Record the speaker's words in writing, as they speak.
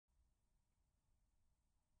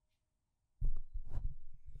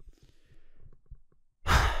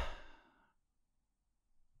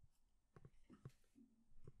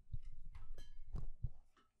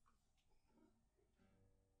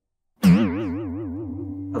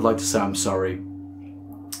I'd like to say I'm sorry.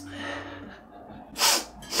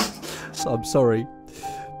 So I'm sorry.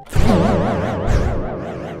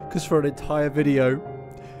 Because for an entire video,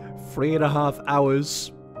 3.5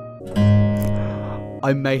 hours,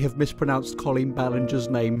 I may have mispronounced Colleen Ballinger's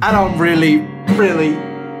name. And I'm really...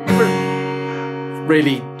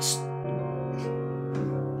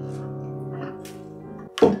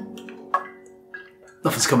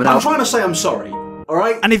 Nothing's coming out. I'm trying to say I'm sorry,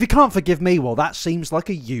 alright? And if you can't forgive me, well, that seems like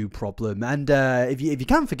a you problem. And if you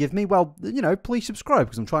can forgive me, well, you know, please subscribe,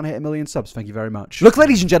 because I'm trying to hit 1 million subs. Thank you very much. Look,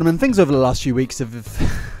 ladies and gentlemen, things over the last few weeks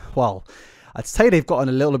have... well... I'd say they've gotten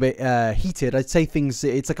a little bit heated. I'd say things,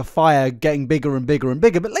 it's like a fire getting bigger and bigger and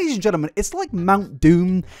bigger. But ladies and gentlemen, it's like Mount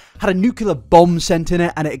Doom had a nuclear bomb sent in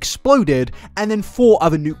it and it exploded. And then 4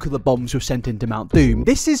 other nuclear bombs were sent into Mount Doom.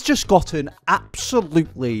 This has just gotten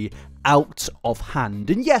absolutely out of hand.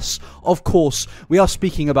 And yes, of course, we are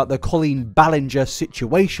speaking about the Colleen Ballinger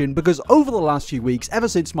situation, because over the last few weeks, ever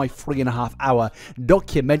since my 3.5 hour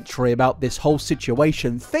documentary about this whole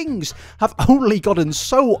situation, things have only gotten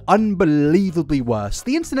so unbelievably worse.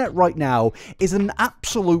 The internet right now is an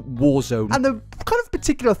absolute war zone. And the kind of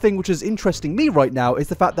particular thing which is interesting me right now is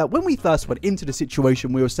the fact that when we first went into the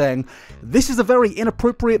situation, we were saying, this is a very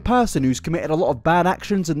inappropriate person who's committed a lot of bad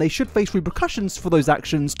actions and they should face repercussions for those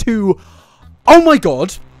actions, to, oh my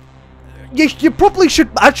god, you probably should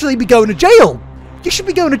actually be going to jail. You should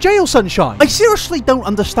be going to jail, sunshine. I seriously don't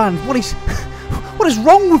understand what is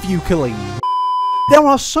wrong with you, Colleen. There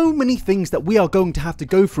are so many things that we are going to have to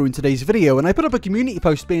go through in today's video, and I put up a community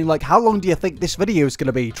post being like, how long do you think this video is going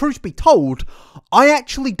to be? Truth be told, I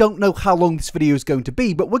actually don't know how long this video is going to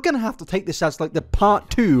be, but we're going to have to take this as like the part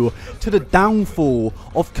 2 to the downfall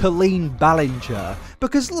of Colleen Ballinger.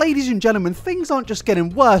 Because, ladies and gentlemen, things aren't just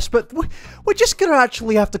getting worse, but we're just going to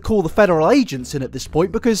actually have to call the federal agents in at this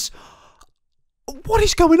point, because what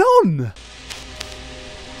is going on?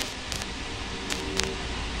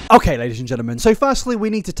 Okay, ladies and gentlemen, so firstly we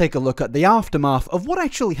need to take a look at the aftermath of what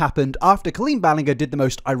actually happened after Colleen Ballinger did the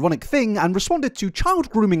most ironic thing and responded to child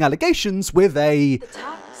grooming allegations with a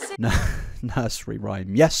nursery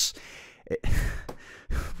rhyme. Yes,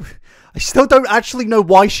 I still don't actually know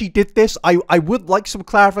why she did this. I would like some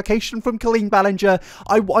clarification from Colleen Ballinger.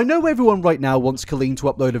 I know everyone right now wants Colleen to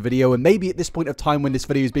upload a video, and maybe at this point of time when this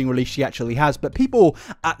video is being released she actually has, but people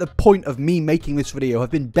at the point of me making this video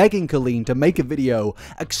have been begging Colleen to make a video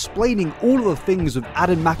explaining all of the things of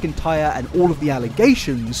Adam McIntyre and all of the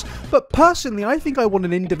allegations. But personally, I think I want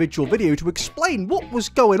an individual video to explain what was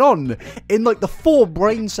going on in like the 4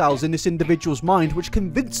 brain cells in this individual's mind which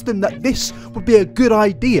convinced them that this would be a good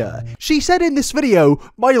idea. She said in this video,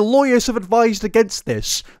 my lawyers have advised against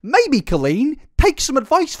this. Maybe, Colleen, take some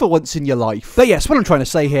advice for once in your life. But yes, what I'm trying to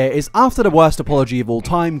say here is after the worst apology of all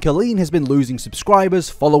time, Colleen has been losing subscribers,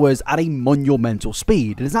 followers at a monumental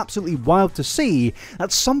speed. It is absolutely wild to see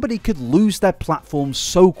that somebody could lose their platform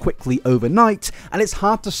so quickly overnight, and it's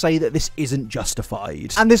hard to say that this isn't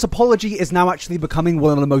justified. And this apology is now actually becoming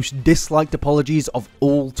one of the most disliked apologies of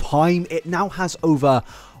all time. It now has over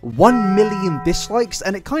 1 million dislikes,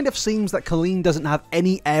 and it kind of seems that Colleen doesn't have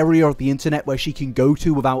any area of the internet where she can go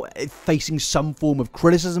to without facing some form of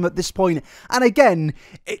criticism at this point. And again,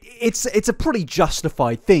 it's a pretty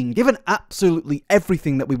justified thing, given absolutely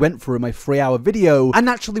everything that we went through in my 3-hour video. And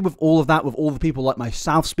naturally, with all of that, with all the people like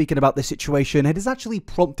myself speaking about this situation, it has actually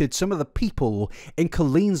prompted some of the people in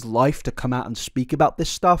Colleen's life to come out and speak about this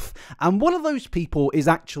stuff. And one of those people is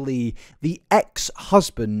actually the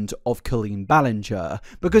ex-husband of Colleen Ballinger.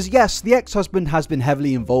 Because yes, the ex-husband has been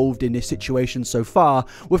heavily involved in this situation so far,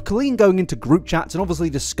 with Colleen going into group chats and obviously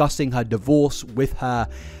discussing her divorce with her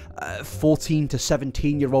 14 to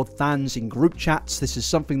 17-year-old fans in group chats. This is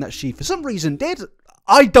something that she, for some reason, did.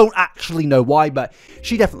 I don't actually know why, but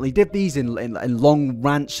she definitely did these in long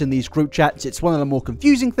rants in these group chats. It's one of the more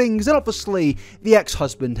confusing things, and obviously the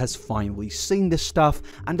ex-husband has finally seen this stuff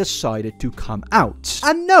and decided to come out.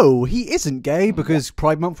 And no, he isn't gay, because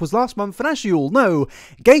Pride Month was last month, and as you all know,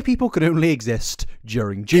 gay people can only exist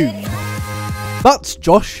during June. But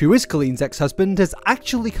Josh, who is Colleen's ex-husband, has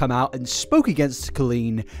actually come out and spoke against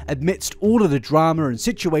Colleen amidst all of the drama and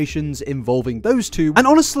situations involving those two. And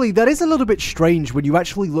honestly, that is a little bit strange when you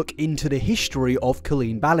actually look into the history of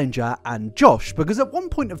Colleen Ballinger and Josh, because at one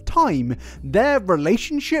point of time, their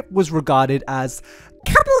relationship was regarded as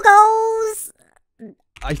couple goals.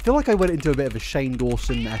 I feel like I went into a bit of a Shane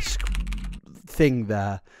Dawson-esque thing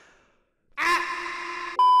there.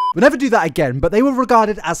 We'll never do that again, but they were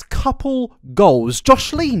regarded as couple goals.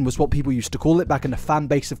 Joshleen was what people used to call it back in the fan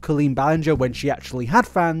base of Colleen Ballinger when she actually had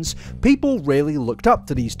fans. People really looked up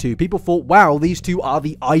to these two. People thought, wow, these two are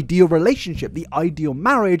the ideal relationship, the ideal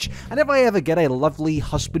marriage, and if I ever get a lovely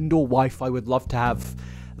husband or wife, I would love to have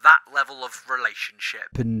that level of relationship.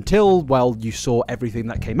 Until, well, you saw everything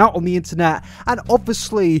that came out on the internet, and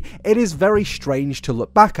obviously it is very strange to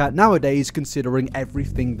look back at nowadays considering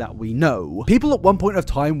everything that we know. People at one point of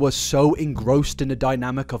time were so engrossed in the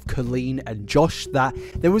dynamic of Colleen and Josh that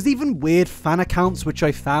there was even weird fan accounts which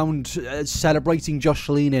I found celebrating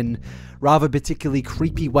Joshleen in rather particularly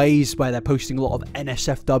creepy ways, where they're posting a lot of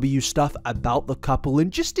NSFW stuff about the couple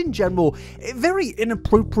and just in general very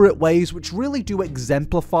inappropriate ways which really do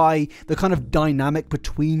exemplify the kind of dynamic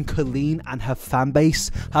between Colleen and her fan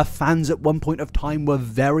base. Her fans at one point of time were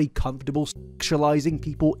very comfortable sexualizing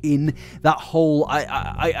people in that whole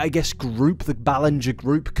I guess group, the Ballinger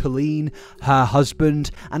group, Colleen, her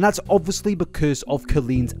husband, and that's obviously because of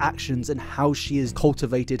Colleen's actions and how she has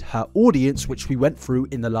cultivated her audience, which we went through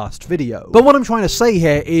in the last video. But what I'm trying to say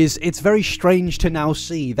here is it's very strange to now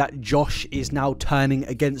see that Josh is now turning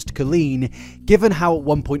against Colleen, given how at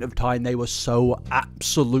one point of time they were so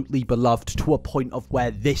absolutely beloved to a point of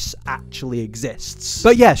where this actually exists.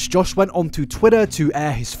 But yes, Josh went onto Twitter to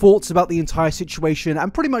air his thoughts about the entire situation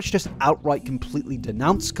and pretty much just outright completely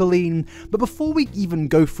denounce Colleen. But before we even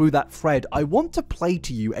go through that thread, I want to play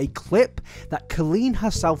to you a clip that Colleen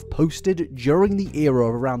herself posted during the era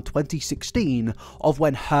of around 2016 of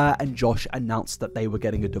when her and Josh announced that they were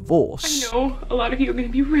getting a divorce. I know a lot of you are going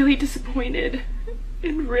to be really disappointed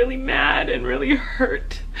and really mad and really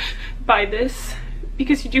hurt by this,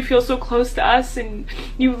 because you do feel so close to us and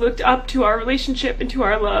you looked up to our relationship and to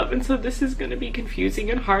our love, and so this is going to be confusing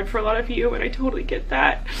and hard for a lot of you, and I totally get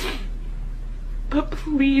that. But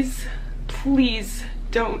please, please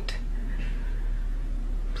don't.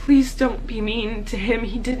 Please don't be mean to him.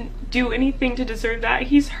 He didn't do anything to deserve that.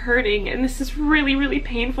 He's hurting, and this is really, really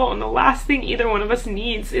painful, and the last thing either one of us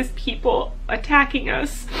needs is people attacking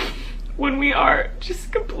us when we are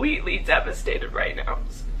just completely devastated right now.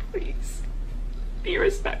 So please, be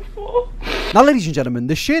respectful. Now, ladies and gentlemen,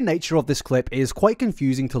 the sheer nature of this clip is quite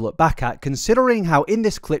confusing to look back at, considering how in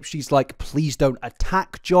this clip she's like, please don't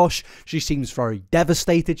attack Josh. She seems very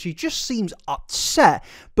devastated. She just seems upset.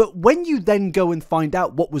 But when you then go and find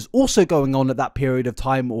out what was also going on at that period of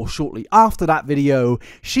time or shortly after that video,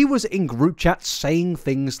 she was in group chats saying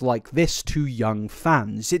things like this to young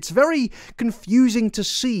fans. It's very confusing to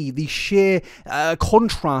see the sheer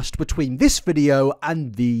contrast between this video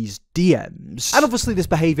and these DMs. And obviously this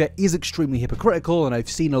behavior is extremely hypocritical, and I've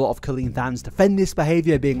seen a lot of Colleen fans defend this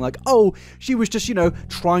behavior, being like, oh, she was just, you know,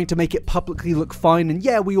 trying to make it publicly look fine, and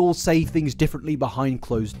yeah, we all say things differently behind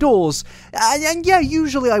closed doors. And yeah,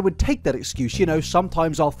 usually I would take that excuse. You know,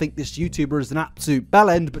 sometimes I'll think this YouTuber is an absolute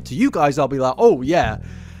bellend, but to you guys I'll be like, oh yeah,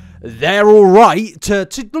 they're all right to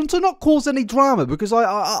not cause any drama, because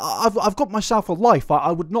I've got myself a life.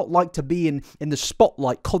 I would not like to be in the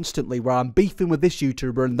spotlight constantly where I'm beefing with this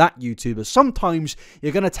YouTuber and that YouTuber. Sometimes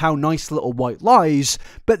you're going to tell nice little white lies,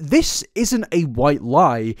 but this isn't a white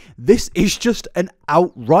lie. This is just an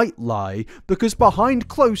outright lie, because behind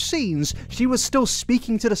closed scenes, she was still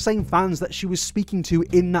speaking to the same fans that she was speaking to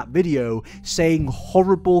in that video, saying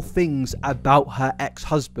horrible things about her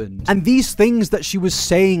ex-husband. And these things that she was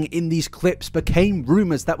saying in these clips became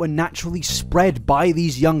rumors that were naturally spread by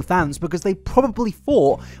these young fans, because they probably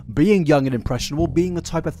thought, being young and impressionable, being the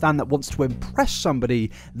type of fan that wants to impress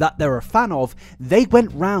somebody that they're a fan of, they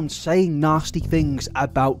went round saying nasty things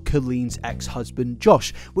about Colleen's ex-husband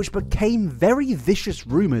Josh, which became very vicious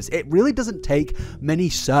rumors. It really doesn't take many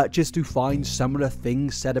searches to find similar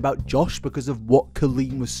things said about Josh because of what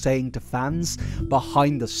Colleen was saying to fans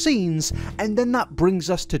behind the scenes. And then that brings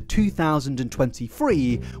us to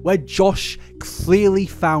 2023, where Josh clearly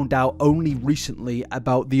found out only recently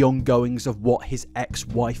about the ongoings of what his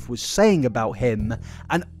ex-wife was saying about him,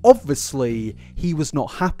 and obviously he was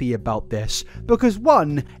not happy about this, because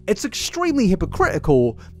one, it's extremely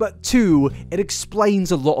hypocritical, but two, it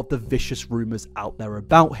explains a lot of the vicious rumors out there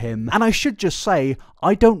about him. And I should just say,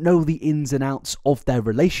 I don't know the ins and outs of their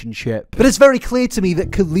relationship, but it's very clear to me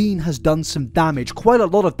that Colleen has done some damage, quite a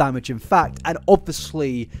lot of damage in fact, and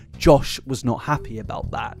obviously Josh was not happy about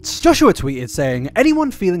that. Joshua tweeted saying,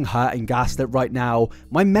 anyone feeling hurt and gaslit right now,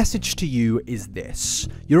 my message to you is this.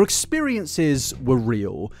 Your experiences were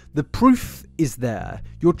real. The proof is there.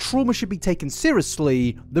 Your trauma should be taken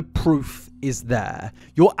seriously. The proof is there.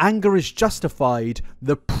 Your anger is justified.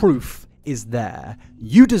 The proof is there.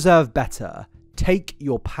 You deserve better. Take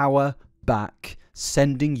your power back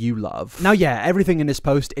sending you love. Now yeah, everything in this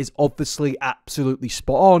post is obviously absolutely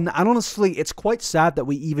spot on, and honestly it's quite sad that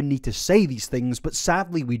we even need to say these things, but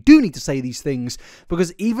sadly we do need to say these things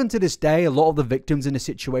because even to this day a lot of the victims in the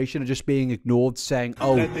situation are just being ignored, saying,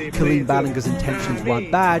 oh, Colleen Ballinger's intentions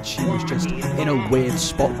weren't bad, she was just in a weird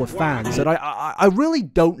spot with fans. And I really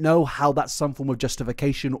don't know how that's some form of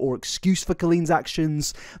justification or excuse for Colleen's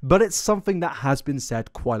actions, but it's something that has been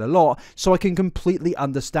said quite a lot, so I can completely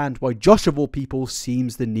understand why Josh of all people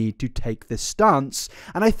seems the need to take this stance.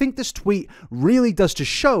 And I think this tweet really does to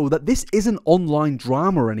show that this isn't online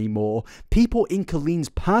drama anymore. People in Colleen's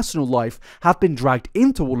personal life have been dragged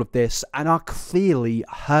into all of this and are clearly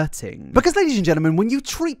hurting. Because ladies and gentlemen, when you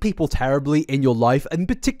treat people terribly in your life, in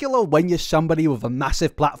particular when you're somebody with a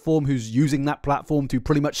massive platform who's using that platform to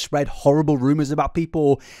pretty much spread horrible rumors about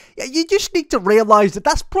people, you just need to realize that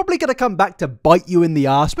that's probably going to come back to bite you in the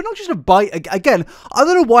ass. But not just a bite. Again, I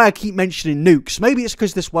don't know why I keep mentioning nukes. Maybe it's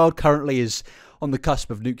because this world currently is on the cusp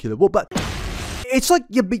of nuclear war, but it's like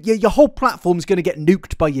your whole platform's going to get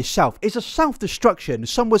nuked by yourself. It's a self-destruction.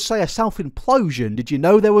 Some would say a self-implosion. Did you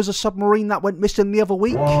know there was a submarine that went missing the other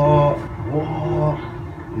week? What?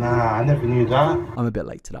 Nah, I never knew that. I'm a bit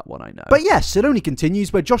late to that one, I know. But yes, it only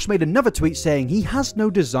continues where Josh made another tweet saying he has no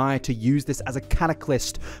desire to use this as a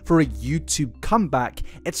catalyst for a YouTube comeback.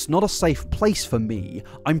 It's not a safe place for me.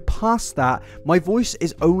 I'm past that. My voice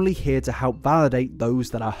is only here to help validate those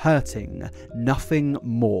that are hurting. Nothing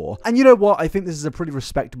more. And you know what? I think this is a pretty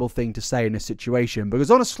respectable thing to say in this situation, because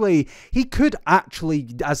honestly, he could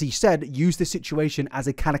actually, as he said, use this situation as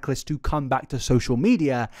a catalyst to come back to social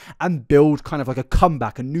media and build kind of like a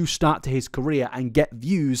comeback, a new start to his career, and get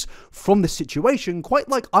views from the situation, quite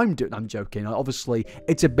like I'm doing. I'm joking. Obviously,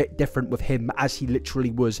 it's a bit different with him, as he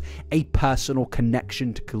literally was a personal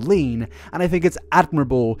connection to Colleen, and I think it's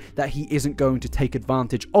admirable that he isn't going to take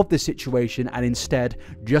advantage of this situation and instead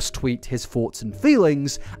just tweet his thoughts and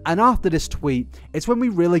feelings. And after this tweet, it's when we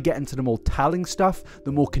really get into the more telling stuff,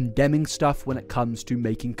 the more condemning stuff when it comes to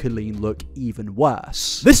making Colleen look even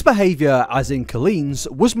worse. This behavior, as in Colleen's,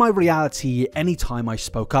 was my reality anytime I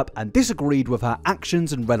spoke up and disagreed with her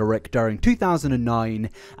actions and rhetoric during 2009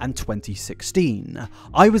 and 2016.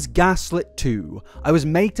 I was gaslit too. I was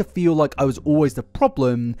made to feel like I was always the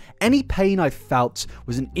problem. Any pain I felt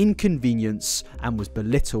was an inconvenience and was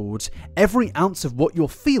belittled. Every ounce of what you're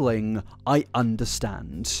feeling, I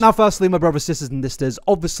understand. Now, firstly, my brothers, sisters, and sisters,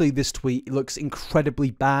 obviously this tweet looks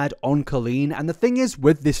incredibly bad on Colleen, and the thing is,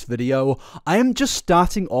 with this video, I am just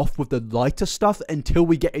starting off with the lighter stuff until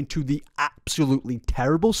we get into the absolutely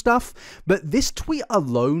terrible stuff, but this tweet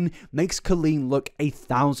alone makes Colleen look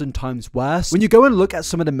 1,000 times worse. When you go and look at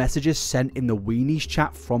some of the messages sent in the Weenies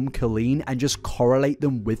chat from Colleen and just correlate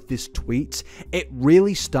them with this tweet, it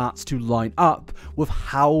really starts to line up with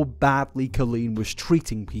how badly Colleen was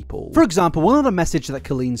treating people. For example, one of the messages that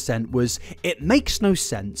Colleen sent was, "It makes no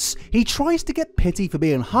sense. He tries to get pity for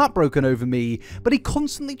being heartbroken over me, but he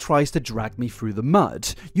constantly tries to drag me through the mud.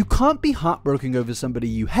 You can't be heartbroken over somebody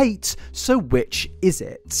you hate, so which is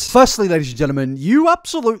it?" Firstly, ladies and gentlemen, you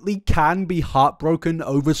absolutely can be heartbroken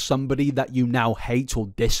over somebody that you now hate or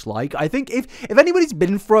dislike. I think if anybody's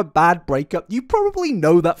been for a bad breakup, you probably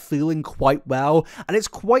know that feeling quite well, and it's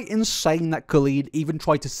quite insane that Colleen even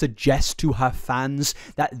tried to suggest to her fans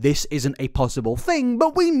that this isn't a possible thing,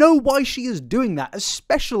 but we know why she is doing that,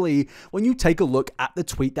 especially when you take a look at the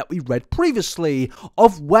tweet that we read previously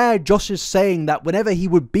of where Josh is saying that whenever he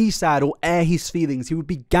would be sad or air his feelings, he would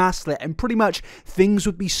be gaslit and pretty much things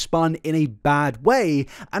would be spun in a bad way.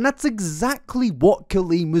 And that's exactly what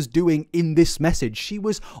Colleen was doing in this message. She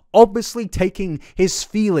was obviously taking his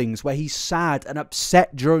feelings where he's sad and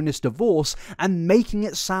upset during this divorce and making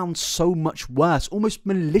it sound so much worse, almost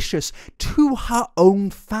malicious to her own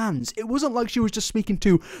fans. It wasn't like she was just speaking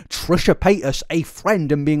to Trisha Paytas, a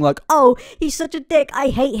friend, and being like, "Oh, he's such a dick, I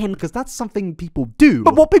hate him," because that's something people do.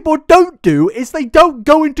 But what people don't do is they don't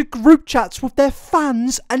go into group chats with their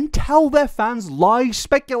fans and tell their fans lies,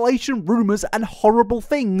 speculation, rumors, and horrible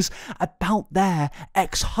things about their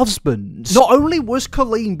ex-husbands. Not only was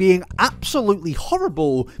Colleen being absolutely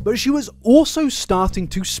horrible, but she was also starting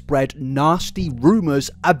to spread nasty rumors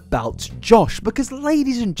about Josh. Because,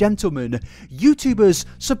 ladies and gentlemen, YouTubers,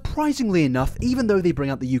 surprisingly enough, even though they bring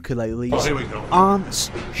out the ukuleles,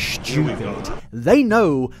 aren't stupid. They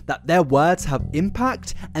know that their words have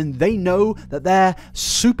impact, and they know that their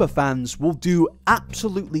super fans will do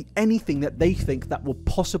absolutely anything that they think think that will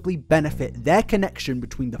possibly benefit their connection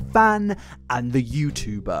between the fan and the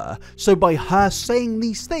YouTuber. So by her saying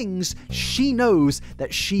these things, she knows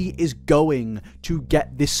that she is going to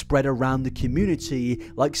get this spread around the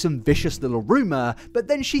community like some vicious little rumor, but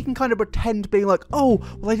then she can kind of pretend being like, oh,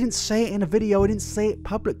 well, I didn't say it in a video, I didn't say it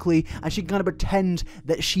publicly, and she can kind of pretend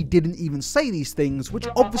that she didn't even say these things, which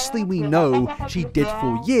obviously we know she did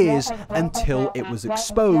for years until it was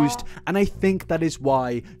exposed. And I think that is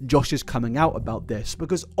why Josh is coming out about this,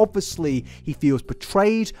 because obviously he feels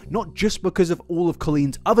betrayed, not just because of all of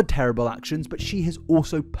Colleen's other terrible actions, but she has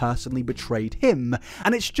also personally betrayed him.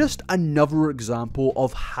 And it's just another example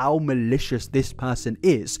of how malicious this person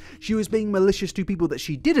is. She was being malicious to people that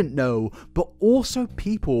she didn't know, but also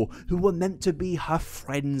people who were meant to be her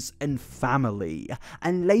friends and family.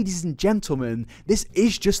 And ladies and gentlemen, this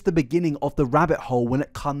is just the beginning of the rabbit hole when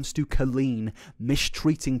it comes to Colleen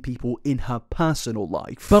mistreating people in her personal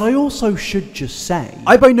life. But I also should just say,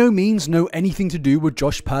 I by no means know anything to do with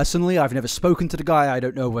Josh personally. I've never spoken to the guy. I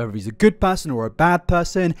don't know whether he's a good person or a bad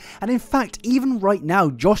person. And in fact, even right now,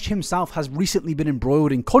 Josh himself has recently been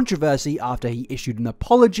embroiled in controversy after he issued an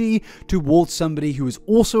apology towards somebody who was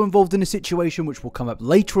also involved in a situation which will come up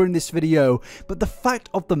later in this video. But the fact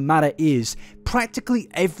of the matter is, practically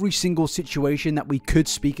every single situation that we could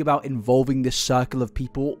speak about involving this circle of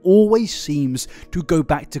people always seems to go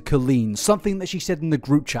back to Colleen. Something that she said in the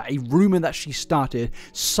group chat, a rumor that she started,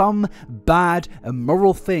 some bad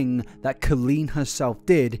immoral thing that Colleen herself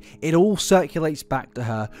did. It all circulates back to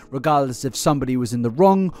her, regardless if somebody was in the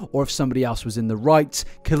wrong or if somebody else was in the right.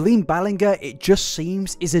 Colleen Ballinger, it just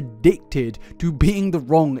seems, is addicted to being the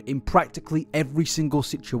wrong in practically every single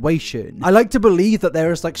situation. I like to believe that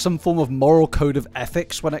there is like some form of moral code of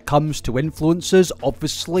ethics when it comes to influencers.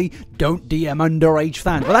 Obviously, don't DM underage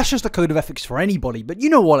fans. Well, that's just a code of ethics for anybody, but you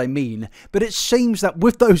know what I mean. But it seems that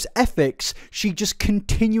with those ethics, she just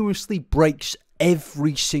continuously breaks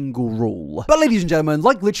every single rule. But ladies and gentlemen,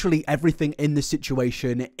 like literally everything in this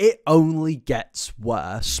situation, it only gets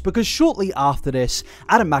worse, because shortly after this,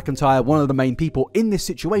 Adam McIntyre, one of the main people in this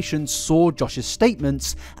situation, saw Josh's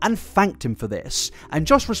statements and thanked him for this. And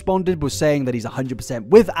Josh responded with saying that he's 100%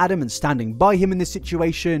 with Adam and standing by him in this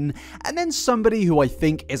situation. And then somebody who I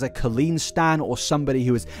think is a Colleen stan, or somebody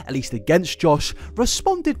who is at least against Josh,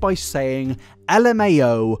 responded by saying,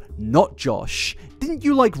 LMAO, not Josh. Didn't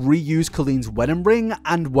you like reuse Colleen's wedding ring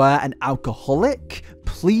and were an alcoholic?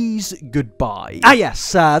 Please, goodbye. Ah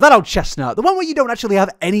yes, that old chestnut, the one where you don't actually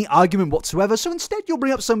have any argument whatsoever, so instead you'll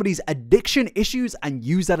bring up somebody's addiction issues and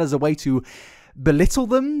use that as a way to belittle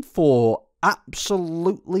them for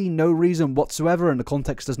absolutely no reason whatsoever, and the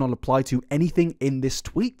context does not apply to anything in this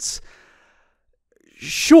tweet.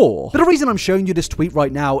 Sure. But the reason I'm showing you this tweet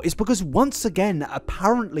right now is because once again,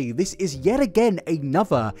 apparently this is yet again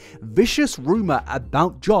another vicious rumor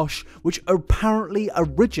about Josh, which apparently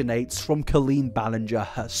originates from Colleen Ballinger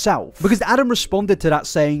herself. Because Adam responded to that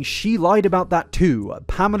saying she lied about that too.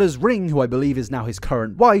 Pamela's ring, who I believe is now his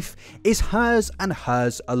current wife, is hers and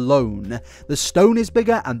hers alone. The stone is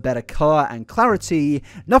bigger and better color and clarity.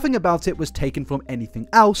 Nothing about it was taken from anything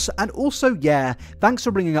else. And also, yeah, thanks for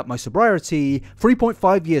bringing up my sobriety. 3.5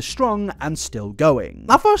 years strong and still going.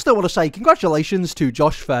 Now, first I want to say congratulations to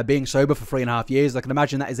Josh for being sober for 3.5 years. I can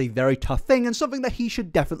imagine that is a very tough thing and something that he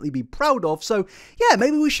should definitely be proud of. So yeah,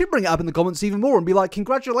 maybe we should bring it up in the comments even more and be like,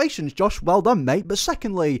 congratulations, Josh, well done, mate. But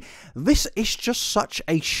secondly, this is just such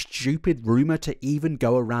a stupid rumor to even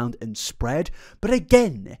go around and spread. But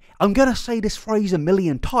again, I'm gonna say this phrase a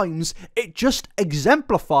million times, it just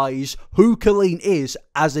exemplifies who Colleen is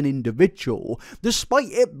as an individual.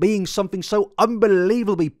 Despite it being something so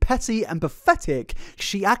unbelievably petty and pathetic,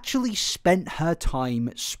 she actually spent her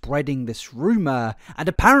time spreading this rumor. And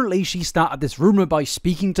apparently she started this rumor by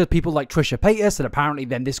speaking to people like Trisha Paytas, and apparently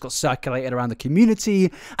then this got circulated around the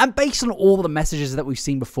community. And based on all the messages that we've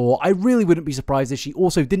seen before, I really wouldn't be surprised if she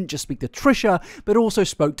also didn't just speak to Trisha, but also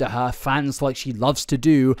spoke to her fans like she loves to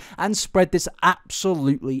do, and spread this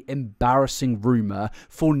absolutely embarrassing rumor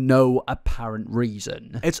for no apparent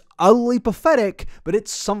reason. It's utterly pathetic, but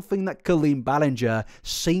it's something that Colleen Ballinger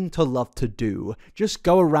seem to love to do. Just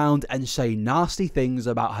go around and say nasty things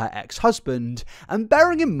about her ex-husband. And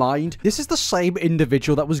bearing in mind, this is the same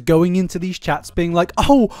individual that was going into these chats being like,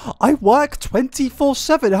 oh, I work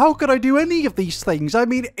 24/7. How could I do any of these things? I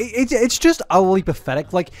mean, it's just utterly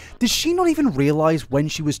pathetic. Like, did she not even realize when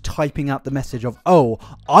she was typing out the message of, oh,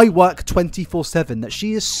 I work 24/7, that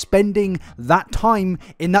she is spending that time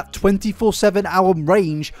in that 24/7 hour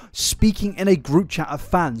range speaking in a group chat of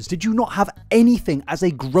fans? Did you not have any anything as a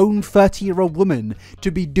grown 30-year-old woman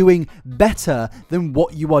to be doing better than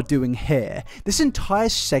what you are doing here. This entire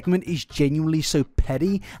segment is genuinely so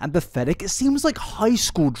petty and pathetic. It seems like high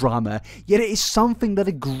school drama, yet it is something that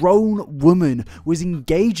a grown woman was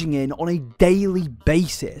engaging in on a daily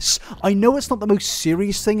basis. I know it's not the most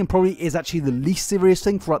serious thing and probably is actually the least serious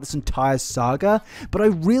thing throughout this entire saga, but I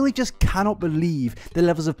really just cannot believe the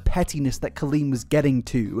levels of pettiness that Colleen was getting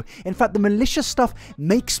to. In fact, the malicious stuff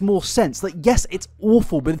makes more sense. Like, yes, it's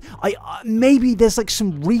awful, but maybe there's like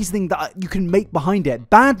some reasoning that you can make behind it.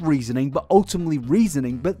 Bad reasoning, but ultimately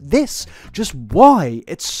reasoning. But this, just why?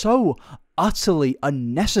 It's so utterly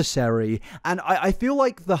unnecessary. And I feel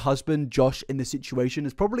like the husband, Josh, in this situation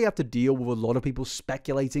has probably have to deal with a lot of people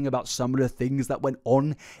speculating about some of the things that went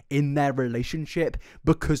on in their relationship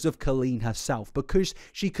because of Colleen herself, because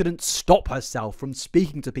she couldn't stop herself from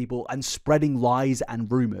speaking to people and spreading lies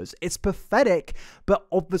and rumors. It's pathetic, but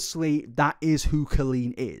obviously that is who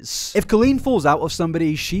Colleen is. If Colleen falls out with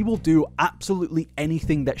somebody, she will do absolutely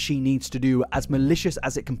anything that she needs to do, as malicious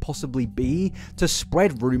as it can possibly be, to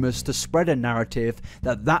spread rumors, to spread a narrative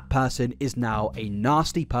that that person is now a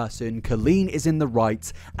nasty person, Colleen is in the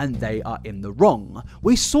right, and they are in the wrong.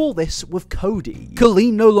 We saw this with Cody.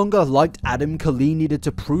 Colleen no longer liked Adam. Colleen needed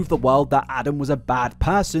to prove the world that Adam was a bad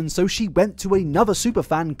person, so she went to another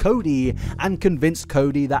superfan, Cody, and convinced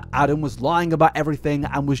Cody that Adam was lying about everything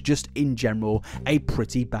and was just in general a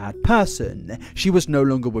pretty bad person. She was no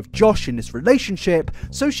longer with Josh in this relationship,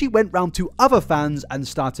 so she went round to other fans and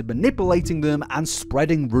started manipulating them and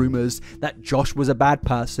spreading rumors that Josh was a bad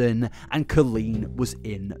person and Colleen was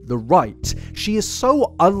in the right. She is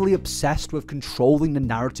so utterly obsessed with controlling the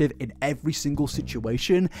narrative in every single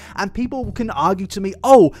situation, and people can argue to me,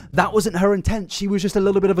 oh, that wasn't her intent, she was just a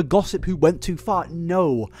little bit of a gossip who went too far.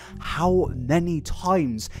 No. How many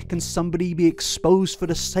times can somebody be exposed for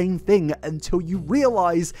the same thing until you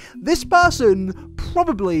realize this person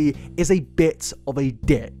probably is a bit of a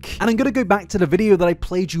dick? And I'm gonna go back to the video that I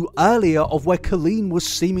played you earlier of where Colleen was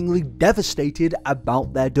seemingly devastated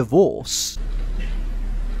about their divorce.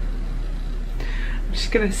 I'm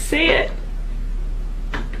just gonna say it.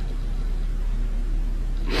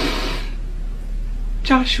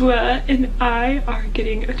 Joshua and I are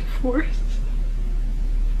getting a divorce.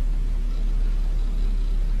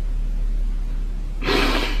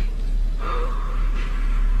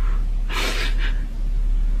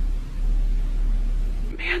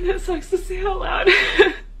 Man, that sucks to say out loud.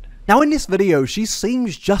 Now in this video, she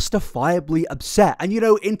seems justifiably upset, and you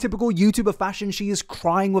know, in typical YouTuber fashion, she is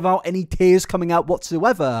crying without any tears coming out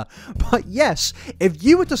whatsoever. But yes, if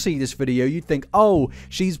you were to see this video, you'd think, oh,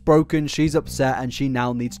 she's broken, she's upset, and she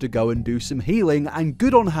now needs to go and do some healing, and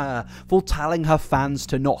good on her for telling her fans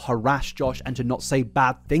to not harass Josh and to not say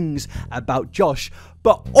bad things about Josh.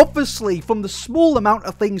 But obviously, from the small amount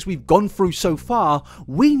of things we've gone through so far,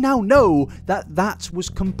 we now know that that was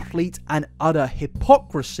complete and utter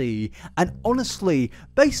hypocrisy. And honestly,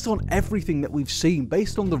 based on everything that we've seen,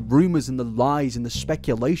 based on the rumors and the lies and the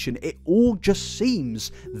speculation, it all just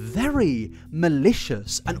seems very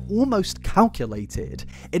malicious and almost calculated.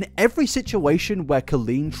 In every situation where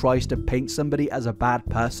Colleen tries to paint somebody as a bad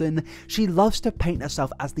person, she loves to paint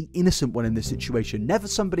herself as the innocent one in this situation, never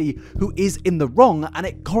somebody who is in the wrong. And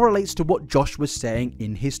it correlates to what Josh was saying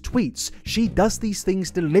in his tweets. She does these things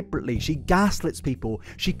deliberately. She gaslights people.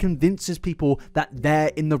 She convinces people that they're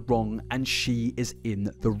in the wrong and she is in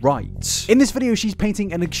the right. In this video, she's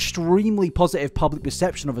painting an extremely positive public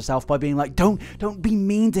perception of herself by being like, don't be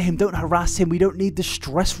mean to him, don't harass him, we don't need the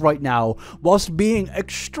stress right now, whilst being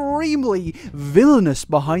extremely villainous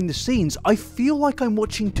behind the scenes. I feel like I'm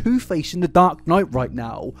watching Two-Face in The Dark Knight right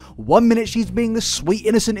now. 1 minute she's being the sweet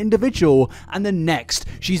innocent individual, and the next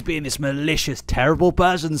she's being this malicious, terrible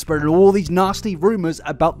person spreading all these nasty rumors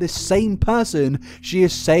about this same person she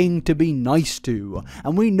is saying to be nice to.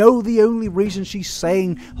 And we know the only reason she's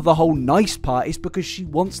saying the whole nice part is because she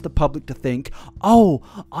wants the public to think, oh,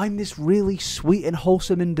 I'm this really sweet and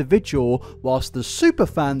wholesome individual, whilst the super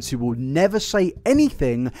fans who will never say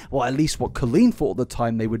anything, well, at least what Colleen thought at the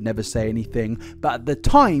time, they would never say anything, but at the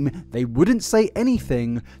time they wouldn't say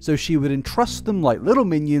anything, so she would entrust them like little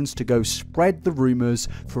minions to go spread the rumors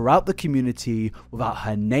throughout the community without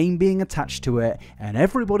her name being attached to it, and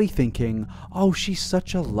everybody thinking, oh, she's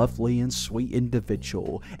such a lovely and sweet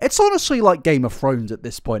individual. It's honestly like Game of Thrones at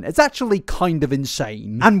this point. It's actually kind of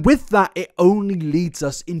insane. And with that, it only leads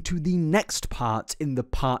us into the next part in the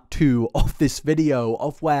part 2 of this video,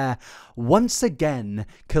 of where once again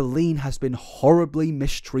Colleen has been horribly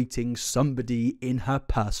mistreating somebody in her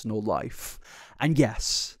personal life. And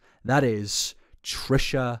yes, that is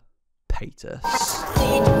Trisha Paytas.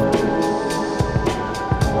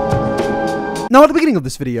 Now, at the beginning of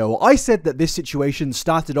this video, I said that this situation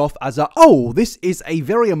started off as a, oh, this is a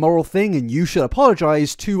very immoral thing and you should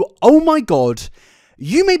apologize, to, oh my god,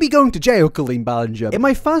 you may be going to jail, Colleen Ballinger. In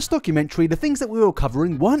my first documentary, the things that we were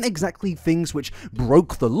covering weren't exactly things which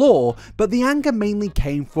broke the law, but the anger mainly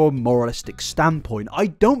came from a moralistic standpoint. I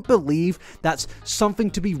don't believe that something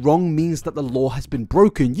to be wrong means that the law has been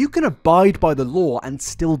broken. You can abide by the law and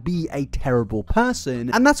still be a terrible person,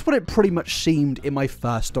 and that's what it pretty much seemed in my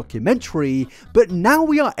first documentary. But now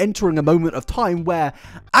we are entering a moment of time where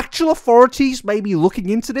actual authorities may be looking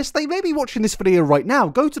into this. They may be watching this video right now.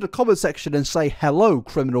 Go to the comment section and say hello,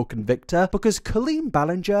 criminal convictor, because Colleen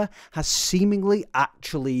Ballinger has seemingly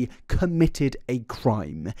actually committed a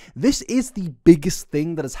crime. This is the biggest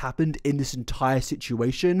thing that has happened in this entire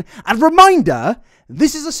situation. And reminder,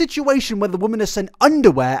 this is a situation where the woman has sent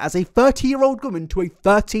underwear as a 30-year-old woman to a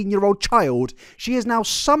 13-year-old child. She has now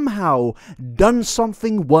somehow done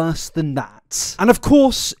something worse than that. And of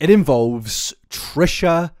course, it involves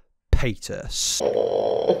Trisha Paytas.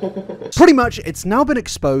 Pretty much, it's now been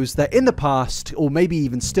exposed that in the past, or maybe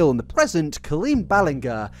even still in the present, Colleen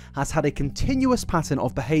Ballinger has had a continuous pattern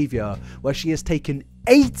of behavior where she has taken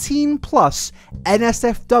 18 plus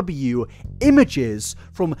NSFW images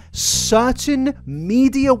from certain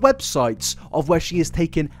media websites of where she has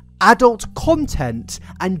taken adult content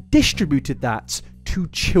and distributed that to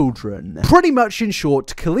children. Pretty much in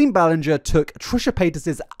short, Colleen Ballinger took Trisha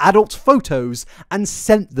Paytas' adult photos and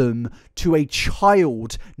sent them to a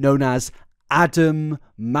child known as Adam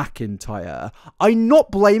McIntyre. I'm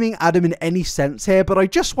not blaming Adam in any sense here, but I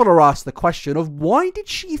just want to ask the question of why did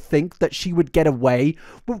she think that she would get away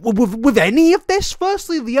with any of this?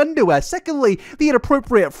 Firstly, the underwear. Secondly, the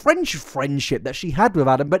inappropriate friendship that she had with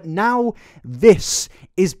Adam. But now this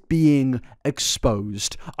is being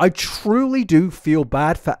exposed. I truly do feel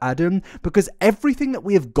bad for Adam, because everything that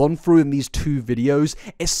we have gone through in these two videos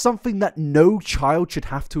is something that no child should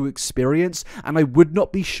have to experience, and I would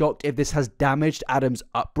not be shocked if this has damaged Adam's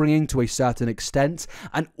upbringing to a certain extent,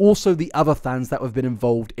 and also the other fans that have been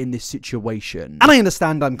involved in this situation. And I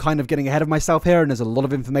understand I'm kind of getting ahead of myself here, and there's a lot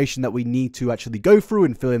of information that we need to actually go through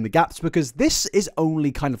and fill in the gaps, because this is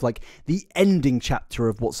only kind of like the ending chapter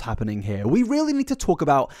of what's happening here. We really need to talk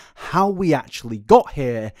about how we actually got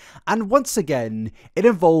here, and once again, it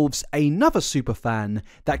involves another superfan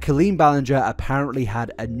that Colleen Ballinger apparently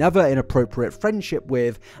had another inappropriate friendship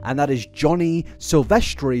with, and that is Johnny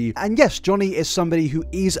Silvestri. And yes, Johnny is somebody who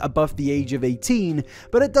is above the age of 18,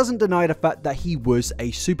 but it doesn't deny the fact that he was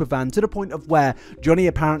a superfan, to the point of where Johnny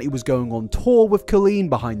apparently was going on tour with Colleen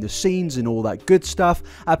behind the scenes and all that good stuff.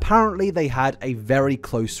 Apparently they had a very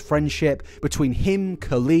close friendship between him,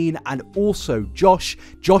 Colleen, and also Josh.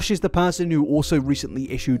 Josh is the person who also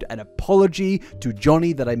recently issued an apology to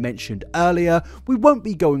Johnny that I mentioned earlier. We won't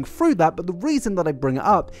be going through that, but the reason that I bring it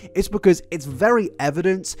up is because it's very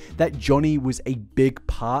evident that Johnny was a big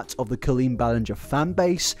part of the Colleen Ballinger fan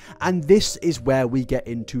base, and this is where we get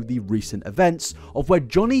into the recent events of where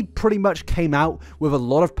Johnny pretty much came out with a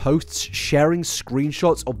lot of posts sharing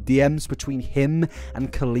screenshots of DMs between him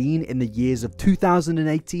and Colleen in the years of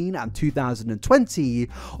 2018 and 2020,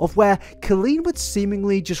 of where Colleen would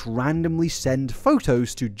seemingly just randomly send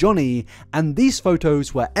photos to Johnny, and these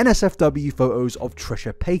photos were NSFW photos of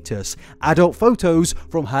Trisha Paytas, adult photos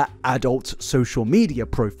from her adult social media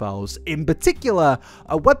profiles, in particular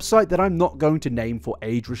a website that I'm not going to name for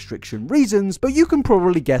age restriction reasons, but you can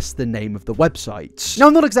probably guess the name of the website. Now,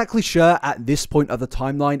 I'm not exactly sure at this point of the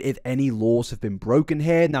timeline if any laws have been broken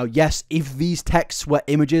here. Now, yes, if these texts were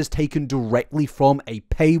images taken directly from a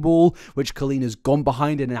paywall, which Colleen has gone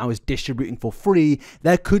behind and now is distributing for free,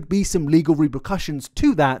 there could be some legal repercussions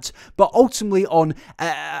to that, but ultimately on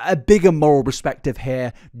a bigger moral perspective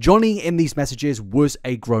here, Johnny in these messages was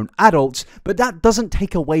a grown adult, but that doesn't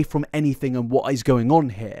take away from anything and what is going on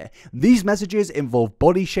here. These messages involve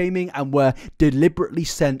body shaming and were deliberately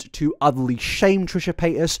sent to utterly shame Trisha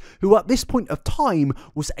Paytas, who at this point of time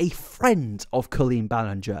was a friend of Colleen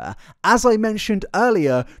Ballinger. As I mentioned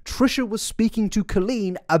earlier, Trisha was speaking to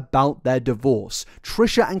Colleen about their divorce.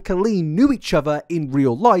 Trisha and Colleen knew each other in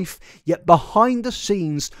real life, yet behind the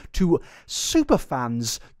scenes to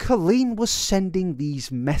superfans, Colleen was sending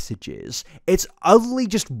these messages. It's utterly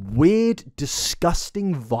just weird,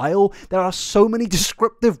 disgusting, vile. There are so many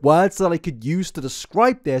descriptive words that I could use to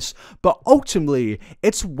describe this, but ultimately,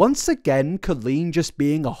 it's once again Colleen just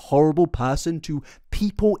being a horrible person to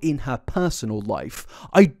people in her personal life.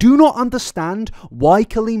 I do not understand why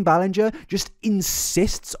Colleen Ballinger just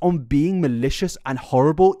insists on being malicious and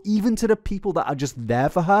horrible even to the people that are just there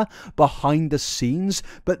for her behind the scenes,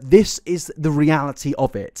 but this is the reality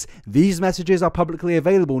of it. These messages are publicly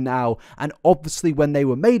available now, and obviously when they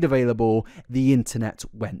were made available, the internet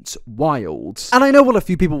went wild. And I know what a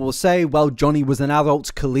few people will say, well, Johnny was an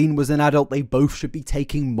adult, Colleen was an adult, they both should be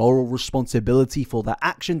taking moral responsibility for their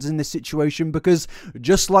actions in this situation, because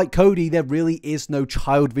just like Cody, there really is no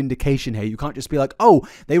child vindication here. You can't just be like, oh,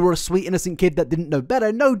 they were a sweet innocent kid that didn't know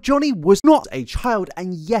better. No, Johnny was not a child,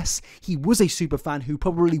 and yes, he was a super fan who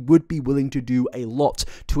probably would be willing to do a lot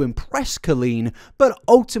to impress Colleen, but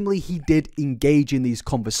ultimately he did engage in these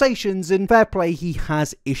conversations, and fair play, he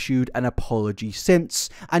has issued an apology since.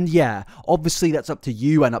 And yeah, obviously that's up to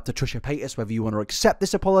you and up to Trisha Paytas whether you want to accept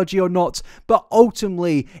this apology or not, but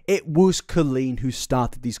ultimately it was Colleen who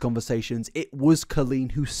started these conversations. It was Colleen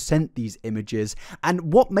who sent these images,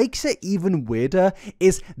 and what makes it even weirder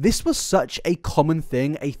is this was such a common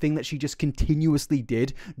thing, a thing that she just continuously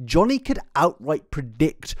did. Johnny could outright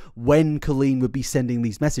predict when Colleen would be sending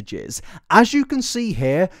these messages. As you can see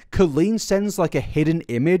here, Colleen sends like a hidden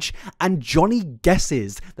image, and Johnny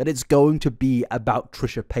guesses that it's going to be about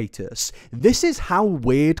Trisha Paytas. This is how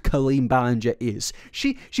weird Colleen Ballinger is.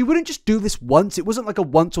 She wouldn't just do this once. It wasn't like a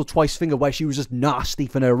once or twice thing where she was just nasty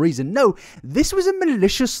for no reason. No, this was a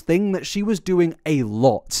malicious thing that she was doing a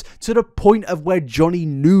lot, to the point of where Johnny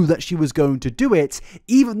knew that she was going to do it,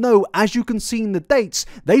 even though, as you can see in the dates,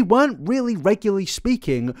 they weren't really regularly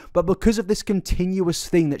speaking, but because of this continuous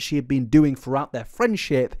thing that she had been doing throughout their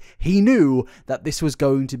friendship, he knew that this was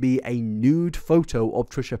going to be a nude photo of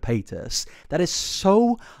Trisha Paytas. That is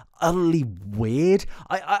so utterly weird.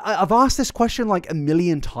 I've asked this question like a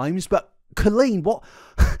million times, but Colleen,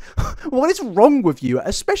 what is wrong with you?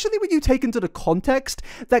 Especially when you take into the context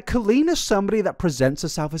that Colleen is somebody that presents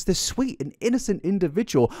herself as this sweet and innocent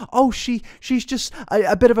individual. Oh, she's just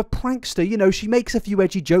a bit of a prankster. You know, she makes a few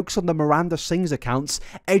edgy jokes on the Miranda Sings accounts.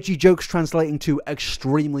 Edgy jokes translating to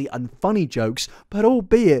extremely unfunny jokes. But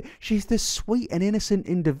albeit, she's this sweet and innocent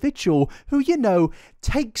individual who, you know,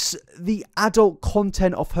 takes the adult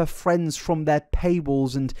content of her friends from their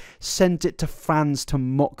paywalls and sends it to fans to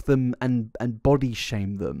mock them and body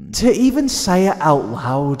shame them. To even say it out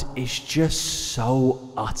loud is just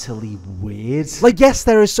so utterly weird. Like, yes,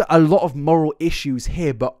 there is a lot of moral issues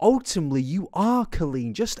here, but ultimately you are,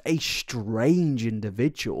 Colleen, just a strange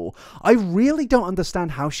individual. I really don't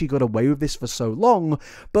understand how she got away with this for so long,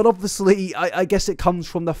 but obviously I guess it comes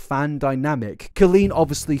from the fan dynamic. Colleen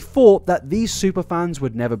obviously thought that these superfans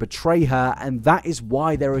would never betray her, and that is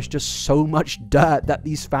why there is just so much dirt that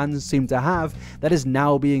these fans seem to have that is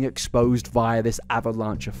now being exposed via this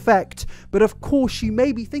avalanche effect. But of course, you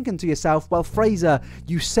may be thinking to yourself, well, Fraser,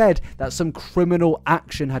 you said that some criminal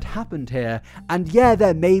action had happened here, and yeah,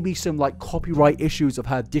 there may be some like copyright issues of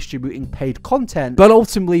her distributing paid content, but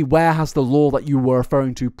ultimately, where has the law that you were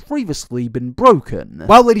referring to previously been broken?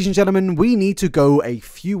 Well, ladies and gentlemen, we need to go a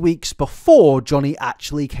few weeks before Johnny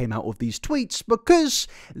actually came out with these tweets, because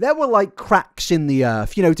there were like cracks in the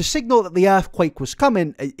earth, you know, to signal that the earthquake was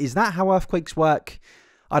coming. Is that how earthquakes work?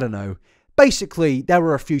 I don't know. Basically, there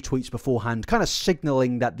were a few tweets beforehand kind of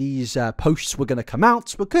signaling that these posts were going to come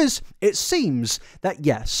out, because it seems that,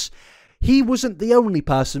 yes, he wasn't the only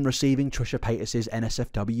person receiving Trisha Paytas'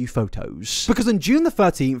 NSFW photos. Because on June the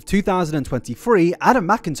 13th, 2023, Adam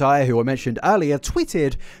McIntyre, who I mentioned earlier,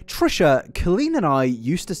 tweeted, "Trisha, Colleen and I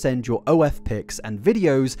used to send your OF pics and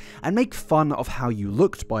videos and make fun of how you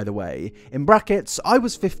looked, by the way. In brackets, I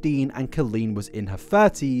was 15 and Colleen was in her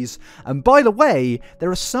 30s. And by the way,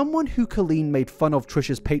 there is someone who Colleen made fun of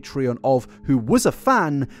Trisha's Patreon of who was a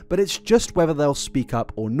fan, but it's just whether they'll speak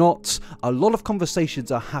up or not. A lot of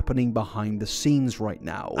conversations are happening behind the scenes right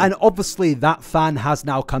now." And obviously that fan has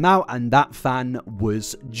now come out, and that fan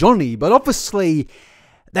was Johnny. But obviously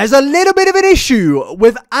there's a little bit of an issue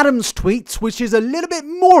with Adam's tweets, which is a little bit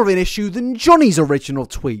more of an issue than Johnny's original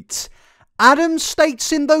tweet. Adam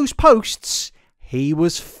states in those posts he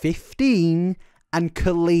was 15 and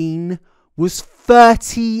Colleen was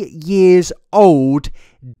 30 years old,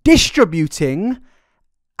 distributing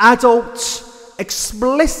adult,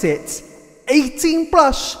 explicit, 18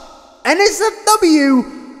 plus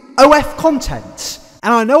NSFW OF content.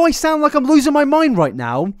 And I know I sound like I'm losing my mind right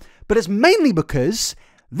now, but it's mainly because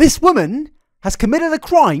this woman has committed a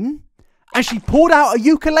crime, and she pulled out a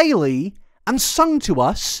ukulele and sung to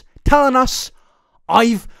us, telling us,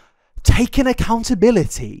 "I've taken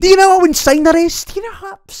accountability." Do you know how insane that is? Do you know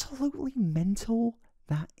how absolutely mental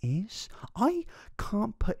that is? I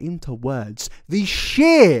can't put into words the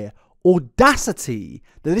sheer audacity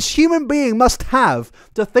that this human being must have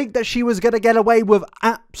to think that she was going to get away with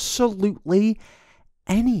absolutely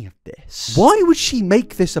any of this? Why would she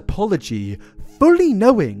make this apology fully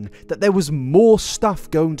knowing that there was more stuff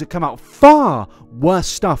going to come out, far worse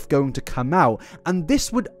stuff going to come out, and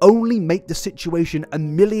this would only make the situation a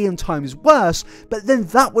million times worse, but then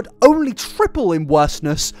that would only triple in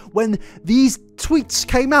worseness when these tweets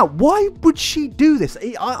came out? Why would she do this?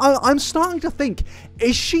 I'm starting to think,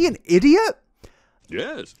 is she an idiot?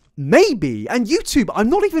 Yes. Maybe. And YouTube, I'm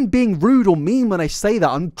not even being rude or mean when I say that.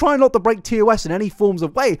 I'm trying not to break TOS in any forms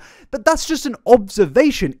of way, but that's just an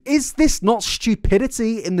observation. Is this not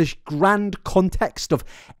stupidity in the grand context of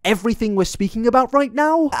everything we're speaking about right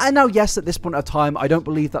now? And now, yes, at this point of time, I don't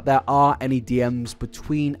believe that there are any DMs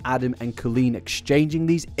between Adam and Colleen exchanging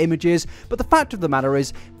these images, but the fact of the matter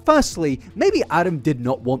is, firstly, maybe Adam did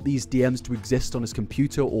not want these DMs to exist on his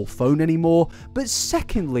computer or phone anymore, but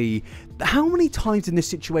secondly, how many times in this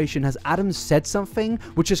situation has Adam said something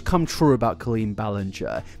which has come true about Colleen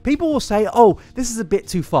Ballinger? People will say, oh, this is a bit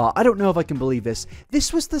too far. I don't know if I can believe this.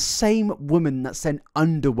 This was the same woman that sent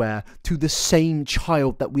underwear to the same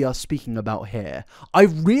child that we are speaking about here. I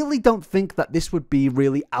really don't think that this would be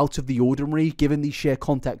really out of the ordinary given the sheer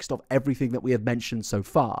context of everything that we have mentioned so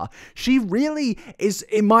far. She really is,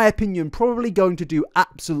 in my opinion, probably going to do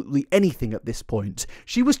absolutely anything at this point.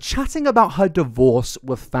 She was chatting about her divorce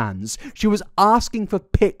with fans. She was asking for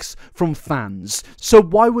pics from fans. So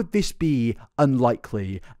why would this be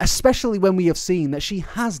unlikely? Especially when we have seen that she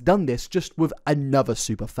has done this just with another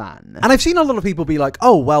super fan. And I've seen a lot of people be like,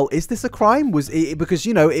 oh, well, is this a crime? Was it because,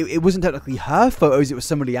 you know, it wasn't technically her photos, it was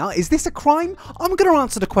somebody else. Is this a crime? I'm going to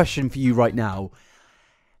answer the question for you right now.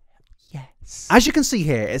 As you can see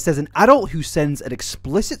here, it says an adult who sends an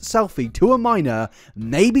explicit selfie to a minor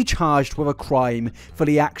may be charged with a crime for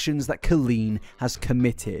the actions that Colleen has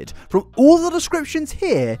committed. From all the descriptions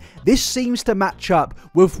here, this seems to match up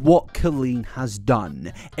with what Colleen has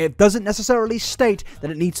done. It doesn't necessarily state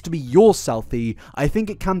that it needs to be your selfie. I think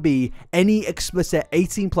it can be any explicit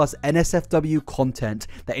 18+ NSFW content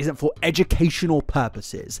that isn't for educational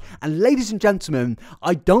purposes. And ladies and gentlemen,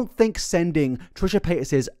 I don't think sending Trisha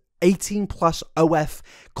Paytas' 18+ OF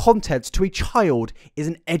content to a child is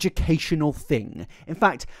an educational thing. In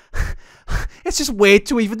fact, it's just weird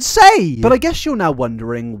to even say. But I guess you're now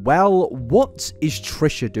wondering, well, what is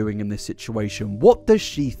Trisha doing in this situation? What does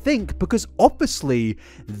she think? Because obviously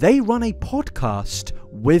they run a podcast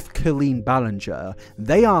with Colleen Ballinger.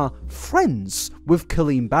 They are friends with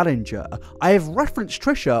Colleen Ballinger. I have referenced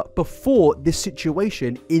Trisha before this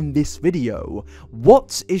situation in this video.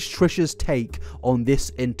 What is Trisha's take on this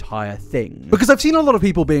entire thing? Because I've seen a lot of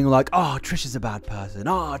people being like, oh, Trisha's a bad person.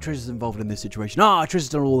 Oh, Trisha's involved in this situation. Oh, Trisha's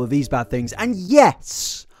done all of these bad things. And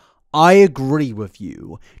yes, I agree with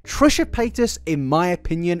you. Trisha Paytas, in my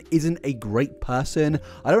opinion, isn't a great person.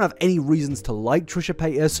 I don't have any reasons to like Trisha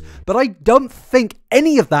Paytas, but I don't think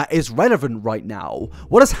any of that is relevant right now.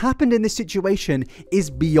 What has happened in this situation is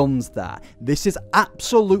beyond that. This is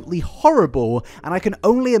absolutely horrible, and I can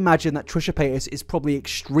only imagine that Trisha Paytas is probably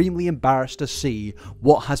extremely embarrassed to see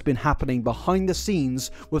what has been happening behind the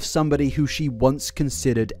scenes with somebody who she once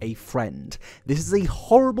considered a friend. This is a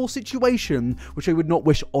horrible situation, which I would not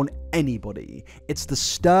wish on anybody. It's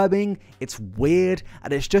disturbing, it's weird,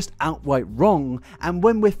 and it's just outright wrong. And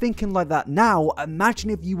when we're thinking like that now, imagine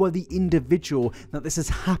if you were the individual that this has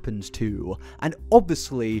happened to. And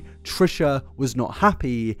obviously, Trisha was not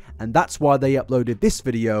happy, and that's why they uploaded this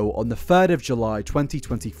video on the 3rd of July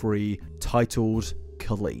 2023 titled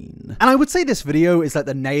Colleen. And I would say this video is like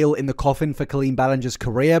the nail in the coffin for Colleen Ballinger's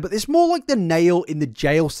career, but it's more like the nail in the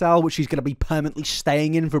jail cell which she's going to be permanently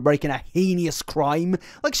staying in for breaking a heinous crime.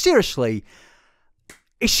 Like, seriously,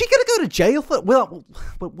 is she going to go to jail for...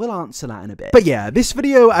 We'll answer that in a bit. But yeah, this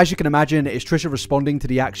video, as you can imagine, is Trisha responding to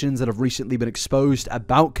the actions that have recently been exposed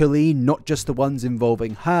about Colleen, not just the ones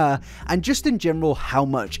involving her, and just in general how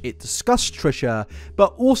much it discussed Trisha,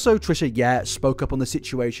 but also Trisha, yeah, spoke up on the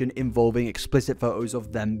situation involving explicit photos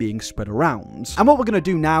of them being spread around. And what we're going to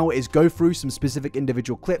do now is go through some specific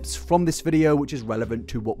individual clips from this video, which is relevant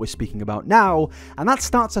to what we're speaking about now, and that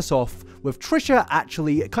starts us off with Trisha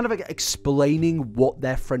actually kind of like explaining what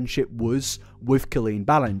their friendship was with Colleen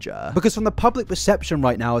Ballinger. Because from the public perception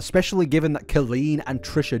right now, especially given that Colleen and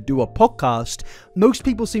Trisha do a podcast, most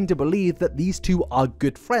people seem to believe that these two are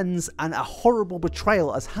good friends and a horrible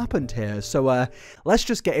betrayal has happened here. So let's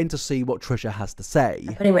just get in to see what Trisha has to say.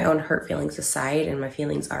 Putting my own hurt feelings aside, and my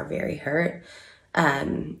feelings are very hurt,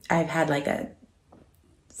 I've had like a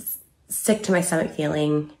sick to my stomach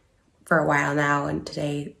feeling for a while now, and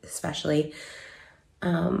today especially.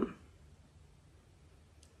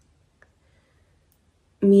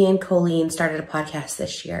 Me and Colleen started a podcast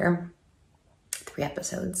this year, 3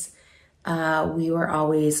 episodes, we were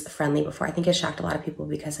always friendly before. I think it shocked a lot of people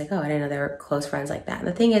because like, oh, I didn't know they were close friends like that. And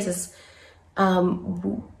the thing is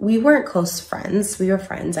we weren't close friends. We were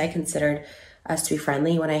friends. I considered us to be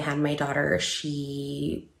friendly. When I had my daughter,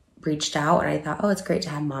 she reached out and I thought, oh, it's great to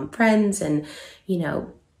have mom friends and, you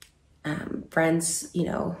know, friends, you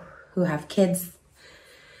know, who have kids.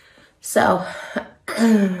 So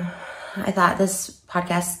I thought this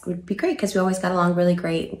podcast would be great because we always got along really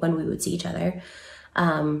great when we would see each other.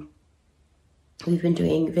 We've been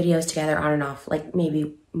doing videos together on and off, like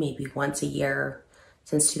maybe once a year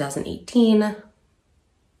since 2018.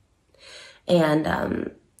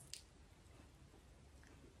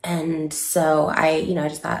 And so I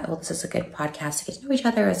just thought, well, this is a good podcast to get to know each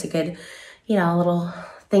other. It's a good, you know, little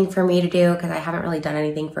thing for me to do because I haven't really done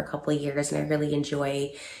anything for a couple of years and I really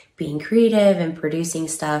enjoy being creative and producing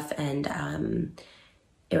stuff. And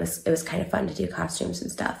it was kind of fun to do costumes and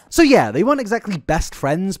stuff. So yeah, they weren't exactly best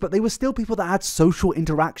friends, but they were still people that had social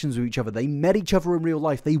interactions with each other. They met each other in real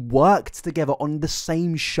life. They worked together on the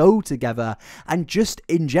same show together. And just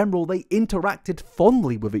in general, they interacted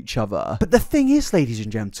fondly with each other. But the thing is, ladies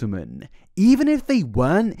and gentlemen, even if they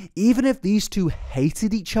weren't, even if these two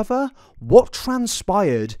hated each other, what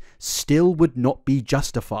transpired still would not be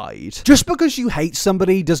justified. Just because you hate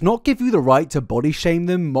somebody does not give you the right to body shame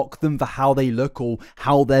them, mock them for how they look or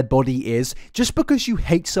how their body is. Just because you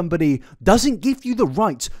hate somebody doesn't give you the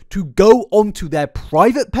right to go onto their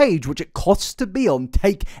private page, which it costs to be on,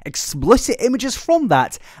 take explicit images from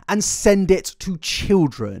that and send it to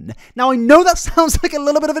children. Now, I know that sounds like a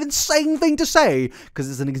little bit of an insane thing to say, because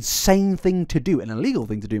it's an insane thing to do, an illegal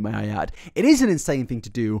thing to do, may I add. It is an insane thing to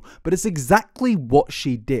do, but it's exactly what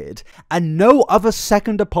she did. And no other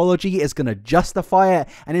second apology is going to justify it.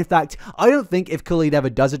 And in fact, I don't think if Colleen ever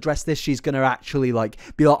does address this, she's going to actually like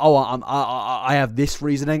be like, oh, I have this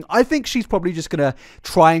reasoning. I think she's probably just going to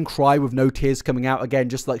try and cry with no tears coming out again,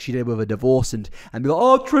 just like she did with a divorce and be like,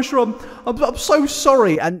 oh, Trisha, I'm so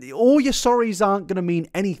sorry. And all your sorries aren't going to mean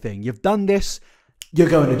anything. You've done this. You're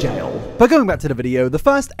going to jail. But going back to the video, the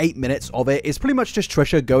first 8 minutes of it is pretty much just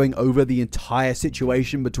Trisha going over the entire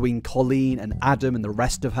situation between Colleen and Adam and the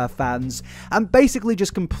rest of her fans, and basically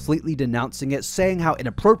just completely denouncing it, saying how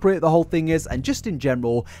inappropriate the whole thing is, and just in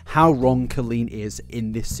general, how wrong Colleen is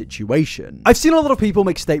in this situation. I've seen a lot of people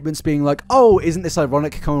make statements being like, oh, isn't this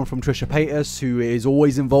ironic coming from Trisha Paytas, who is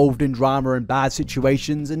always involved in drama and bad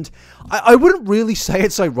situations, and I wouldn't really say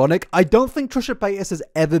it's ironic. I don't think Trisha Paytas has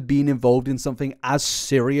ever been involved in something as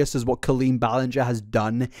serious as what Colleen Ballinger has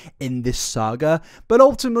done in this saga, but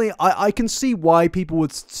ultimately I can see why people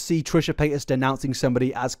would see Trisha Paytas denouncing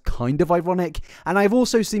somebody as kind of ironic. And I've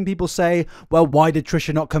also seen people say, well, why did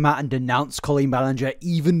Trisha not come out and denounce Colleen Ballinger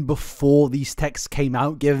even before these texts came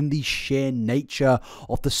out, given the sheer nature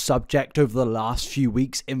of the subject over the last few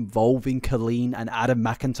weeks involving Colleen and Adam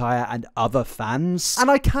McIntyre and other fans?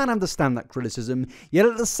 And I can understand that criticism, yet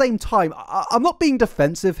at the same time, I'm not being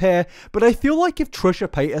defensive here, but I feel like if Trisha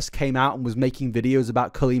Paytas came out and was making videos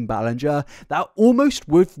about Colleen Ballinger, that almost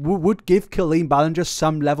would give Colleen Ballinger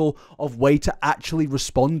some level of way to actually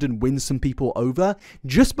respond and win some people over,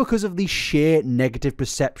 just because of the sheer negative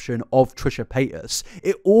perception of Trisha Paytas.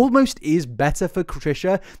 It almost is better for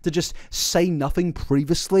Trisha to just say nothing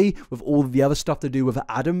previously with all of the other stuff to do with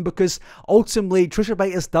Adam, because ultimately Trisha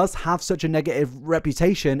Paytas does have such a negative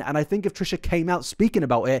reputation, and I think if Trisha came out speaking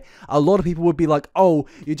about it, a lot of people would be like, oh,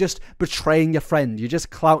 you're just betraying your friend, you're just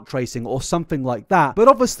clout tracing or something like that. But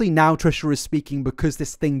obviously now Trisha is speaking because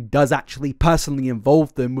this thing does actually personally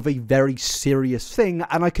involve them with a very serious thing,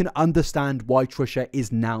 and I can understand why Trisha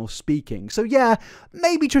is now speaking. So yeah,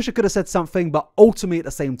 maybe Trisha could have said something, but ultimately at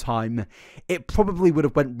the same time, it probably would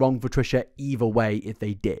have went wrong for Trisha either way if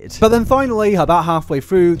they did. But then finally, about halfway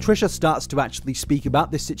through, Trisha starts to actually speak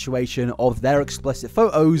about this situation of their explicit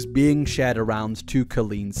photos being shared around to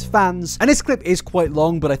Colleen's fans. And this clip is quite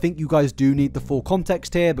long, but I think you guys do need the full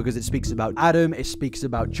context here because it speaks about Adam, it speaks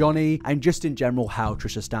about Johnny, and just in general how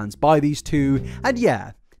Trisha stands by these two. And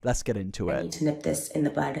yeah, let's get into it. I need to nip this in the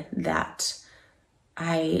bud that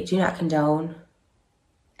I do not condone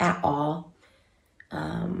at all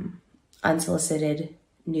unsolicited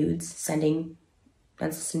nudes, sending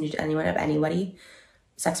unsolicited nudes to anyone of anybody,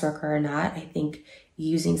 sex worker or not. I think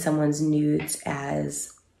using someone's nudes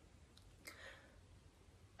as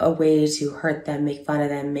a way to hurt them, make fun of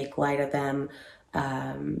them, make light of them,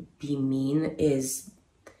 be mean is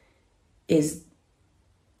the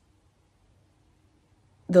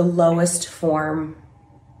lowest form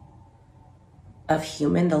of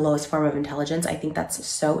human, the lowest form of intelligence. I think that's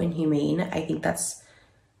so inhumane. I think that's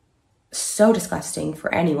so disgusting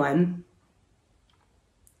for anyone.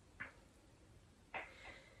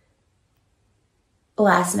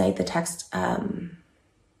 last night the text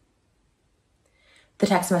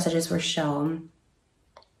messages were shown,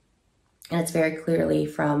 and it's very clearly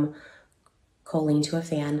from Colleen to a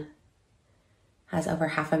fan. Has over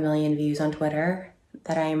 500,000 views on Twitter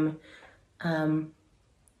that I'm not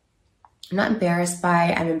embarrassed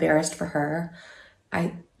by. I'm embarrassed for her.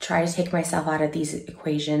 I try to take myself out of these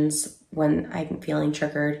equations when I'm feeling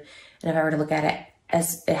triggered. And if I were to look at it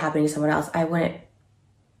as it happening to someone else, I wouldn't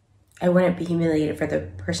be humiliated for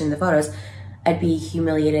the person in the photos. I'd be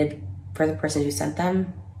humiliated for the person who sent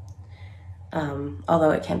them.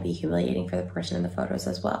 Although it can be humiliating for the person in the photos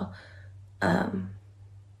as well.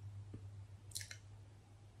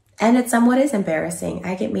 And it somewhat is embarrassing.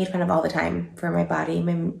 I get made fun of all the time for my body,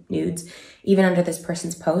 my nudes, even under this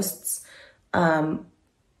person's posts.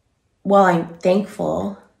 While I'm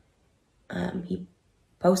thankful he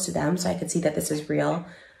posted them so I could see that this is real,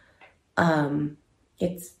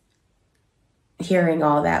 it's hearing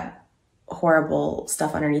all that horrible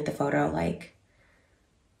stuff underneath the photo, like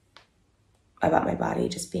about my body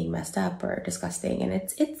just being messed up or disgusting. And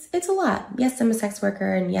it's a lot. Yes, I'm a sex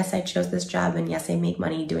worker, and yes, I chose this job, and yes, I make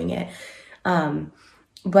money doing it.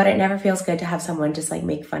 But it never feels good to have someone just like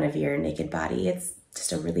make fun of your naked body. It's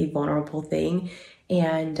just a really vulnerable thing.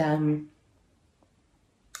 And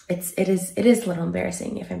it is a little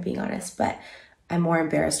embarrassing, if I'm being honest, but I'm more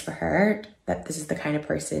embarrassed for her that this is the kind of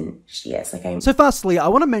person she is. So firstly, I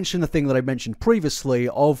want to mention the thing that I mentioned previously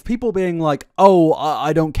of people being like, oh,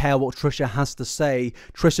 I don't care what Trisha has to say.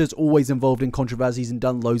 Trisha's always involved in controversies and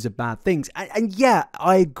done loads of bad things. And yeah,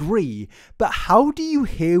 I agree. But how do you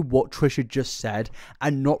hear what Trisha just said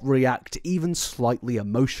and not react even slightly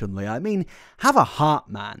emotionally? I mean, have a heart,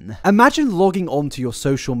 man. Imagine logging onto your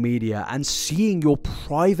social media and seeing your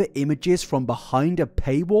private images from behind a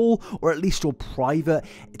paywall, or at least your private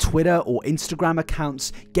Twitter or Instagram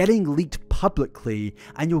accounts getting leaked publicly,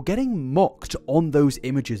 and you're getting mocked on those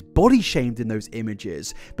images, body shamed in those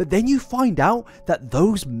images, but then you find out that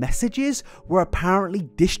those messages were apparently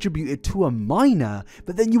distributed to a minor,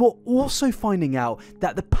 but then you are also finding out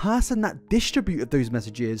that the person that distributed those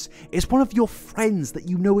messages is one of your friends that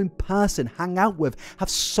you know in person, hang out with, have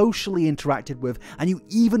socially interacted with, and you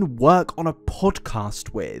even work on a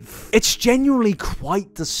podcast with. It's genuinely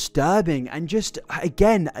quite disturbing, and just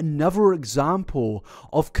again another example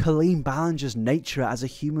of Colleen Ballinger's nature as a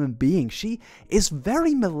human being. She is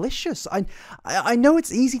very malicious. I know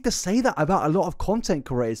it's easy to say that about a lot of content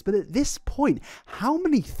creators, but at this point, how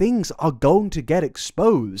many things are going to get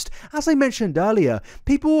exposed? As I mentioned earlier,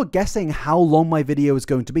 people were guessing how long my video is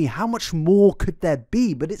going to be, how much more could there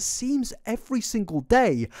be, but it seems every single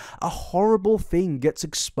day a horrible thing gets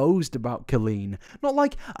exposed about Colleen. Not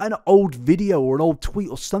like an old video or an old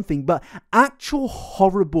tweet or something, but actual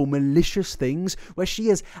horrible malicious things where she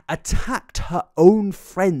has attacked her own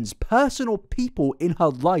friends, personal people in her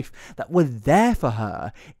life that were there for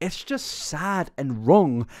her. It's just sad and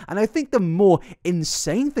wrong. And I think the more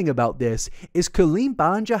insane thing about this is Colleen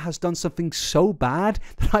Ballinger has done something so bad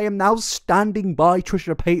that I am now standing by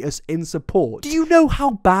Trisha Paytas in support. Do you know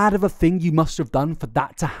how bad of a thing you must have done for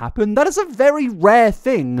that to happen? That is a very rare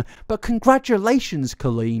thing, but congratulations,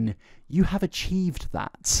 Colleen. You have achieved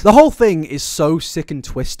that. The whole thing is so sick and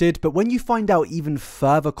twisted, but when you find out even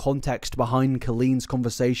further context behind Colleen's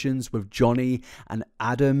conversations with Johnny and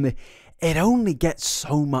Adam, it only gets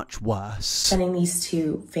so much worse. Sending these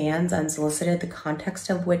to fans unsolicited, the context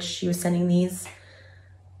of which she was sending these,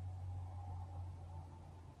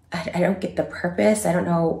 I don't get the purpose. I don't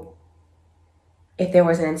know if there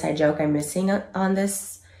was an inside joke I'm missing on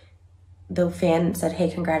this. The fan said,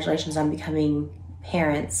 hey, congratulations on becoming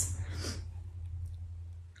parents.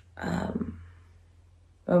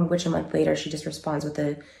 Which a month later, she just responds with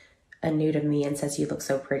a nude of me and says, you look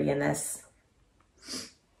so pretty in this.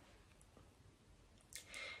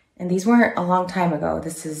 And these weren't a long time ago.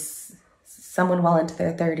 This is someone well into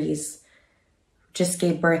their 30s who just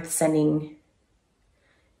gave birth sending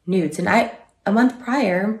nudes. And a month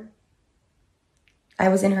prior, I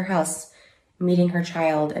was in her house meeting her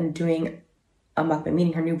child and doing a mukbang,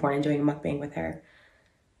 meeting her newborn and doing a mukbang with her.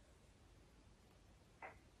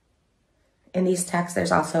 In these texts,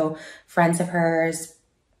 there's also friends of hers.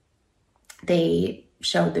 They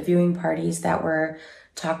showed the viewing parties that were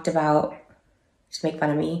talked about to make fun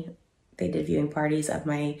of me. They did viewing parties of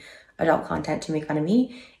my adult content to make fun of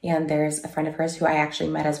me. And there's a friend of hers who I actually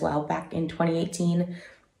met as well back in 2018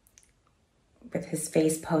 with his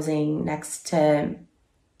face posing next to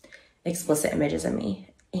explicit images of me.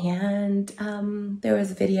 And there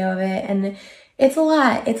was a video of it, and it's a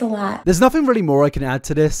lot. It's a lot. There's nothing really more I can add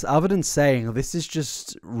to this other than saying this is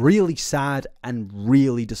just really sad and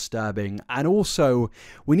really disturbing. And also,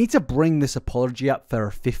 we need to bring this apology up for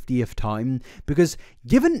a 50th time, because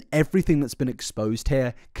given everything that's been exposed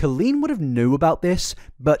here, Colleen would have knew about this,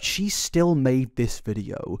 but she still made this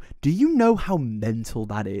video. Do you know how mental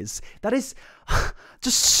that is? That is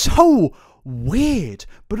just so weird.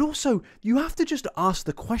 But also, you have to just ask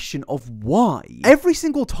the question of why. Every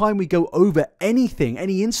single time we go over anything,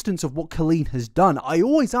 any instance of what Colleen has done, I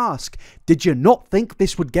always ask, did you not think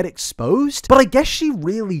this would get exposed? But I guess she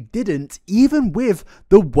really didn't, even with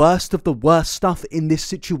the worst of the worst stuff in this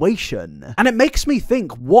situation. And it makes me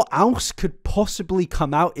think, what else could possibly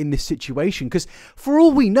come out in this situation? Because for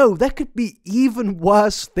all we know, there could be even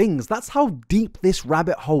worse things. That's how deep this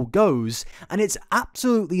rabbit hole goes. And it's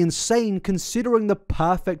absolutely insane considering the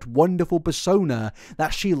perfect, wonderful persona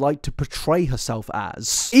that she liked to portray herself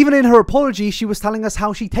as. Even in her apology, she was telling us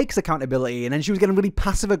how she takes accountability, and then she was getting really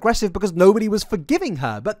passive-aggressive because nobody was forgiving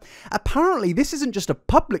her. But apparently, this isn't just a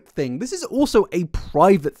public thing. This is also a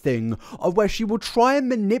private thing, of where she will try and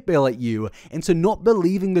manipulate you into not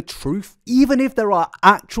believing the truth, even if there are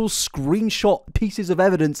actual screenshot pieces of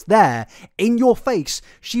evidence there in your face.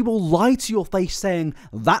 She will lie to your face saying,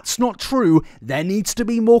 that's not true, there needs to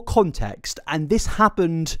be more context. And this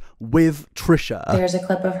happened with Trisha. There's a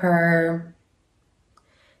clip of her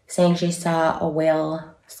saying she saw a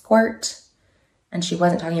whale squirt, and she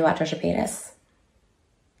wasn't talking about Trisha Paytas.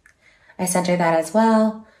 I sent her that as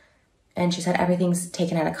well, and she said everything's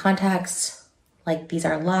taken out of context, like these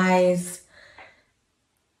are lies.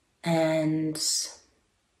 And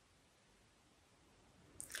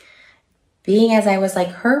being as I was like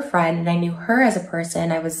her friend and I knew her as a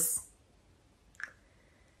person, I was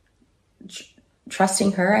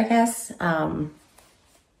trusting her, I guess.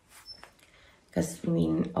 Because, I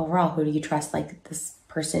mean, overall, who do you trust? Like this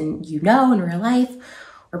person you know in real life,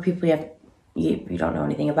 or people you don't know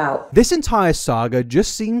anything about? This entire saga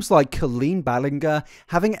just seems like Colleen Ballinger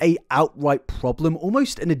having a outright problem,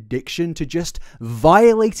 almost an addiction to just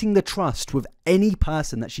violating the trust with any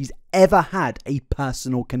person that she's ever had a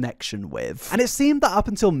personal connection with. And it seemed that up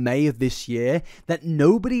until May of this year that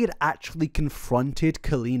nobody had actually confronted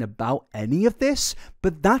Colleen about any of this,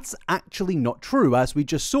 but that's actually not true. As we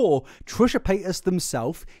just saw, Trisha Paytas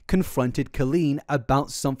themselves confronted Colleen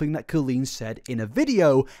about something that Colleen said in a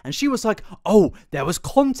video, and she was like, oh, there was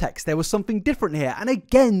context, there was something different here. And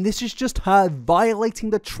again, this is just her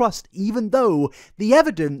violating the trust, even though the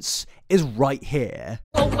evidence is right here.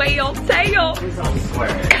 A whale tail.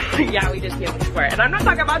 Yeah, we just can't swear. And I'm not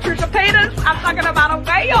talking about Trisha Paytas. I'm talking about a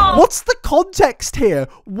whale. What's the context here?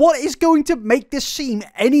 What is going to make this seem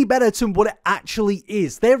any better to what it actually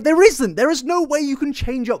is? There isn't. There is no way you can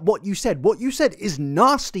change up what you said. What you said is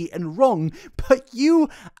nasty and wrong, but you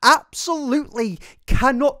absolutely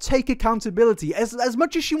cannot take accountability. As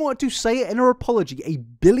much as she wanted to say it in her apology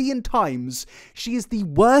 1 billion times, she is the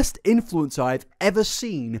worst influencer I've ever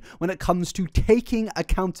seen when it comes to taking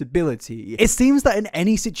accountability. It seems that in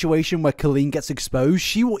any situation where Colleen gets exposed,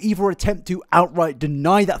 she will either attempt to outright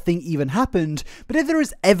deny that thing even happened, but if there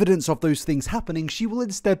is evidence of those things happening, she will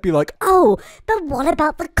instead be like, oh, but what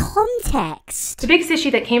about the context? The biggest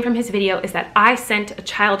issue that came from his video is that I sent a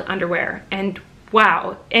child underwear, and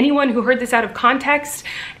wow, anyone who heard this out of context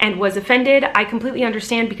and was offended, I completely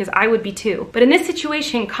understand, because I would be too. But in this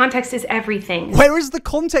situation, context is everything. Where is the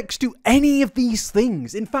context to any of these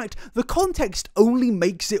things? In fact, the context only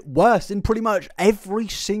makes it worse in pretty much every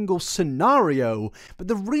single scenario. But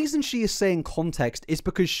the reason she is saying context is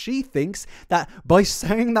because she thinks that by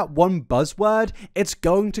saying that one buzzword, it's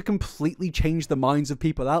going to completely change the minds of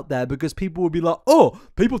people out there, because people will be like, oh,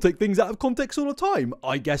 people take things out of context all the time.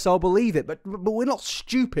 I guess I'll believe it. But we're not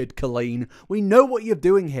stupid, Colleen. We know what you're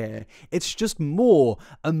doing here. It's just more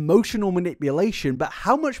emotional manipulation, but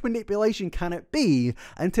how much manipulation can it be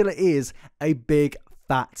until it is a big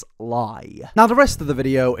fat lie? Now, the rest of the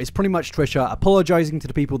video is pretty much Trisha apologizing to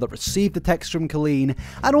the people that received the text from Colleen,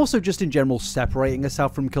 and also just in general separating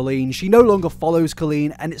herself from Colleen. She no longer follows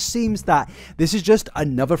Colleen, and it seems that this is just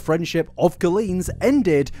another friendship of Colleen's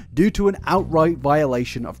ended due to an outright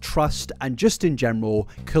violation of trust and just in general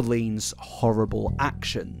Colleen's horrible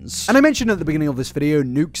actions. And I mentioned at the beginning of this video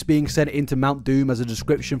nukes being sent into Mount Doom as a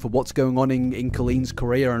description for what's going on in Colleen's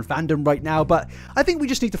career and fandom right now, but I think we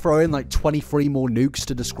just need to throw in like 23 more nukes works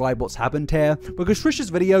to describe what's happened here, because Trisha's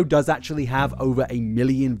video does actually have over 1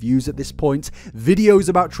 million views at this point. Videos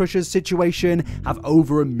about Trisha's situation have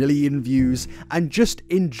over 1 million views, and just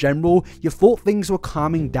in general, you thought things were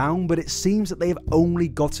calming down, but it seems that they have only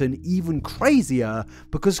gotten even crazier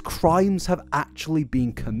because crimes have actually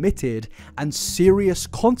been committed and serious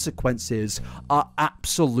consequences are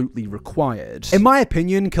absolutely required. In my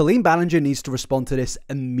opinion, Colleen Ballinger needs to respond to this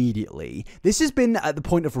immediately. This has been, at the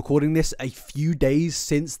point of recording this, a few days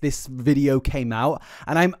since this video came out,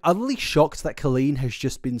 and I'm utterly shocked that Colleen has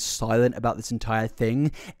just been silent about this entire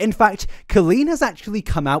thing. In fact, Colleen has actually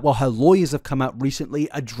come out, well, her lawyers have come out recently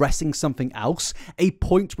addressing something else, a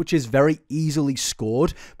point which is very easily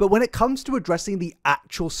scored, but when it comes to addressing the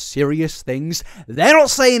actual serious things, they're not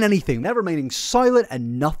saying anything. They're remaining silent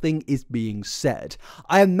and nothing is being said.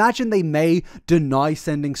 I imagine they may deny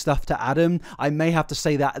sending stuff to Adam. I may have to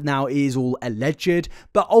say that now is all alleged,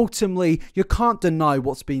 but ultimately you can't deny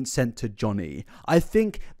what's being sent to Johnny. I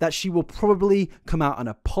think that she will probably come out and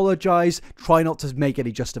apologize, try not to make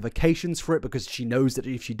any justifications for it, because she knows that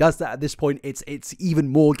if she does that at this point, it's even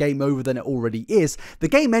more game over than it already is. The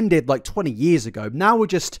game ended like 20 years ago. Now we're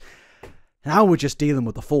just dealing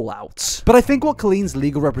with the fallout. But I think what Colleen's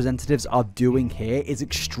legal representatives are doing here is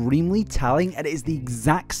extremely telling, and it is the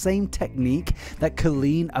exact same technique that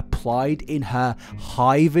Colleen applied in her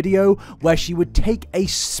high video, where she would take a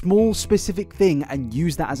small specific thing and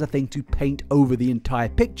use that as a thing to paint over the entire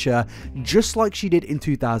picture, just like she did in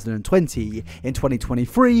 2020. In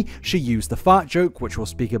 2023, she used the fart joke, which we'll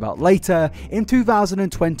speak about later. In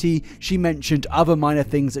 2020, she mentioned other minor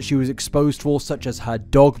things that she was exposed for, such as her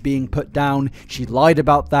dog being put down. She lied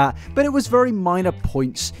about that, but it was very minor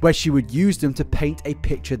points where she would use them to paint a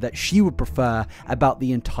picture that she would prefer about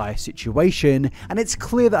the entire situation, and it's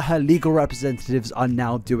clear that her legal representatives are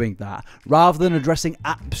now doing that. Rather than addressing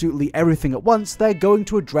absolutely everything at once, they're going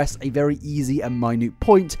to address a very easy and minute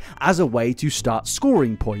point as a way to start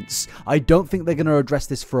scoring points. I don't think they're going to address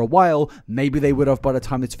this for a while. Maybe they would have by the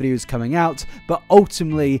time this video is coming out, but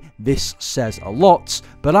ultimately this says a lot.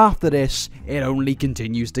 But after this, it only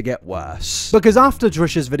continues to get worse. Because after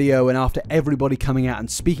Trisha's video and after everybody coming out and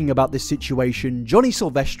speaking about this situation, Johnny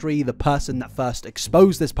Silvestri, the person that first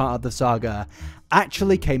exposed this part of the saga,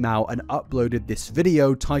 actually came out and uploaded this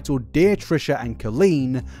video titled Dear Trisha and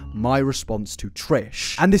Colleen, My Response to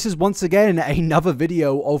Trish. And this is once again another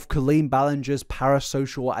video of Colleen Ballinger's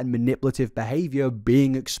parasocial and manipulative behavior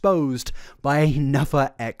being exposed by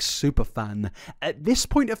another ex-superfan. At this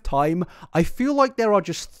point of time, I feel like there are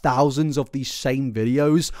just thousands of these same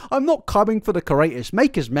videos. I'm not coming for the creators,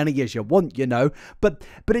 make as many as you want, you know, but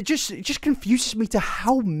it just confuses me to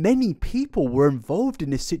how many people were involved in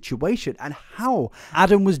this situation and how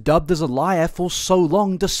Adam was dubbed as a liar for so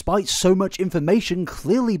long despite so much information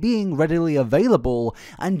clearly being readily available,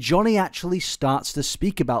 and Johnny actually starts to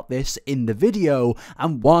speak about this in the video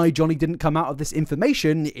and why Johnny didn't come out of this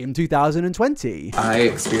information in 2020. I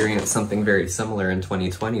experienced something very similar in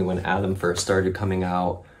 2020 when Adam first started coming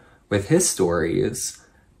out with his stories.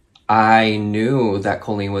 I knew that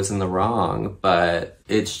Colleen was in the wrong, but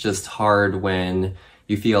it's just hard when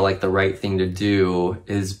you feel like the right thing to do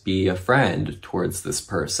is be a friend towards this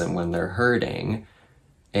person when they're hurting.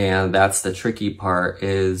 And that's the tricky part,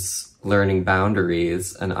 is learning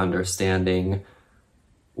boundaries and understanding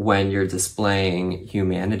when you're displaying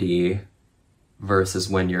humanity versus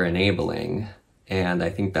when you're enabling. And I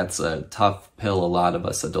think that's a tough pill a lot of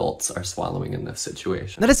us adults are swallowing in this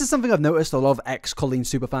situation. Now, this is something I've noticed a lot of ex-Colleen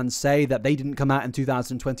superfans say, that they didn't come out in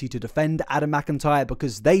 2020 to defend Adam McIntyre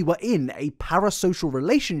because they were in a parasocial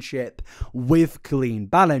relationship with Colleen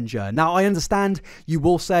Ballinger. Now, I understand you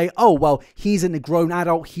will say, oh, well, he's a grown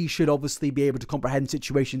adult. He should obviously be able to comprehend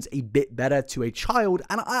situations a bit better to a child.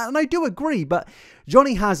 And I do agree, but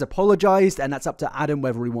Johnny has apologized, and that's up to Adam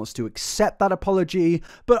whether he wants to accept that apology.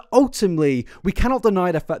 But ultimately, we cannot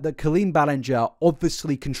deny the fact that Colleen Ballinger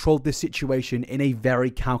obviously controlled this situation in a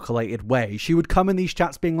very calculated way. She would come in these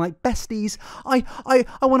chats being like, besties, I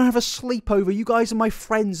want to have a sleepover, you guys are my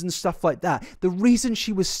friends and stuff like that. The reason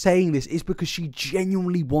she was saying this is because she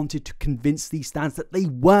genuinely wanted to convince these stans that they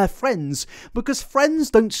were friends, because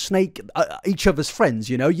friends don't snake each other's friends,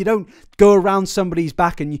 you know? You don't go around somebody's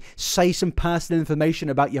back and you say some personal information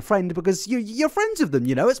about your friend because you're friends with them,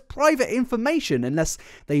 you know? It's private information unless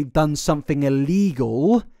they've done something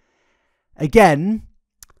illegal. Again,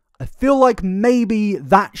 I feel like maybe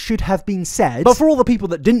that should have been said, but for all the people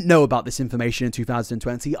that didn't know about this information in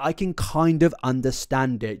 2020, I can kind of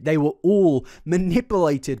understand it. They were all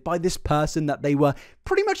manipulated by this person that they were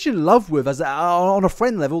pretty much in love with. As on a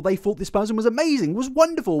friend level, they thought this person was amazing, was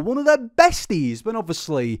wonderful, one of their besties, but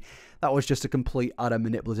obviously that was just a complete utter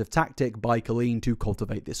manipulative tactic by Colleen to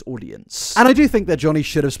cultivate this audience. And I do think that Johnny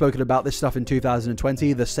should have spoken about this stuff in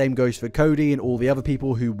 2020. The same goes for Cody and all the other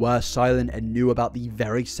people who were silent and knew about the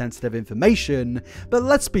very sensitive information. But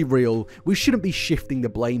let's be real, we shouldn't be shifting the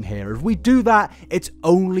blame here. If we do that, it's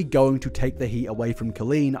only going to take the heat away from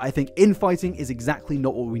Colleen. I think infighting is exactly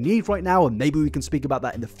not what we need right now, and maybe we can speak about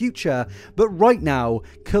that in the future. But right now,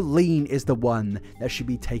 Colleen is the one that should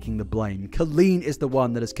be taking the blame. Colleen is the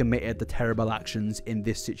one that has committed the terrible actions in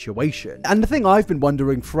this situation. And the thing I've been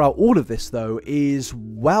wondering throughout all of this, though, is,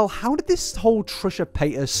 well, how did this whole Trisha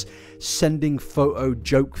Paytas sending photo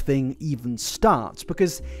joke thing even start?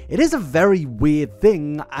 Because it is a very weird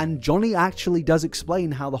thing, and Johnny actually does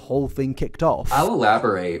explain how the whole thing kicked off. I'll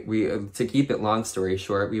elaborate. To keep it long story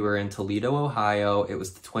short, we were in Toledo, Ohio. It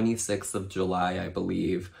was the 26th of July, I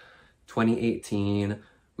believe, 2018.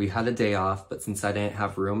 We had a day off, but since I didn't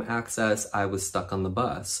have room access, I was stuck on the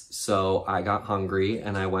bus. So I got hungry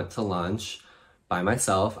and I went to lunch by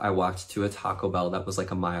myself. I walked to a Taco Bell that was like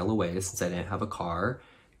a mile away since I didn't have a car.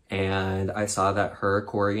 And I saw that her,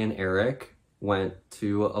 Corey, and Eric went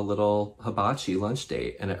to a little hibachi lunch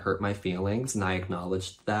date, and it hurt my feelings, and I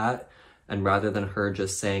acknowledged that. And rather than her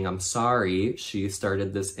just saying, I'm sorry, she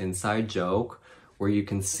started this inside joke where you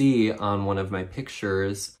can see on one of my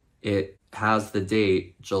pictures, it has the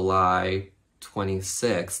date July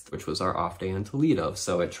 26th, which was our off day in Toledo,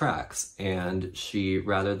 so it tracks. And she,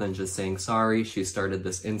 rather than just saying sorry, she started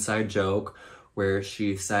this inside joke where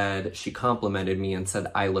she said, she complimented me and said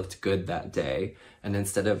I looked good that day. And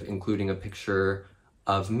instead of including a picture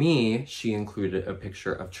of me, she included a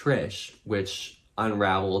picture of Trish, which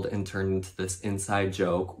unraveled and turned into this inside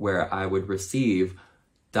joke where I would receive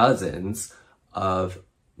dozens of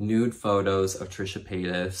nude photos of Trisha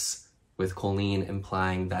Paytas with Colleen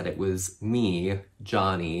implying that it was me,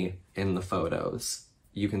 Johnny, in the photos.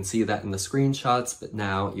 You can see that in the screenshots, but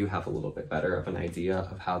now you have a little bit better of an idea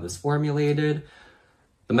of how this formulated.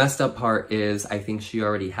 The messed up part is I think she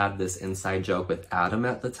already had this inside joke with Adam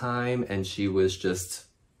at the time, and she was just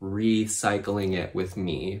recycling it with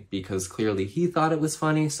me because clearly he thought it was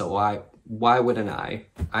funny, so why wouldn't I?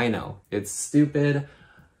 I know, it's stupid.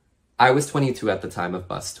 I was 22 at the time of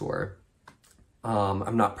bus tour.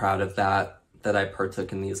 I'm not proud of that I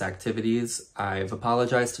partook in these activities. I've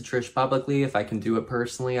apologized to Trish publicly. If I can do it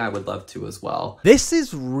personally, I would love to as well. This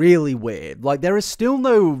is really weird. Like, there is still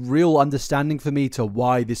no real understanding for me to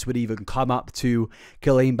why this would even come up to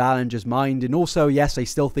Colleen Ballinger's mind. And also, yes, I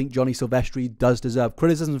still think Johnny Silvestri does deserve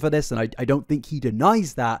criticism for this, and I don't think he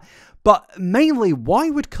denies that. But mainly, why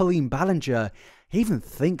would Colleen Ballinger even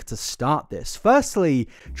think to start this? Firstly,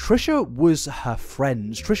 Trisha was her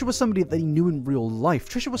friend. Trisha was somebody that they knew in real life.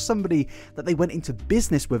 Trisha was somebody that they went into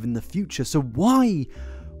business with in the future. So why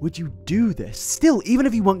would you do this? Still, even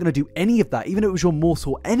if you weren't going to do any of that, even if it was your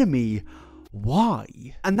mortal enemy, why?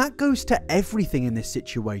 And that goes to everything in this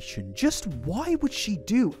situation. Just why would she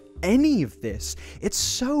do any of this? It's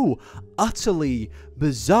so utterly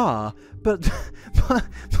bizarre, but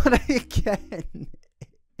again,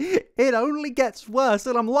 it only gets worse,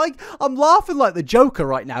 and I'm laughing like the Joker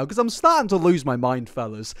right now because I'm starting to lose my mind,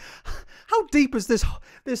 fellas. How deep is this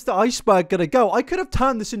iceberg gonna go? I could have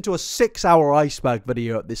turned this into a 6-hour iceberg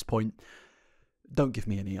video at this point. Don't give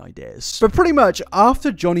me any ideas. But pretty much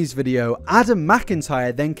after Johnny's video, Adam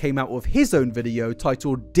McIntyre then came out with his own video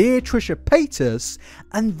titled Dear Trisha Paytas,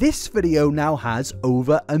 and this video now has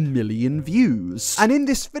over 1 million views. And in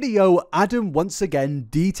this video, Adam once again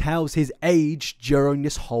details his age during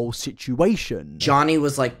this whole situation. Johnny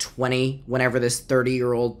was like 20 whenever this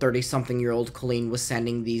 30-something-year-old Colleen was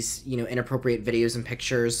sending these, inappropriate videos and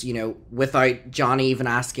pictures, without Johnny even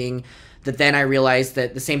asking. That then I realized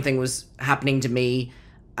that the same thing was happening to me,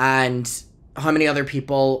 and how many other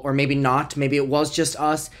people, or maybe not, maybe it was just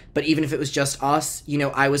us, but even if it was just us,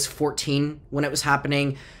 I was 14 when it was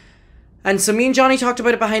happening. And so me and Johnny talked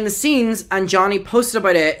about it behind the scenes, and Johnny posted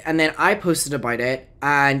about it, and then I posted about it,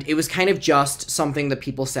 and it was kind of just something that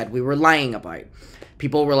people said we were lying about.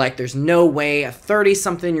 People were like, there's no way a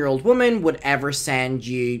 30-something-year-old woman would ever send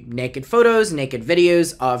you naked photos, naked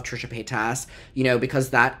videos of Trisha Paytas,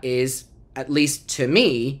 because that is, at least to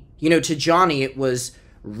me, to Johnny, it was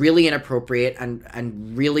really inappropriate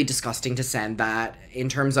and really disgusting to send that in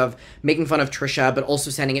terms of making fun of Trisha, but also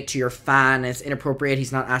sending it to your fan is inappropriate.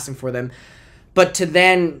 He's not asking for them. But to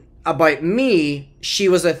then, about me, she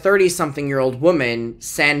was a 30-something-year-old woman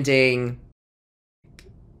sending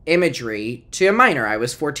imagery to a minor. I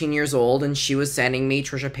was 14 years old and she was sending me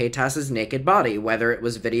Trisha Paytas's naked body, whether it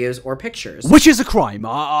was videos or pictures. Which is a crime.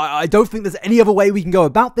 I don't think there's any other way we can go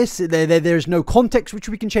about this. There's no context which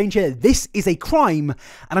we can change here. This is a crime,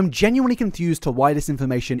 and I'm genuinely confused to why this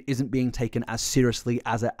information isn't being taken as seriously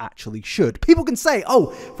as it actually should. People can say, oh,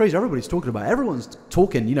 Fraser, everybody's talking about it. Everyone's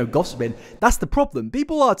talking, you know, gossiping. That's the problem.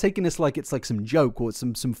 People are taking this like it's like some joke or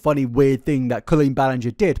some funny, weird thing that Colleen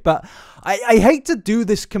Ballinger did, but I hate to do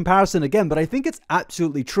this comparison again, but I think it's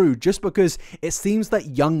absolutely true, just because it seems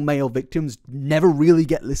that young male victims never really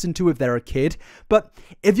get listened to if they're a kid. But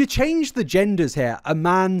if you change the genders here, a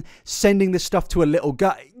man sending this stuff to a little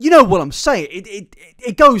guy, you know what I'm saying,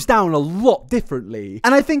 it goes down a lot differently.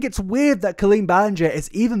 And I think it's weird that Colleen Ballinger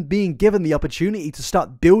is even being given the opportunity to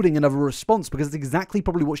start building another response, because it's exactly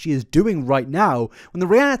probably what she is doing right now, when the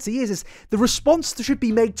reality is the response should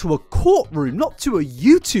be made to a courtroom, not to a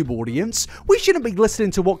YouTube audience. We shouldn't be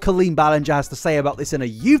listening to what Colleen Ballinger has to say about this in a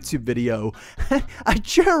YouTube video. A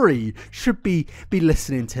jury should be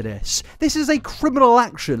listening to this. This is a criminal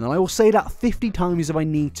action, and I will say that 50 times if I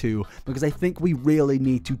need to, because I think we really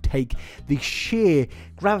need to take the sheer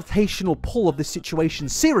gravitational pull of this situation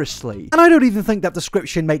seriously. And I don't even think that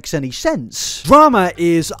description makes any sense. Drama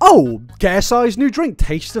is, oh, get a size new drink,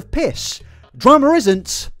 taste of piss. Drama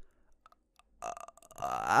isn't,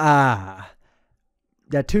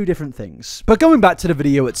 they're two different things. But going back to the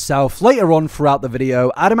video itself, later on throughout the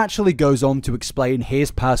video, Adam actually goes on to explain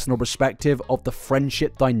his personal perspective of the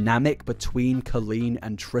friendship dynamic between Colleen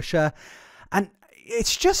and Trisha. And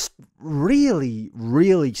it's just really,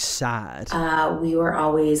 really sad. We were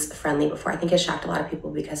always friendly before. I think it shocked a lot of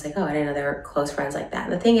people because like, oh, I didn't know they were close friends like that.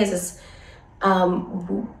 And the thing is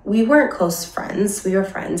we weren't close friends. We were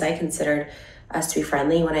friends. I considered us to be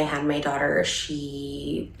friendly. When I had my daughter,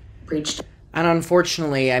 she reached. And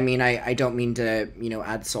unfortunately, I mean, I don't mean to, you know,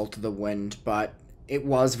 add salt to the wound, but it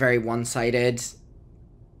was very one-sided.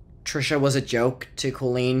 Trisha was a joke to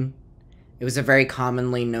Colleen. It was a very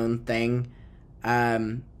commonly known thing.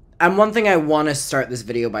 And one thing I want to start this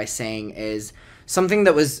video by saying is something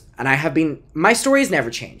that was, and I have been, my story has never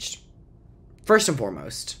changed. First and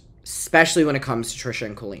foremost, especially when it comes to Trisha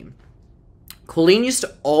and Colleen. Colleen used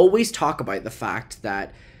to always talk about the fact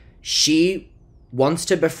that she wants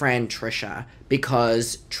to befriend Trisha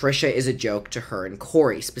because Trisha is a joke to her and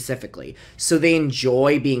Corey specifically. So they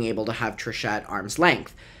enjoy being able to have Trisha at arm's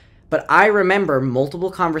length. But I remember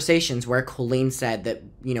multiple conversations where Colleen said that,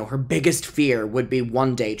 you know, her biggest fear would be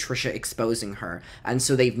one day Trisha exposing her. And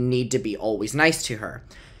so they need to be always nice to her.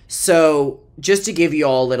 So just to give you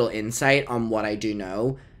all a little insight on what I do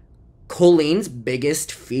know, Colleen's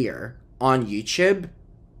biggest fear on YouTube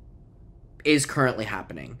is currently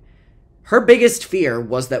happening. Her biggest fear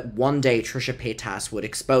was that one day Trisha Paytas would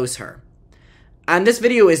expose her. And this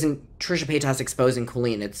video isn't Trisha Paytas exposing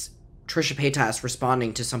Colleen, it's Trisha Paytas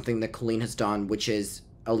responding to something that Colleen has done, which is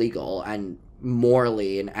illegal and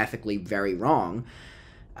morally and ethically very wrong.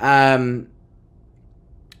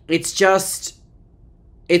 It's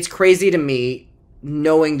crazy to me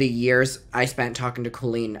knowing the years I spent talking to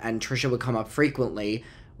Colleen, and Trisha would come up frequently,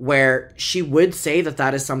 where she would say that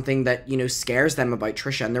that is something that, you know, scares them about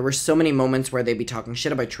Trisha. And there were so many moments where they'd be talking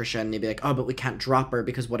shit about Trisha and they'd be like, oh, but we can't drop her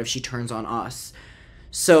because what if she turns on us?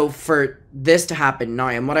 So for this to happen now,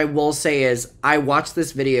 and what I will say is I watched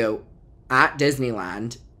this video at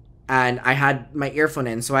Disneyland and I had my earphone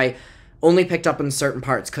in, so I only picked up on certain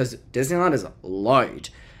parts because Disneyland is loud.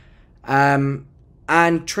 And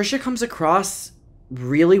Trisha comes across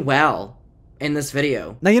really well in this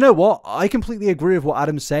video. Now, you know what? I completely agree with what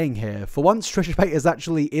Adam's saying here. For once, Trisha Paytas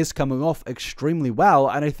actually is coming off extremely well,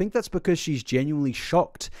 and I think that's because she's genuinely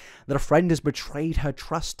shocked that a friend has betrayed her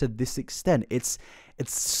trust to this extent. It's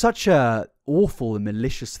such a awful and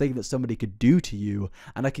malicious thing that somebody could do to you,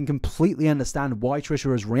 and I can completely understand why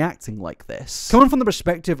Trisha is reacting like this. Coming from the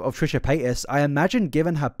perspective of Trisha Paytas, I imagine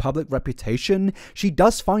given her public reputation, she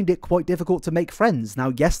does find it quite difficult to make friends.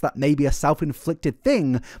 Now, yes, that may be a self-inflicted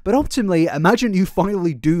thing, but ultimately, imagine you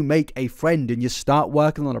finally do make a friend and you start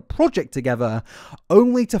working on a project together,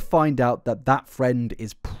 only to find out that that friend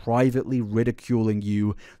is privately ridiculing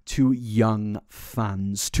you to young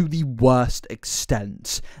fans to the worst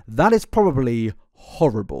extent. That is probably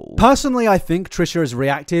horrible. Personally, I think Trisha has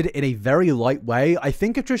reacted in a very light way. I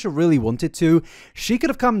think if Trisha really wanted to, she could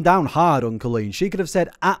have come down hard on Colleen. She could have said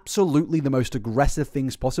absolutely the most aggressive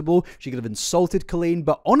things possible. She could have insulted Colleen,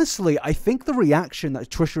 but honestly, I think the reaction that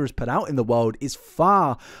Trisha has put out in the world is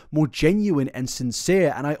far more genuine and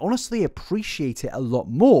sincere, and I honestly appreciate it a lot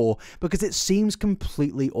more because it seems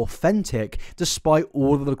completely authentic despite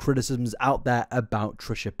all of the criticisms out there about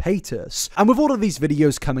Trisha Paytas. And with all of these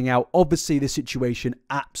videos coming out, obviously the situation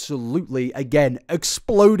absolutely, again,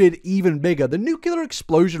 exploded even bigger. The nuclear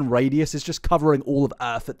explosion radius is just covering all of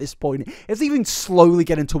Earth at this point. It's even slowly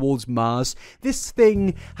getting towards Mars. This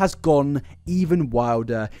thing has gone even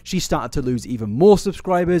wilder. She started to lose even more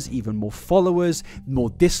subscribers, even more followers, more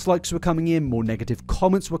dislikes were coming in, more negative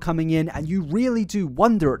comments were coming in, and you really do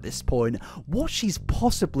wonder at this point what she's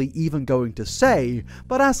possibly even going to say.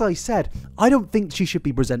 But as I said, I don't think she should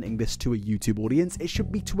be presenting this to a YouTube audience. It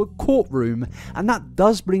should be to a courtroom, and that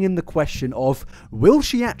does bring in the question of, will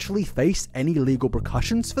she actually face any legal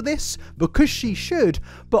repercussions for this? Because she should,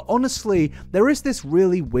 but honestly, there is this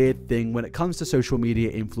really weird thing when it comes to social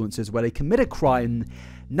media influencers where they commit a crime,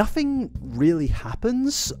 nothing really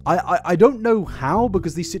happens. I don't know how,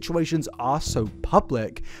 because these situations are so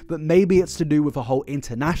public, but maybe it's to do with a whole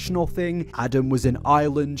international thing. Adam was in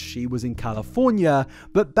Ireland, she was in California,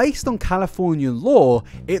 but based on Californian law,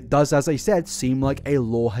 it does, as I said, seem like a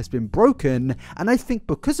law has been broken, and I think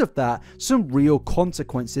because of that, some real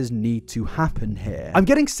consequences need to happen here. I'm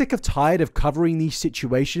getting sick of tired of covering these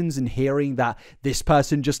situations and hearing that this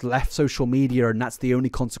person just left social media and that's the only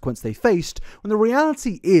consequence they faced, when the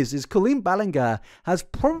reality is Colleen Ballinger has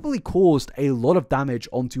probably caused a lot of damage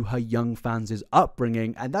onto her young fans'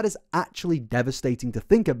 upbringing, and that is actually devastating to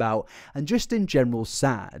think about and just in general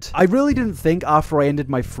sad. I really didn't think after I ended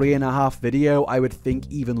my 3.5 video I would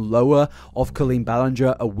think even lower of Colleen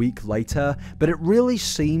Ballinger a week later, but it really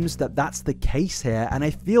seems that that's the case here, and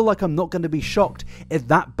I feel like I'm not going to be shocked if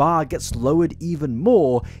that bar gets lowered even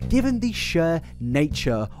more given the sheer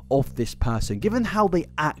nature of this person, given how they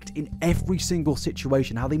act in every single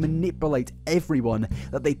situation, how they manipulate everyone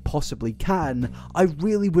that they possibly can. I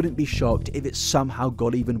really wouldn't be shocked if it somehow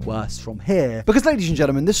got even worse from here. Because ladies and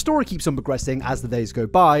gentlemen, this story keeps on progressing as the days go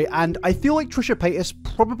by, and I feel like Trisha Paytas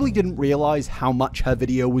probably didn't realize how much her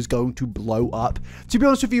video was going to blow up. To be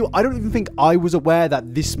honest with you, I don't even think I was aware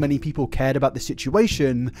that this many people cared about the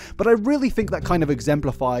situation, but I really think that kind of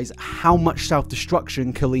exemplifies how much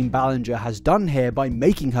self-destruction Colleen Ballinger has done here by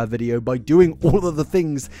making her video, by doing all of the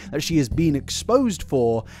things that she has been exposed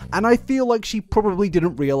for, and I feel like she probably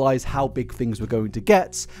didn't realize how big things were going to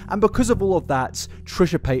get, and because of all of that,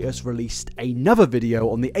 Trisha Paytas released another video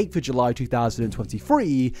on the 8th of July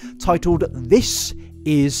 2023 titled "This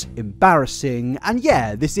is Embarrassing," and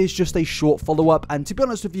yeah, this is just a short follow-up, and to be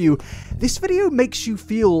honest with you, this video makes you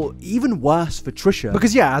feel even worse for Trisha,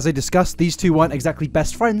 because yeah, as I discussed, these two weren't exactly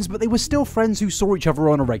best friends, but they were still friends who saw each other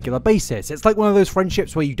on a regular basis. It's like one of those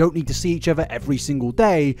friendships where you don't need to see each other every single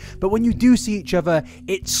day, but when you do see each other,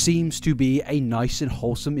 it seems to be a nice and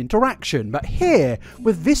wholesome interaction. But here,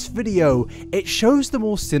 with this video, it shows the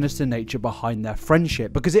more sinister nature behind their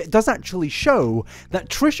friendship, because it does actually show that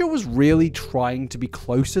Trisha was really trying to be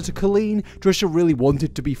closer to Colleen. Trisha really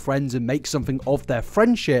wanted to be friends and make something of their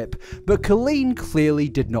friendship, but Colleen clearly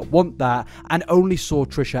did not want that and only saw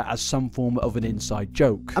Trisha as some form of an inside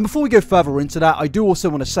joke. And before we go further into that, I do also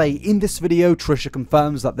want to say in this video, Trisha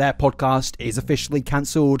confirms that their podcast is officially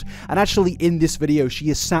cancelled, and actually in this video, she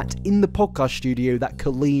is sat in the podcast studio that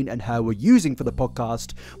Colleen and her were using for the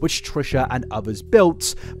podcast, which Trisha and others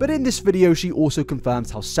built. But in this video, she also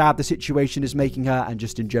confirms how sad the situation is making her, and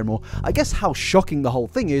just in general, I guess how shocking the whole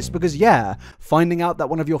thing is, because yeah, finding out that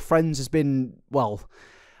one of your friends has been, well,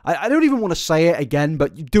 I don't even want to say it again,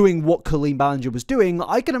 but doing what Colleen Ballinger was doing,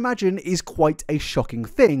 I can imagine is quite a shocking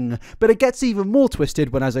thing. But it gets even more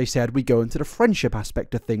twisted when, as I said, we go into the friendship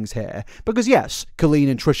aspect of things here. Because yes, Colleen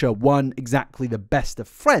and Trisha weren't exactly the best of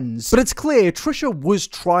friends, but it's clear Trisha was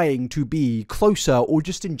trying to be closer, or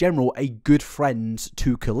just in general, a good friend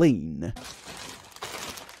to Colleen.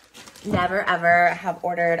 Never ever have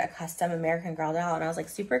ordered a custom American Girl doll, and I was like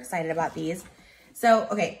super excited about these. So,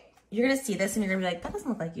 okay, you're gonna see this and you're gonna be like, that doesn't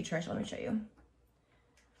look like you, Trish. Let me show you.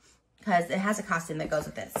 Because it has a costume that goes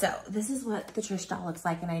with it. So this is what the Trish doll looks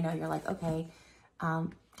like, and I know you're like, okay,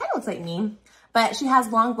 kind of looks like me. But she has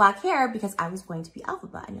long black hair because I was going to be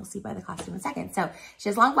Alphaba, and you'll see by the costume in a second. So she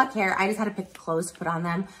has long black hair. I just had to pick clothes to put on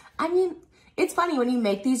them. I mean, it's funny when you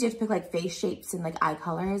make these, you have to pick like face shapes and like eye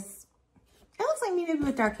colors. It looks like me maybe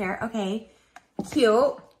with dark hair. Okay,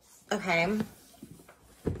 cute. Okay.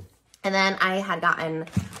 And then I had gotten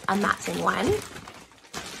a matching one.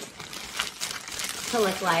 to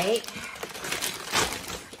look like.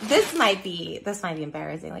 This might be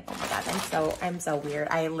embarrassing. Like, oh my God, I'm so weird.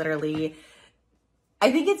 I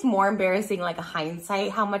think it's more embarrassing, like a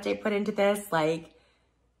hindsight, how much I put into this. Like,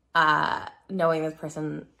 knowing this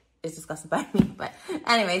person is disgusted by me. But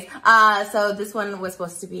anyways, so this one was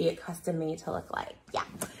supposed to be custom made to look like, yeah.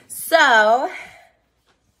 So,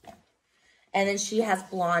 and then she has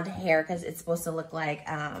blonde hair because it's supposed to look like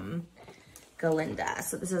Galinda.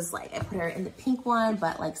 So this is like, I put her in the pink one,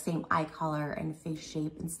 but like same eye color and face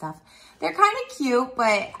shape and stuff. They're kind of cute,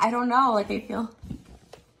 but I don't know, like I feel...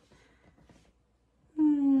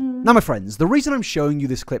 Now, my friends, the reason I'm showing you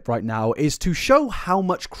this clip right now is to show how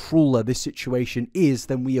much crueler this situation is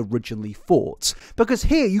than we originally thought. Because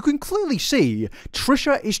here, you can clearly see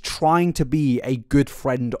Trisha is trying to be a good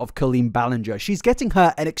friend of Colleen Ballinger. She's getting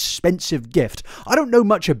her an expensive gift. I don't know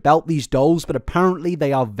much about these dolls, but apparently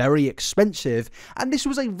they are very expensive, and this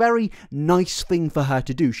was a very nice thing for her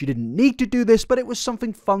to do. She didn't need to do this, but it was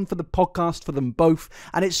something fun for the podcast for them both,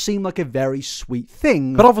 and it seemed like a very sweet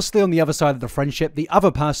thing. But obviously, on the other side of the friendship, the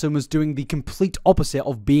other person was doing the complete opposite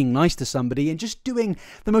of being nice to somebody and just doing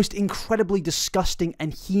the most incredibly disgusting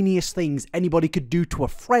and heinous things anybody could do to a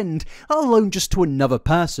friend, let alone just to another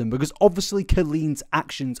person, because obviously Colleen's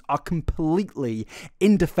actions are completely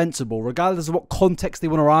indefensible, regardless of what context they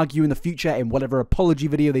want to argue in the future in whatever apology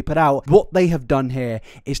video they put out. What they have done here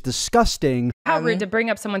is disgusting. How rude to bring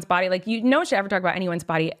up someone's body. Like, you no one should ever talk about anyone's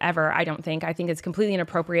body ever, I don't think. I think it's completely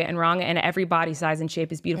inappropriate and wrong, and every body size and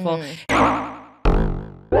shape is beautiful.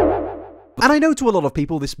 And I know to a lot of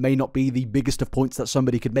people this may not be the biggest of points that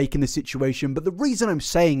somebody could make in this situation, but the reason I'm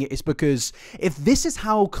saying it is because if this is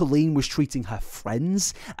how Colleen was treating her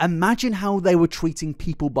friends, imagine how they were treating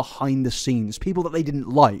people behind the scenes, people that they didn't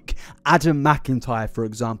like. Adam McIntyre, for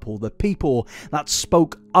example, the people that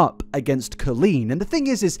spoke up against Colleen. And the thing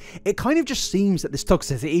is it kind of just seems that this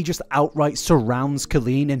toxicity just outright surrounds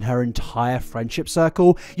Colleen in her entire friendship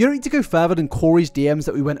circle. You don't need to go further than Corey's DMs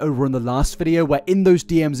that we went over in the last video, where in those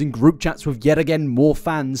DMs in group chats with yet again more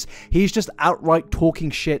fans, he's just outright talking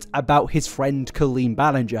shit about his friend Colleen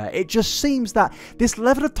Ballinger. It just seems that this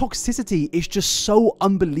level of toxicity is just so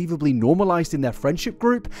unbelievably normalized in their friendship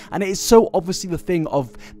group, and it is so obviously the thing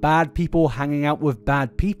of bad people hanging out with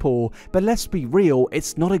bad people, but let's be real,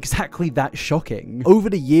 it's not exactly that shocking. Over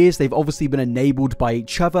the years, they've obviously been enabled by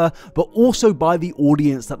each other, but also by the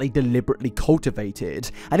audience that they deliberately cultivated.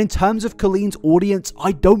 And in terms of Colleen's audience,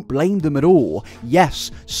 I don't blame them at all.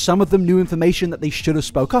 Yes, some of them knew information that they should have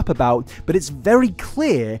spoke up about, but it's very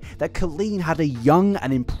clear that Colleen had a young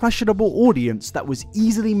and impressionable audience that was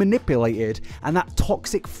easily manipulated, and that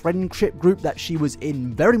toxic friendship group that she was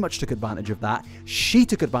in very much took advantage of that. She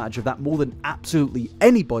took advantage of that more than absolutely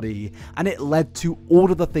anybody, and it led to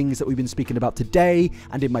all of the things that we've been speaking about today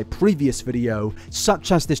and in my previous video,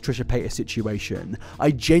 such as this Trisha Paytas situation.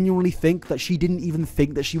 I genuinely think that she didn't even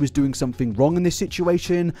think that she was doing something wrong in this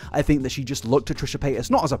situation. I think that she just looked at Trisha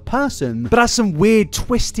Paytas not as a person, but as some weird,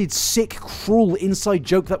 twisted, sick, cruel inside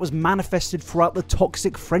joke that was manifested throughout the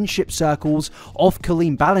toxic friendship circles of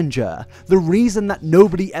Colleen Ballinger. The reason that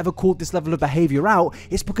nobody ever called this level of behavior out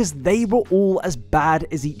is because they were all as bad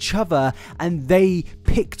as each other, and they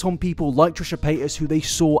picked on people like Trisha Paytas who they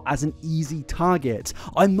saw as an easy target.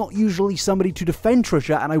 I'm not usually somebody to defend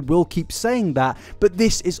Trisha, and I will keep saying that, but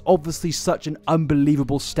this is obviously such an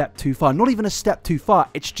unbelievable step too far. Not even a step too far,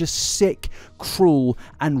 it's just sick, cruel,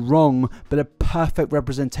 and wrong, but a perfect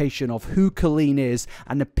representation of who Colleen is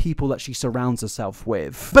and the people that she surrounds herself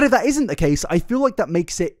with. But if that isn't the case, I feel like that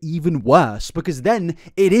makes it even worse, because then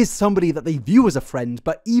it is somebody that they view as a friend,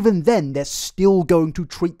 but even then they're still going to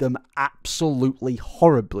treat them absolutely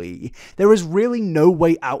horribly. There is really no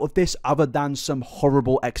way out of this other than some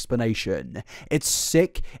horrible explanation. It's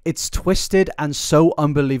sick, it's twisted, and so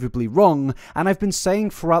unbelievably wrong, and I've been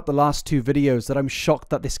saying throughout the last two videos that I'm shocked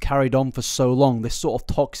that this carried on for so long, this sort of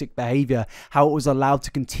toxic behavior, how it was allowed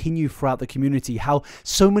to continue throughout the community, how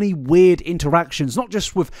so many weird interactions, not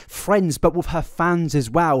just with friends, but with her fans as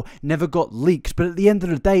well, never got leaked. But at the end of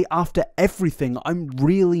the day, after everything, I'm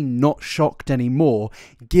really not shocked anymore,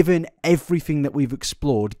 given everything that we've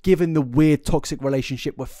explored, given the weird toxic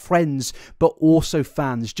relationship with friends, but also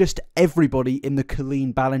fans, just everybody in the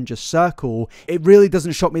Colleen Ballinger circle. It really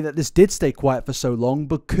doesn't shock me that this did stay quiet for so long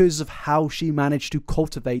because of how she managed to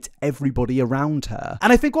cultivate everybody around her.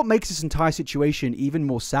 And I think what makes this entire situation even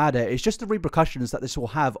more sadder is just the repercussions that this will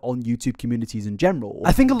have on YouTube communities in general.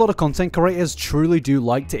 I think a lot of content creators truly do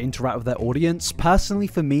like to interact with their audience. Personally,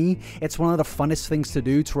 for me, it's one of the funnest things to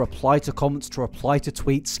do, to reply to comments, to reply to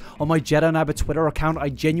tweets. On my Jedi Nabber Twitter account, I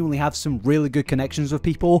genuinely have some really good connections interactions with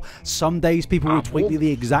people. Some days people will tweet me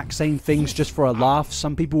the exact same things just for a laugh.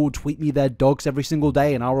 Some people will tweet me their dogs every single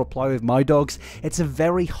day and I'll reply with my dogs. It's a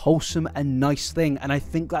very wholesome and nice thing, and I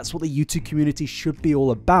think that's what the YouTube community should be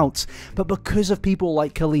all about. But because of people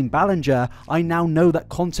like Colleen Ballinger, I now know that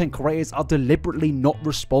content creators are deliberately not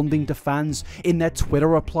responding to fans in their Twitter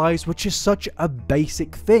replies, which is such a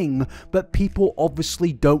basic thing, but people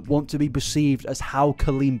obviously don't want to be perceived as how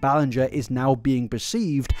Colleen Ballinger is now being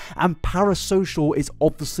perceived, and parasocial is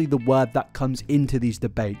obviously the word that comes into these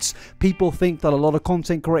debates. People think that a lot of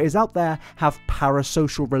content creators out there have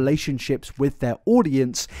parasocial relationships with their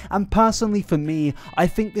audience, and personally for me, I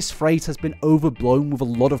think this phrase has been overblown with a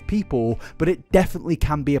lot of people, but it definitely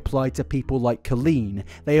can be applied to people like Colleen.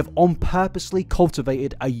 They have on purposely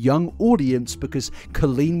cultivated a young audience because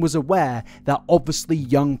Colleen was aware that obviously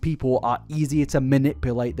young people are easier to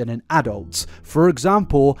manipulate than an adult. For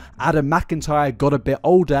example, Adam McIntyre got a bit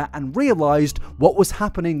older and realized what was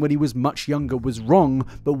happening when he was much younger was wrong,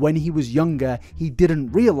 but when he was younger, he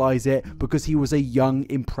didn't realize it because he was a young,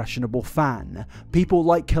 impressionable fan. People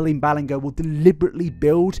like Colleen Ballinger will deliberately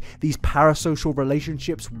build these parasocial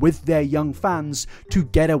relationships with their young fans to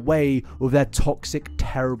get away with their toxic,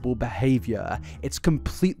 terrible behavior. It's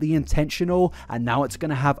completely intentional, and now it's going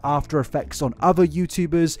to have after effects on other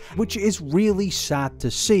YouTubers, which is really sad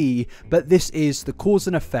to see, but this is the cause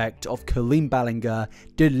and effect of Colleen Ballinger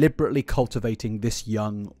deliberately cultivating this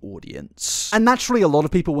young audience. And naturally, a lot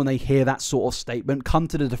of people, when they hear that sort of statement, come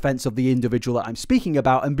to the defense of the individual that I'm speaking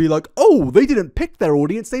about and be like, oh, they didn't pick their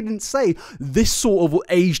audience, they didn't say this sort of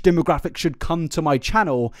age demographic should come to my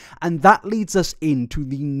channel. And that leads us into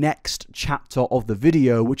the next chapter of the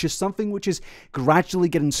video, which is something which is gradually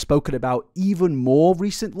getting spoken about even more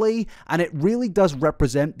recently, and it really does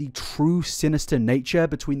represent the true sinister nature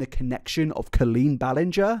between the connection of Colleen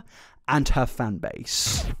Ballinger and her fan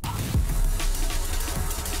base.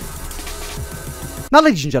 Now,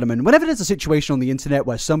 ladies and gentlemen, whenever there's a situation on the internet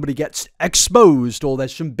where somebody gets exposed or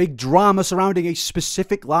there's some big drama surrounding a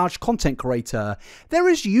specific large content creator, there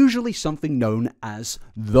is usually something known as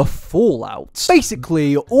the fallout.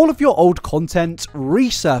 Basically, all of your old content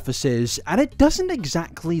resurfaces and it doesn't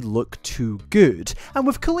exactly look too good. And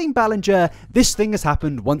with Colleen Ballinger, this thing has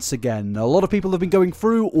happened once again. A lot of people have been going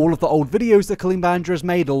through all of the old videos that Colleen Ballinger has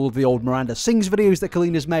made, all of the old Miranda Sings videos that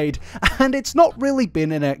Colleen has made, and it's not really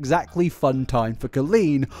been an exactly fun time for Colleen,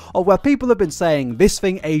 or where people have been saying this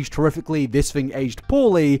thing aged horrifically, this thing aged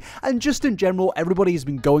poorly, and just in general, everybody has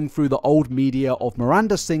been going through the old media of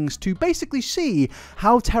Miranda Sings to basically see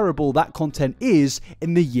how terrible that content is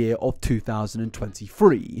in the year of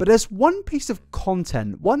 2023. But there's one piece of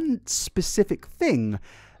content, one specific thing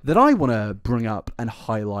that I want to bring up and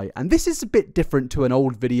highlight, and this is a bit different to an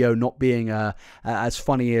old video not being as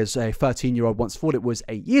funny as a 13-year-old once thought it was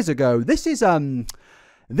 8 years ago. This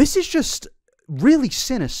is just really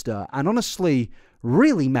sinister and honestly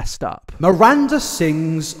really messed up. Miranda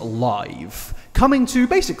Sings Live, coming to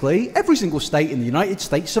basically every single state in the United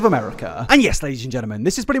States of America. And yes, ladies and gentlemen,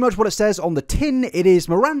 this is pretty much what it says on the tin. It is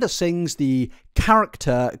Miranda Sings, the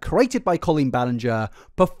character created by Colleen Ballinger,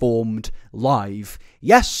 performed live.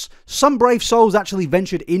 Yes, some brave souls actually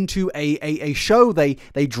ventured into a show. They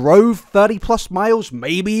drove 30 plus miles,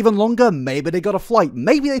 maybe even longer. Maybe they got a flight.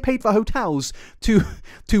 Maybe they paid for hotels to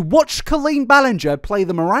watch Colleen Ballinger play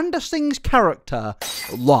the Miranda Sings character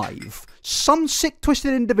live. Some sick,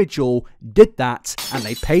 twisted individual did that, and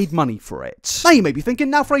they paid money for it. Now you may be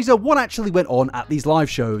thinking, now Fraser, what actually went on at these live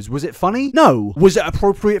shows? Was it funny? No. Was it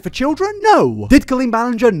appropriate for children? No. Did Colleen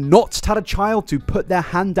Ballinger not tell a child to put their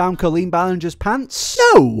hand down Colleen Ballinger's pants?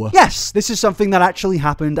 No. Yes, this is something that actually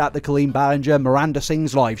happened at the Colleen Ballinger Miranda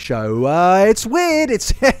Sings live show. It's weird.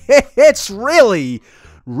 It's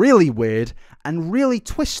really weird and really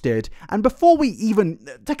twisted. And before we even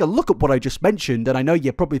take a look at what I just mentioned, and I know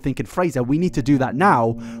you're probably thinking, Fraser, we need to do that now.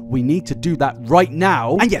 We need to do that right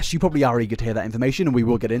now. And yes, you probably are eager to hear that information, and we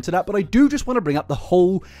will get into that, but I do just want to bring up the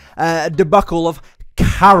whole debacle of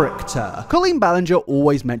character. Colleen Ballinger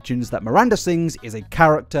always mentions that Miranda Sings is a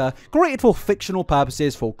character created for fictional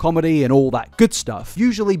purposes, for comedy and all that good stuff.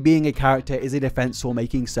 Usually being a character is a defense for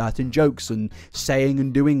making certain jokes and saying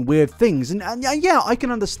and doing weird things. And yeah, I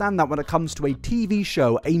can understand that when it comes to a TV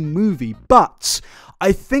show, a movie, but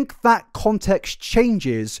I think that context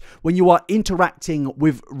changes when you are interacting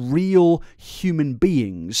with real human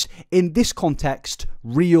beings. In this context,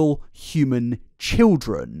 real human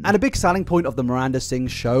children. And a big selling point of the Miranda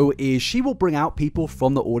Sings show is she will bring out people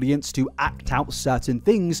from the audience to act out certain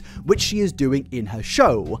things which she is doing in her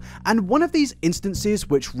show. And one of these instances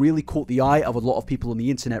which really caught the eye of a lot of people on the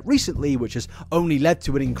internet recently, which has only led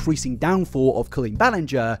to an increasing downfall of Colleen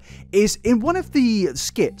Ballinger, is in one of the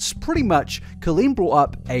skits, pretty much Colleen brought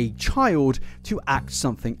up a child to act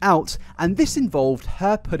something out, and this involved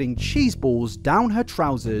her putting cheese balls down her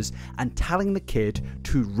trousers and telling the kid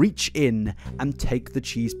to reach in and take the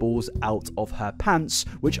cheese balls out of her pants,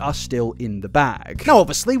 which are still in the bag. Now,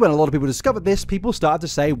 obviously, when a lot of people discovered this, people started to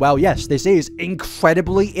say, well, yes, this is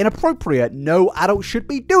incredibly inappropriate. No adult should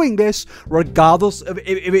be doing this, regardless of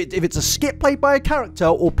if it's a skit played by a character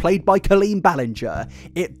or played by Colleen Ballinger.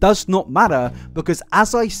 It does not matter, because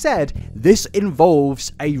as I said, this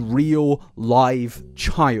involves a real live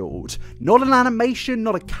child. Not an animation,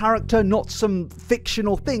 not a character, not some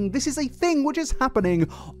fictional thing. This is a thing which is happening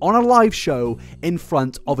on a live show in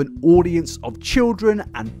front of an audience of children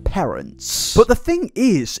and parents. But the thing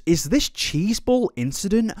is this cheese ball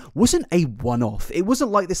incident wasn't a one-off. It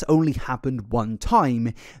wasn't like this only happened one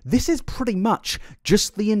time. This is pretty much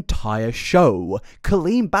just the entire show.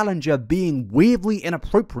 Colleen Ballinger being weirdly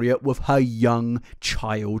inappropriate with her young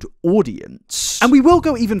child audience. And we will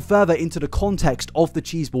go even further into the context of the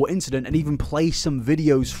cheese ball incident and even play some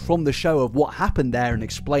videos from the show of what happened there and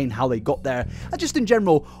explain how they got there and just in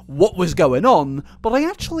general what was going on, but I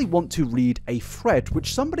actually want to read a thread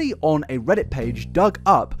which somebody on a Reddit page dug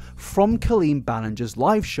up from Colleen Ballinger's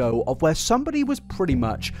live show of where somebody was pretty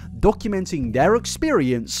much documenting their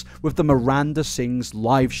experience with the Miranda Sings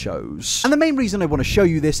live shows. And the main reason I want to show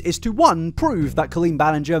you this is to, one, prove that Colleen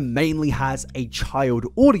Ballinger mainly has a child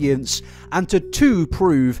audience, and to, two,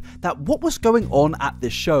 prove that what was going on at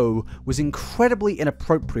this show was incredibly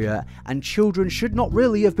inappropriate and children should not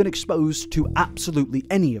really have been exposed to absolutely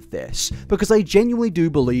any of this, because I genuinely do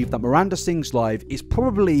believe that Miranda Sings Live is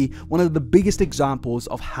probably one of the biggest examples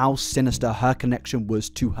of how sinister her connection was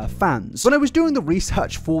to her fans. When I was doing the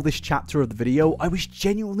research for this chapter of the video, I was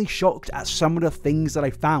genuinely shocked at some of the things that I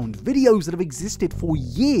found. Videos that have existed for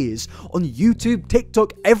years on YouTube,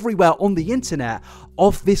 TikTok, everywhere on the internet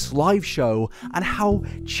of this live show, and how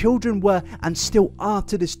children were and still are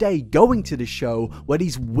to this day going to this show where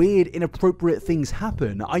these weird, inappropriate things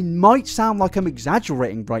happen. I might sound like I'm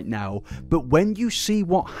exaggerating right now, but when you see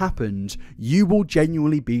what happened, you will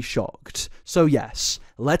genuinely be shocked. So yes,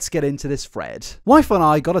 let's get into this thread. Wife and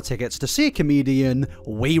I got a tickets to see a comedian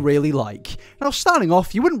we really like. Now, starting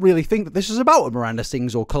off, you wouldn't really think that this is about a Miranda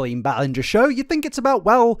Sings or Colleen Ballinger show. You'd think it's about,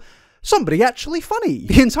 well, somebody actually funny.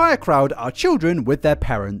 The entire crowd are children with their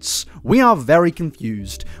parents. We are very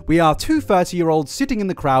confused. We are two 30-year-olds sitting in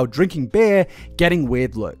the crowd drinking beer, getting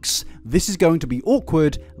weird looks. This is going to be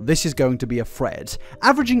awkward. This is going to be a thread.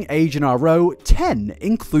 Averaging age in our row, 10,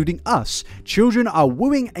 including us. Children are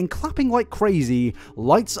wooing and clapping like crazy.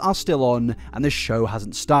 Lights are still on, and the show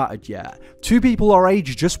hasn't started yet. Two people our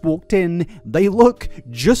age just walked in. They look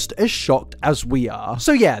just as shocked as we are.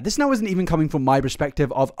 So yeah, this now isn't even coming from my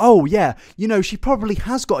perspective of, oh yeah, you know, she probably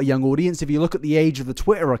has got a young audience if you look at the age of the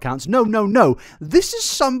Twitter accounts. No, no, no. This is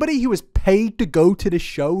somebody who is paid to go to the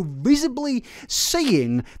show, visibly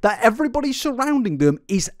seeing that everybody surrounding them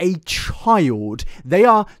is a child. They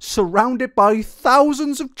are surrounded by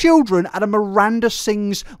thousands of children at a Miranda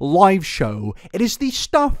Sings live show. It is the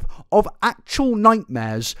stuff of actual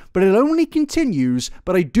nightmares, but it only continues.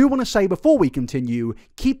 But I do want to say before we continue,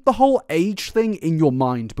 keep the whole age thing in your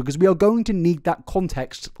mind, because we are going to need that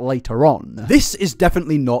context later on. This is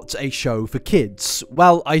definitely not a show for kids.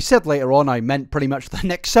 Well, I said later on, I meant pretty much the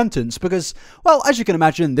next sentence, because, well, as you can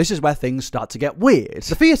imagine, this is where things start to get weird.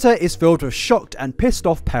 The theatre is filled with shocked and pissed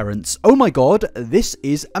off parents. Oh my god, this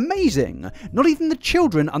is amazing. Not even the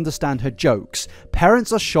children understand her jokes.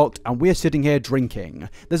 Parents are shocked and we're sitting here drinking.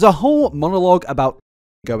 There's a whole monologue about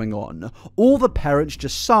going on. All the parents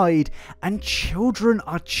just sighed and children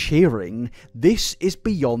are cheering. This is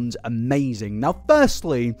beyond amazing. Now,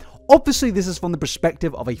 firstly, obviously this is from the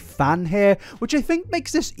perspective of a fan here, which I think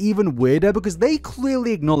makes this even weirder, because they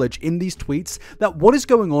clearly acknowledge in these tweets that what is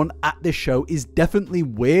going on at this show is definitely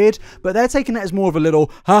weird, but they're taking it as more of a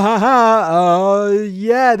little, ha ha ha,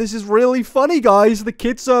 yeah, this is really funny, guys. The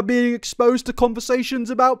kids are being exposed to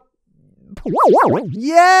conversations about,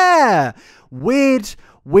 yeah, weird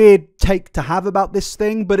weird take to have about this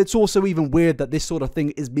thing, but it's also even weird that this sort of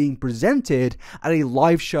thing is being presented at a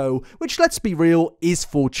live show, which, let's be real, is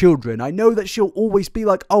for children. I know that she'll always be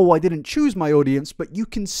like, oh, I didn't choose my audience, but you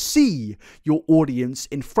can see your audience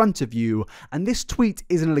in front of you, and this tweet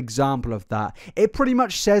is an example of that. It pretty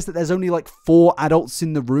much says that there's only like 4 adults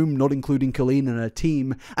in the room, not including Colleen and her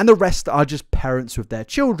team, and the rest are just parents with their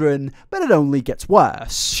children, but it only gets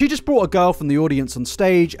worse. She just brought a girl from the audience on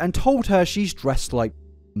stage and told her she's dressed like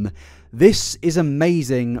this is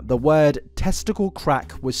amazing. The word testicle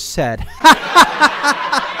crack was said.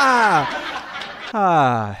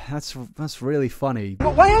 That's really funny.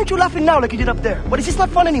 Why aren't you laughing now like you did up there? What, is this not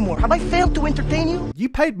fun anymore? Have I failed to entertain you? You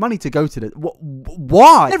paid money to go to this.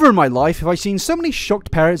 Why? Never in my life have I seen so many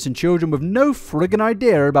shocked parents and children with no friggin'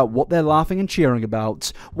 idea about what they're laughing and cheering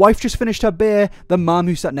about. Wife just finished her beer. The mum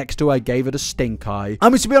who sat next to her gave it a stink eye. I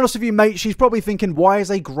mean, to be honest with you, mate, she's probably thinking, why is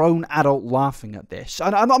a grown adult laughing at this?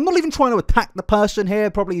 And I'm not even trying to attack the person here.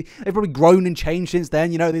 They've probably grown and changed since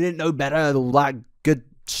then. You know, they didn't know better, all that good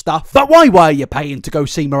stuff. But why were you paying to go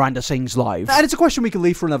see Miranda Sings live? And it's a question we can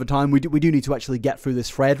leave for another time. We do need to actually get through this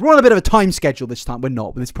thread. We're on a bit of a time schedule this time. We're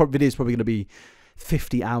not, but this video is probably going to be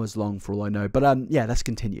 50 hours long for all I know. But yeah, let's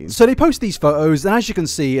continue. So they post these photos, and as you can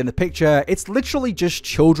see in the picture, it's literally just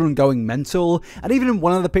children going mental. And even in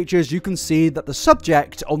one of the pictures, you can see that the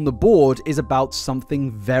subject on the board is about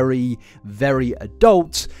something very, very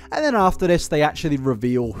adult. And then after this, they actually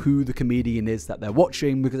reveal who the comedian is that they're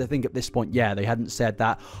watching, because I think at this point, yeah, they hadn't said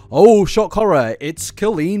that, oh, shock horror, it's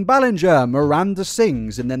Colleen Ballinger, Miranda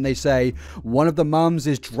Sings. And then they say one of the mums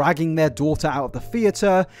is dragging their daughter out of the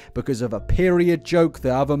theater because of a period joke.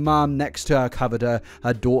 The other mom next to her covered her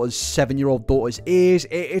daughter's 7-year-old daughter's ears.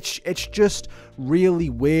 It's just really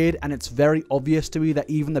weird, and it's very obvious to me that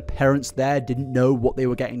even the parents there didn't know what they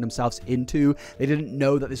were getting themselves into. They didn't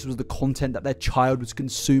know that this was the content that their child was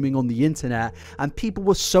consuming on the internet, and people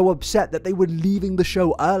were so upset that they were leaving the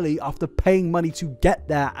show early after paying money to get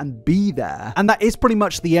there and be there. And that is pretty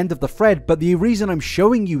much the end of the thread, but the reason I'm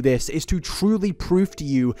showing you this is to truly prove to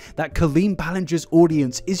you that Colleen Ballinger's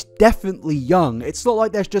audience is definitely young. It's not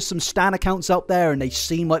like there's just some stan accounts out there and they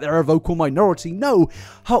seem like they're a vocal minority. No,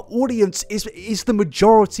 her audience is the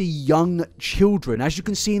majority young children. As you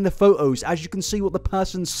can see in the photos, as you can see what the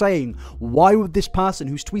person's saying, why would this person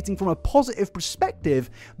who's tweeting from a positive perspective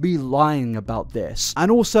be lying about this? And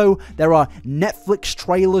also, there are Netflix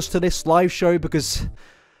trailers to this live show because,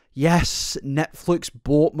 yes, Netflix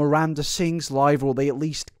bought Miranda Sings live, or they at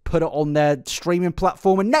least put it on their streaming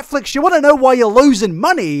platform. And Netflix, you want to know why you're losing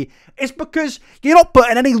money? It's because you're not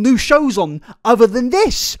putting any new shows on other than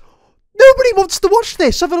this. Nobody wants to watch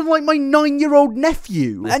this other than like my 9-year-old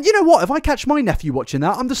nephew. And you know what? If I catch my nephew watching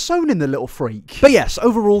that, I'm disowning the little freak. But yes,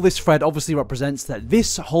 overall this thread obviously represents that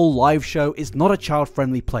this whole live show is not a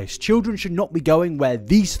child-friendly place. Children should not be going where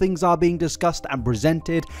these things are being discussed and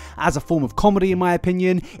presented as a form of comedy, in my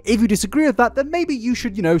opinion. If you disagree with that, then maybe you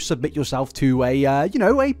should, you know, submit yourself to a,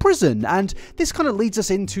 a prison. And this kind of leads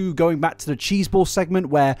us into going back to the cheeseball segment,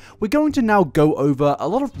 where we're going to now go over a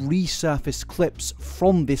lot of resurfaced clips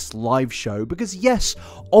from this live show, because yes,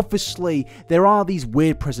 obviously there are these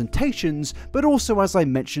weird presentations, but also, as I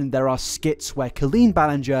mentioned, there are skits where Colleen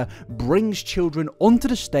Ballinger brings children onto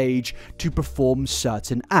the stage to perform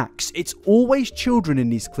certain acts. It's always children in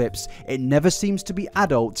these clips, it never seems to be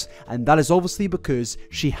adults, and that is obviously because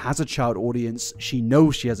she has a child audience, she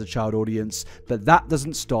knows she has a child audience, but that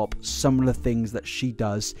doesn't stop some of the things that she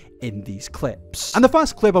does in these clips. And the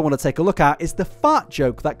first clip I want to take a look at is the fart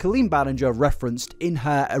joke that Colleen Ballinger referenced in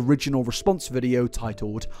her original response video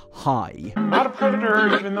titled Hi. I'm not a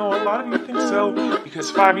predator, even though a lot of you think so,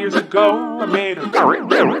 because 5 years ago I made a...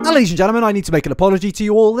 Now, ladies and gentlemen, I need to make an apology to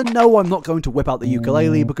you all, and no, I'm not going to whip out the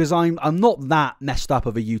ukulele, because I'm not that messed up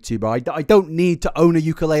of a YouTuber. I don't need to own a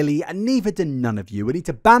ukulele, and neither do none of you. I need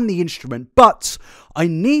to ban the instrument, but I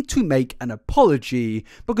need to make an apology,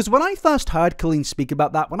 because when I first heard Colleen speak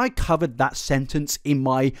about that, when I covered that sentence in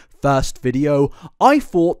my first video, I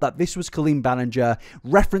thought that this was Colleen Ballinger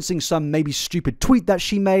referencing some maybe stupid tweet that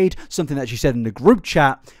she made, something that she said in the group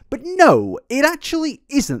chat, but no, it actually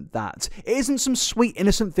isn't that. It isn't some sweet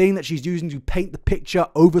innocent thing that she's using to paint the picture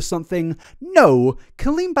over something. No,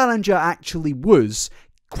 Colleen Ballinger actually was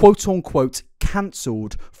quote-unquote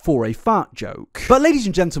cancelled for a fart joke. But ladies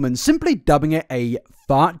and gentlemen, simply dubbing it a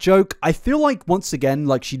fart joke, I feel like, once again,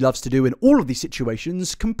 like she loves to do in all of these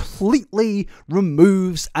situations, completely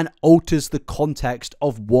removes and alters the context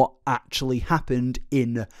of what actually happened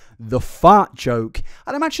in the fart joke.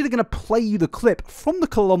 And I'm actually going to play you the clip from the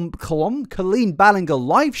Colleen Ballinger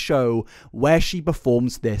live show where she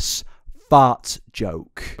performs this fart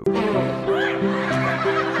joke.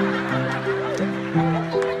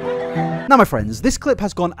 Now, my friends, this clip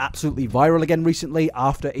has gone absolutely viral again recently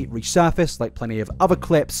after it resurfaced, like plenty of other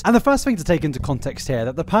clips. And the first thing to take into context here,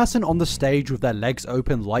 that the person on the stage with their legs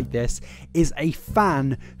open like this is a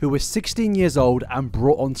fan who was 16 years old and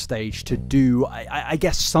brought on stage to do, I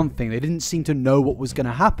guess, something. They didn't seem to know what was going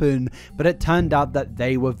to happen, but it turned out that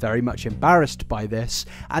they were very much embarrassed by this.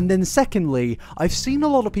 And then secondly, I've seen a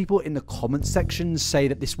lot of people in the comment section say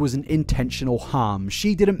that this was an intentional harm.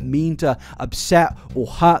 She didn't mean to upset or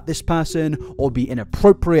hurt this person or be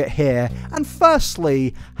inappropriate here. And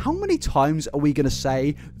firstly, how many times are we going to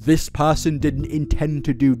say this person didn't intend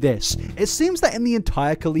to do this? It seems that in the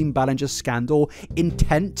entire Colleen Ballinger scandal,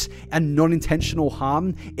 intent and non-intentional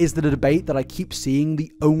harm is the debate that I keep seeing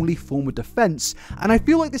the only form of defense. And I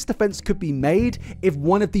feel like this defense could be made if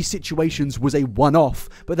one of these situations was a one-off,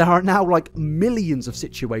 but there are now like millions of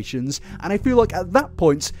situations, and I feel like at that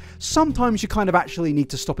point, sometimes you kind of actually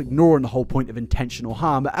need to stop ignoring the whole point of intentional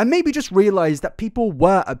harm and maybe just realize that people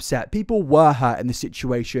were upset, people were hurt in this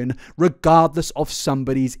situation, regardless of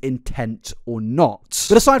somebody's intent or not.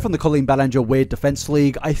 But aside from the Colleen Ballinger weird defense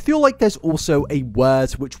league, I feel like there's also a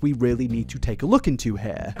word which we really need to take a look into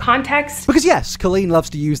here. Context. Because yes, Colleen loves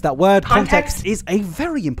to use that word. Context is a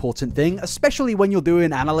very important thing, especially when you're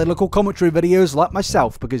doing analytical commentary videos like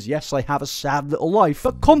myself, because yes, I have a sad little life,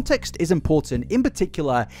 but context is important, in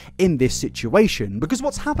particular in this situation, because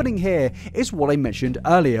what's happening here is what I mentioned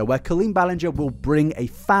earlier, where Colleen Ballinger will bring a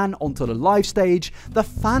fan onto the live stage, the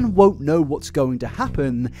fan won't know what's going to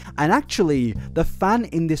happen, and actually, the fan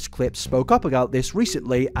in this clip spoke up about this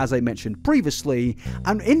recently, as I mentioned previously,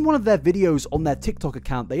 and in one of their videos on their TikTok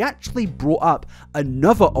account, they actually brought up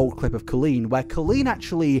another old clip of Colleen, where Colleen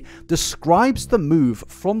actually describes the move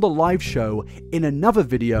from the live show in another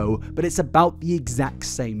video, but it's about the exact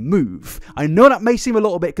same move. I know that may seem a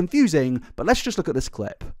little bit confusing, but let's just look at this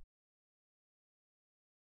clip.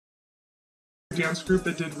 Dance group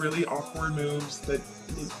that did really awkward moves that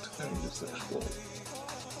looked kind of sexual.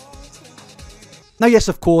 Now, yes,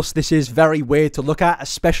 of course, this is very weird to look at,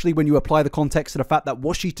 especially when you apply the context to the fact that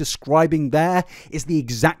what she's describing there is the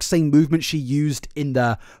exact same movement she used in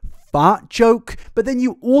the fart joke, but then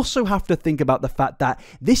you also have to think about the fact that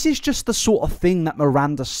this is just the sort of thing that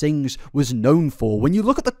Miranda Sings was known for. When you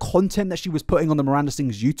look at the content that she was putting on the Miranda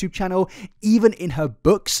Sings YouTube channel, even in her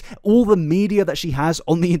books, all the media that she has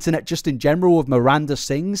on the internet just in general of Miranda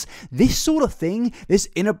Sings, this sort of thing, this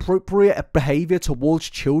inappropriate behavior towards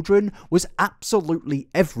children was absolutely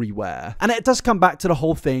everywhere. And it does come back to the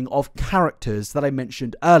whole thing of characters that I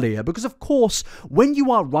mentioned earlier, because of course, when you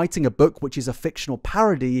are writing a book which is a fictional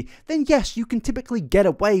parody, then yes, you can typically get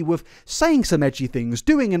away with saying some edgy things,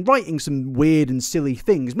 doing and writing some weird and silly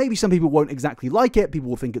things. Maybe some people won't exactly like it, people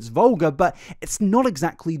will think it's vulgar, but it's not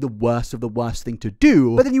exactly the worst of the worst thing to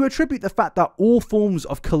do. But then you attribute the fact that all forms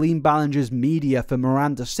of Colleen Ballinger's media for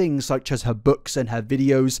Miranda Sings, such as her books and her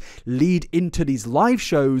videos, lead into these live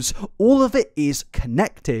shows. All of it is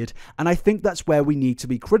connected, and I think that's where we need to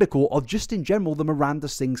be critical of just in general the Miranda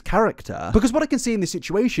Sings character. Because what I can see in this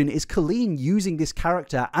situation is Colleen using this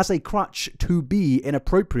character as a crutch to be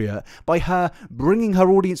inappropriate by her bringing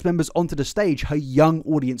her audience members onto the stage, her young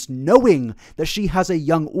audience, knowing that she has a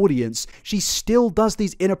young audience, she still does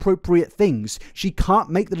these inappropriate things. She can't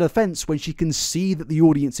make the defense when she can see that the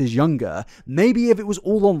audience is younger. Maybe if it was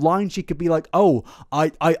all online, she could be like, oh, I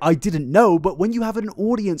didn't know, but when you have an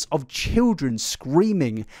audience of children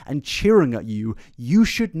screaming and cheering at you, you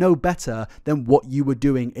should know better than what you were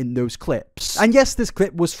doing in those clips. And yes, this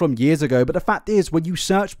clip was from years ago, but the fact is, when you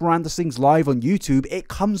search Miranda Sings live on YouTube, it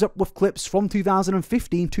comes up with clips from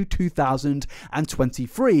 2015 to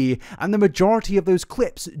 2023, and the majority of those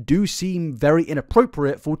clips do seem very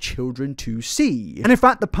inappropriate for children to see. And in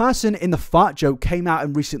fact, the person in the fart joke came out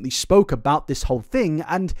and recently spoke about this whole thing,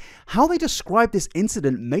 and how they describe this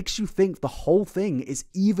incident makes you think the whole thing is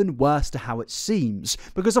even worse to how it seems.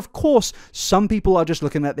 Because of course, some people are just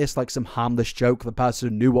looking at this like some harmless joke, the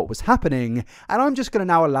person knew what was happening, and I'm just going to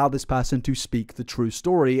now allow this person to speak the true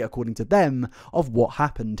story, according to them, of what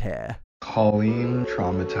happened here. Colleen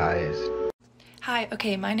traumatized. Hi,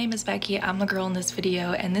 okay, my name is Becky. I'm the girl in this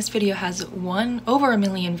video, and this video has over 1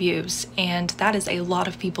 million views, and that is a lot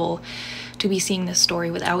of people to be seeing this story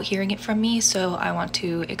without hearing it from me, so I want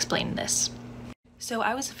to explain this. So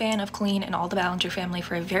I was a fan of Colleen and all the Ballinger family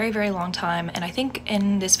for a very, very long time, and I think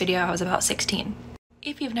in this video I was about 16.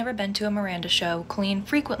 If you've never been to a Miranda show, Colleen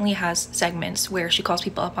frequently has segments where she calls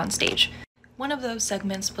people up on stage. One of those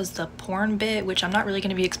segments was the porn bit, which I'm not really going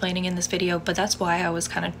to be explaining in this video, but that's why I was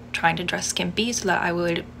kind of trying to dress skimpy so that I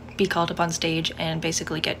would be called up on stage and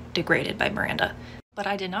basically get degraded by Miranda. But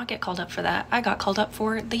I did not get called up for that. I got called up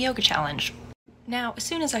for the yoga challenge. Now, as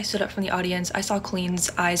soon as I stood up from the audience, I saw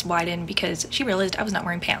Colleen's eyes widen because she realized I was not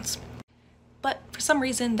wearing pants. But for some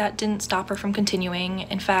reason, that didn't stop her from continuing.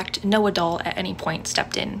 In fact, no adult at any point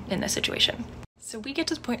stepped in this situation. So we get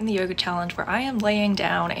to the point in the yoga challenge where I am laying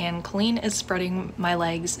down and Colleen is spreading my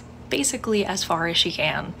legs basically as far as she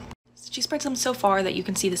can. She spreads them so far that you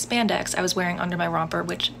can see the spandex I was wearing under my romper,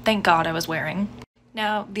 which thank God I was wearing.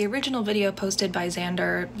 Now, the original video posted by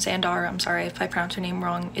Xandar, I'm sorry if I pronounced her name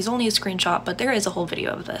wrong, is only a screenshot, but there is a whole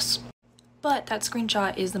video of this. But that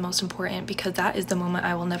screenshot is the most important because that is the moment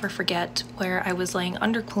I will never forget, where I was laying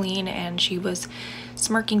under Colleen and she was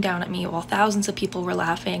smirking down at me while thousands of people were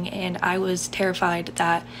laughing, and I was terrified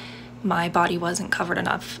that my body wasn't covered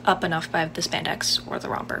up enough by the spandex or the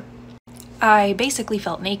romper. I basically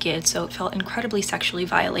felt naked, so it felt incredibly sexually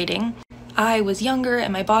violating. I was younger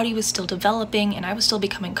and my body was still developing and I was still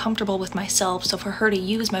becoming comfortable with myself, so for her to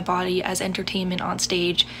use my body as entertainment on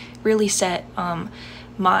stage really set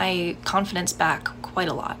my confidence back quite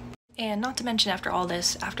a lot. And not to mention, after all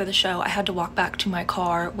this, after the show, I had to walk back to my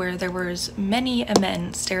car where there was many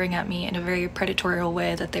men staring at me in a very predatory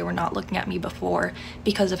way that they were not looking at me before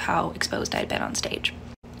because of how exposed I had been on stage.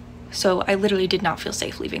 So I literally did not feel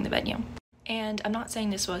safe leaving the venue. And I'm not saying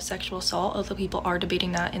this was sexual assault, although people are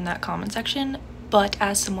debating that in that comment section, but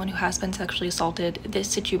as someone who has been sexually assaulted, this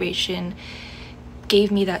situation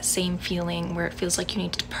gave me that same feeling where it feels like you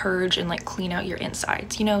need to purge and like clean out your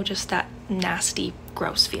insides, you know, just that nasty,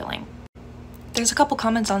 gross feeling. There's a couple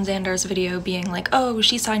comments on Xandar's video being like, oh,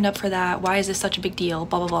 she signed up for that, why is this such a big deal,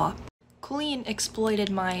 blah blah blah. Colleen exploited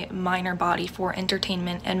my minor body for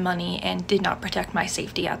entertainment and money and did not protect my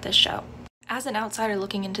safety at this show. As an outsider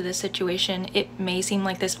looking into this situation, it may seem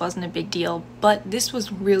like this wasn't a big deal, but this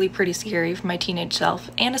was really pretty scary for my teenage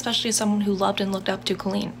self, and especially as someone who loved and looked up to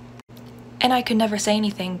Colleen. And I could never say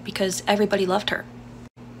anything because everybody loved her.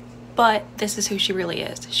 But this is who she really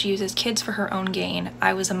is. She uses kids for her own gain.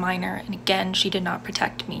 I was a minor, and again, she did not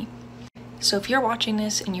protect me. So if you're watching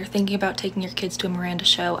this and you're thinking about taking your kids to a Miranda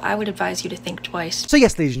show, I would advise you to think twice. So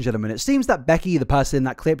yes, ladies and gentlemen, it seems that Becky, the person in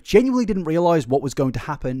that clip, genuinely didn't realise what was going to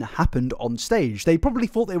happened on stage. They probably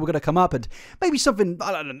thought they were going to come up and maybe something,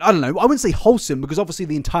 I don't know, I wouldn't say wholesome, because obviously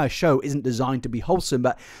the entire show isn't designed to be wholesome,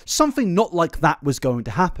 but something not like that was going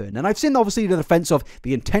to happen. And I've seen obviously the defence of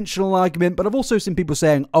the intentional argument, but I've also seen people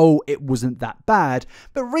saying, oh, it wasn't that bad.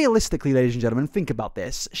 But realistically, ladies and gentlemen, think about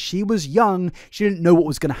this. She was young, she didn't know what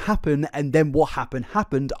was going to happen, and then what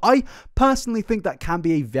happened. I personally think that can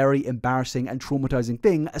be a very embarrassing and traumatizing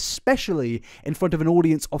thing, especially in front of an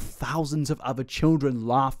audience of thousands of other children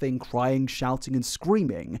laughing, crying, shouting, and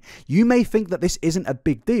screaming. You may think that this isn't a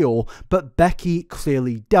big deal, but Becky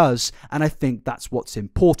clearly does, and I think that's what's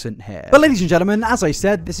important here. But ladies and gentlemen, as I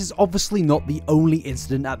said, this is obviously not the only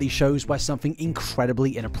incident at these shows where something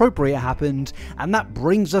incredibly inappropriate happened, and that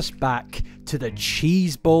brings us back to the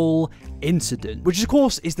Cheese Bowl incident, which of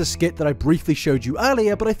course is the skit that I briefly showed you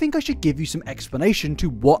earlier, but I think I should give you some explanation to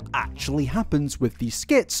what actually happens with these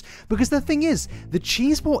skits, because the thing is, the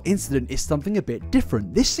Cheese Bowl incident is something a bit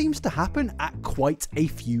different. This seems to happen at quite a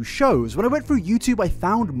few shows. When I went through YouTube, I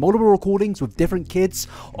found multiple recordings with different kids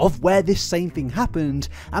of where this same thing happened,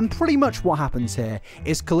 and pretty much what happens here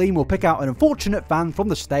is Colleen will pick out an unfortunate fan from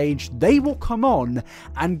the stage, they will come on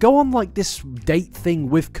and go on like this date thing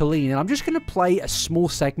with Colleen, and I'm just going to play a small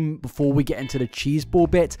segment before we get into the Cheese Ball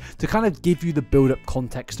bit to kind of give you the build-up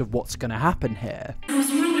context of what's going to happen here. I was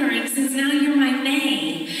wondering, since now you're my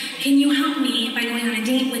maid, can you help me by going on a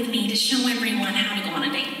date with me to show everyone how to go on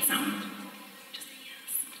a date? So, just say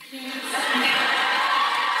yes. Okay.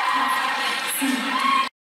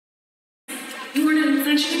 So, you are doing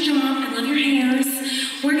such a good job. I love your hairs.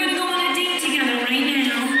 We're going to go on a date together right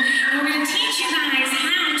now. And we're going to teach you guys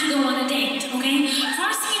how to go on a date, okay?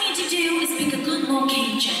 First thing you need to do is pick a good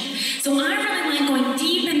location. So I really like going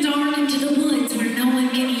deep and dark into the woods where no one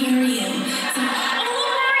can hear you. So, oh,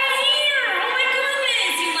 look right here! Oh my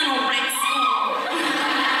goodness, you little Rex.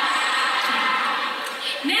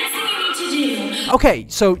 Next thing you need to do. Okay,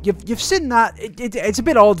 so you've seen that. It's a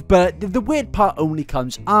bit odd, but the weird part only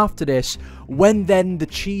comes after this, when then the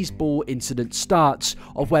Cheese Ball incident starts,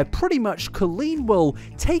 of where pretty much Colleen will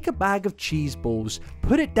take a bag of cheese balls,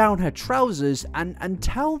 put it down her trousers, and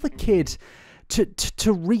tell the kid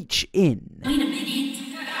to reach in. Wait a minute.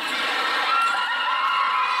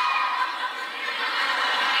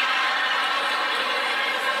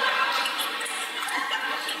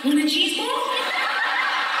 Want a cheese ball?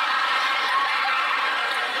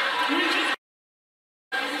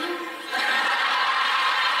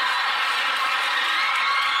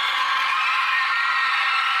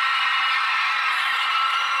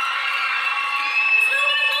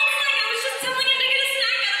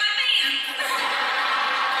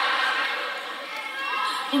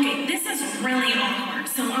 okay? This is really awkward.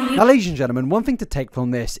 So Now, ladies and gentlemen, one thing to take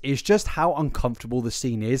from this is just how uncomfortable the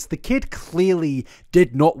scene is. The kid clearly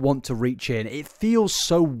did not want to reach in. It feels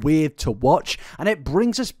so weird to watch, and it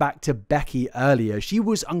brings us back to Becky earlier. She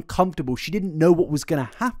was uncomfortable. She didn't know what was going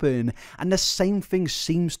to happen, and the same thing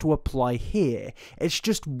seems to apply here. It's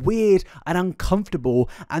just weird and uncomfortable,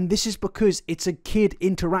 and this is because it's a kid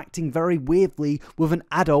interacting very weirdly with an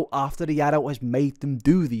adult after the adult has made them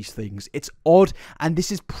do these things. It's odd, and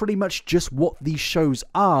this is pretty much just what these shows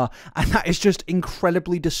are, and that is just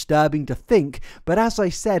incredibly disturbing to think. But as I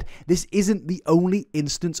said, this isn't the only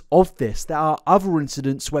instance of this. There are other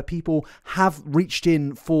incidents where people have reached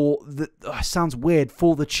in for the sounds weird,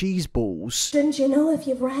 for the cheese balls. Shouldn't you know if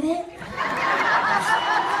you've read it?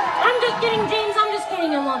 I'm just kidding, James. I'm just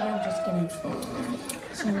kidding. I love you. I'm just kidding.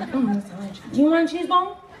 Do you want a cheese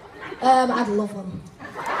ball? I'd love one.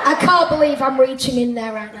 I can't believe I'm reaching in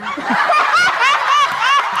there right now.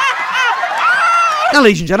 Now,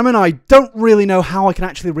 ladies and gentlemen, I don't really know how I can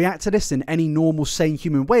actually react to this in any normal, sane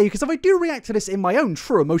human way, because if I do react to this in my own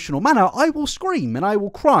true emotional manner, I will scream and I will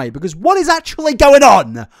cry, because what is actually going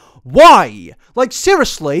on? Why? Like,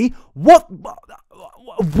 seriously, what?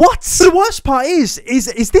 But the worst part is this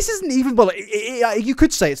isn't even, well, you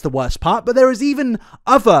could say it's the worst part, but there is even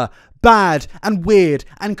other bad and weird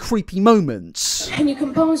and creepy moments. And you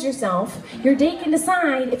compose yourself. Your date can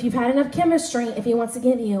decide if you've had enough chemistry, if he wants to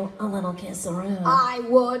give you a little kiss around. I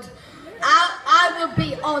would. I would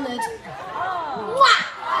be honored. I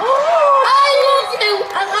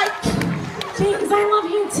love you. James, I love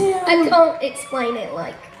you too. I can't explain it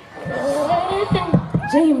like.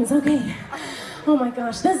 James, okay. Oh my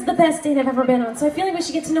gosh, this is the best date I've ever been on, so I feel like we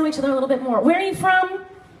should get to know each other a little bit more. Where are you from?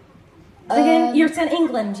 Again, you're in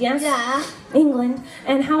England, yes? Yeah. England.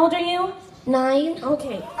 And how old are you? 9.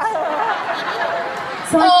 Okay.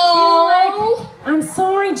 So I feel like, I'm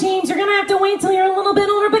sorry, James, you're gonna have to wait till you're a little bit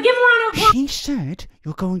older, but give him a round of applause. She said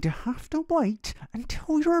you're going to have to wait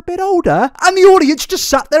until you're a bit older, and the audience just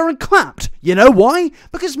sat there and clapped. You know why?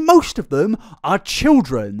 Because most of them are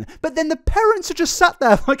children, but then the parents are just sat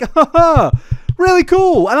there like, haha, really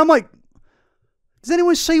cool. And I'm like, does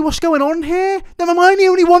anyone see what's going on here? Am I the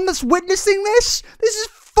only one that's witnessing this? This is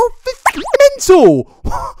mental.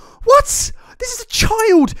 What? This is a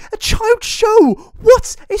child show.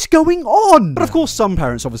 What is going on? But of course, some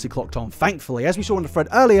parents obviously clocked on. Thankfully, as we saw in the thread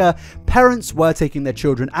earlier, parents were taking their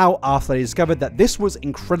children out after they discovered that this was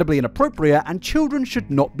incredibly inappropriate and children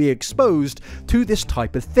should not be exposed to this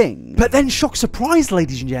type of thing. But then, shock surprise,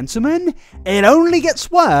 ladies and gentlemen, it only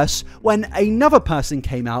gets worse when another person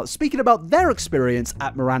came out speaking about their experience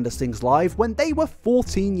at Miranda Sings Live when they were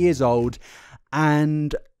 14 years old,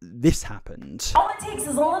 and this happened. All it takes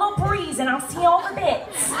is a little breeze and I'll see all the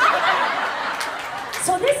bits.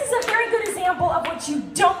 So this is a very good example of what you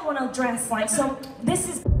don't want to dress like. So this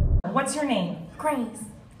is, what's your name? Grace.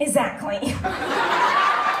 Exactly.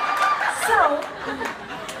 So,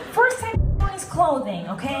 first time is clothing,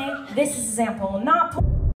 okay? This is example, not.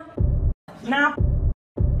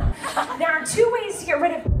 There are 2 ways to get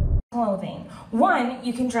rid of clothing. One,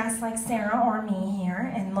 you can dress like Sarah or me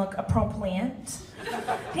here and look appropriate.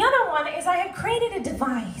 The other one is I have created a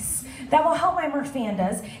device that will help my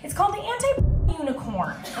Murfandas. It's called the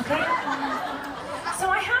anti-unicorn, okay? So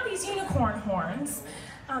I have these unicorn horns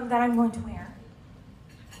that I'm going to wear.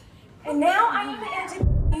 And now I am the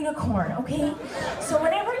anti-unicorn, okay? So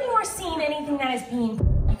whenever you are seeing anything that is being,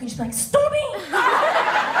 you can just be like, stop it!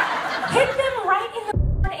 Hit them right in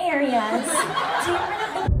the areas to get rid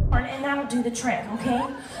of the and that'll do the trick, okay?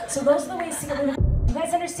 So those are the ways to get rid of. You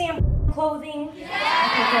guys understand clothing? Yeah.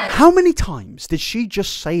 Okay, how many times did she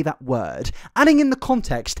just say that word, adding in the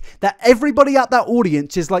context that everybody at that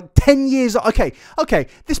audience is like 10 years old? Okay,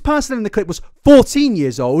 this person in the clip was 14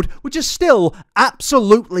 years old, which is still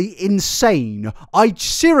absolutely insane. I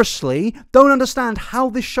seriously don't understand how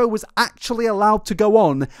this show was actually allowed to go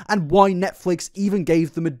on and why Netflix even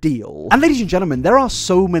gave them a deal. And ladies and gentlemen, there are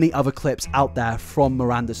so many other clips out there from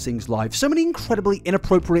Miranda Sings Live, so many incredibly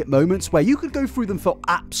inappropriate moments where you could go through them for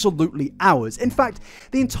absolutely hours. In fact,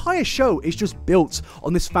 the entire show is just built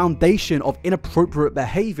on this foundation of inappropriate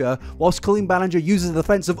behavior, whilst Colleen Ballinger uses the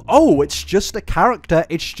defense of, oh, it's just a character,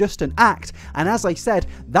 it's just an act. And as I said,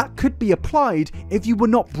 that could be applied if you were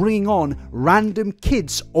not bringing on random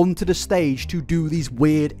kids onto the stage to do these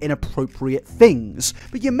weird, inappropriate things.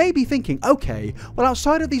 But you may be thinking, okay, well,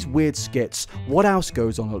 outside of these weird skits, what else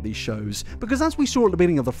goes on at these shows? Because as we saw at the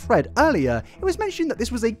beginning of the thread earlier, it was mentioned that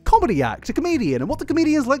this was a comedy act, a comedian, and what do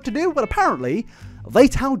comedians like to do? Well, apparently, they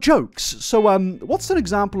tell jokes. So, what's an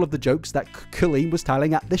example of the jokes that Colleen was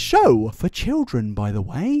telling at this show? For children, by the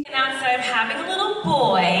way. Now, instead of having a little little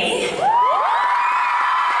boy. So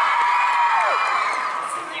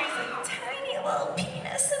there's a tiny little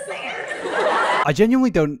penis in there. I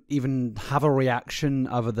genuinely don't even have a reaction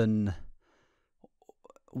other than...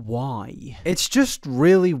 why? It's just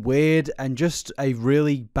really weird and just a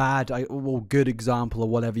really bad or good example, or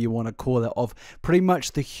whatever you want to call it, of pretty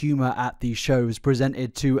much the humor at these shows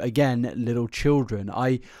presented to, again, little children.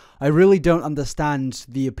 I really don't understand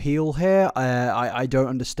the appeal here. I don't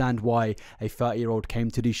understand why a 30-year-old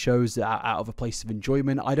came to these shows out of a place of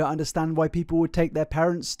enjoyment. I don't understand why people would take their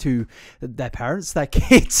kids to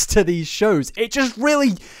these shows. It just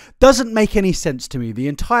really doesn't make any sense to me. The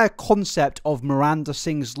entire concept of Miranda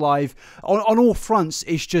Sings Live on all fronts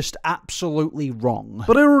is just absolutely wrong.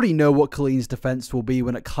 But I already know what Colleen's defense will be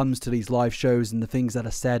when it comes to these live shows and the things that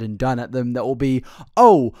are said and done at them. That will be,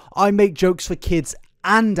 oh, I make jokes for kids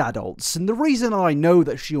and adults. And the reason I know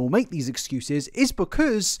that she will make these excuses is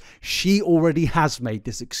because she already has made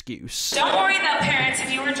this excuse. Don't worry though, parents,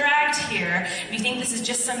 if you were dragged here, and you think this is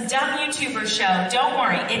just some dumb YouTuber show, don't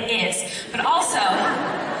worry, it is. But also,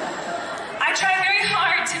 I try very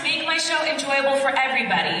hard to make my show enjoyable for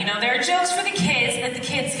everybody. You know, there are jokes for the kids that the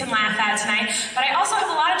kids can laugh at tonight, but I also have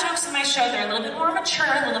a lot of jokes in my show that are a little bit more mature,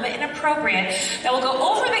 a little bit inappropriate, that will go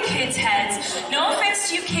over the kids' heads. No offense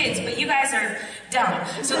to you kids, but you guys are dumb.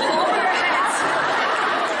 So they'll go over your heads,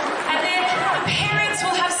 and then the parents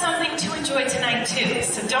will have something to enjoy tonight too.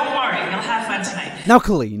 So don't worry, you'll have fun tonight. Now,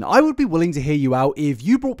 Colleen, I would be willing to hear you out if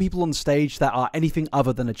you brought people on stage that are anything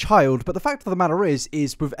other than a child, but the fact of the matter is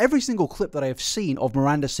with every single clip that I have seen of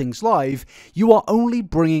Miranda Sings Live, you are only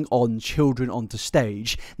bringing on children onto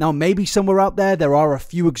stage. Now, maybe somewhere out there are a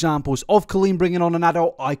few examples of Colleen bringing on an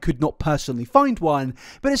adult. I could not personally find one,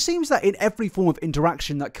 but it seems that in every form of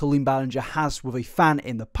interaction that Colleen Ballinger has with a fan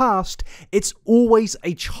in the past, it's always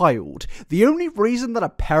a child. The only reason that a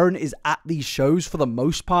parent is at these shows for the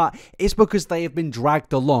most part is because they have been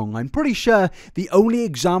dragged along. I'm pretty sure the only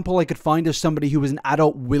example I could find of somebody who was an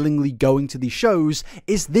adult willingly going to these shows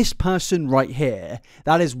is this person right here.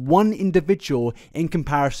 That is one individual in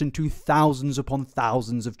comparison to thousands upon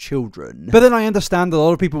thousands of children. But then I understand that a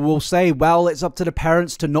lot of people will say, well, it's up to the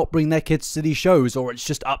parents to not bring their kids to these shows, or it's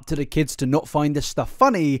just up to the kids to not find this stuff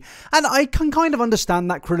funny. And I can kind of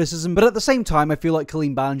understand that criticism, but at the same time, I feel like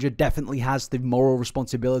Colleen Ballinger definitely has the moral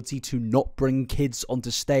responsibility to not bring kids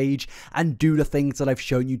onto stage and do the things that I've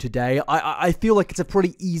shown you today. I feel like it's a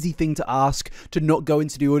pretty easy thing to ask, to not go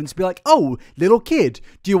into the audience and be like, oh, little kid,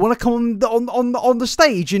 do you want to come on the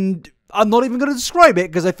stage? And I'm not even going to describe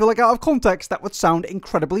it because I feel like out of context that would sound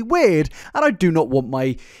incredibly weird, and I do not want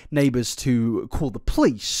my neighbors to call the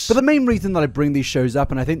police. But the main reason that I bring these shows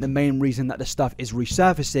up, and I think the main reason that this stuff is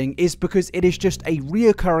resurfacing, is because it is just a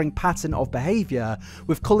reoccurring pattern of behavior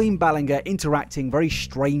with Colleen Ballinger interacting very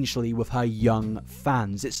strangely with her young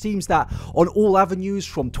fans. It seems that on all avenues,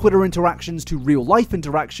 from Twitter interactions to real life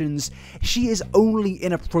interactions, she is only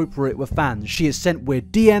inappropriate with fans. She has sent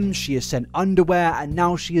weird DMs, she has sent underwear, and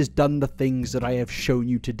now she has done the things that I have shown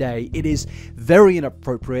you today. It is very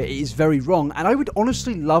inappropriate, it is very wrong, and I would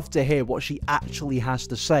honestly love to hear what she actually has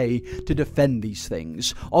to say to defend these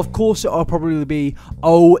things. Of course, it'll probably be,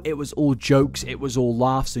 oh, it was all jokes, it was all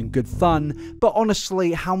laughs and good fun, but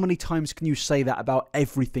honestly, how many times can you say that about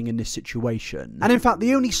everything in this situation? And in fact,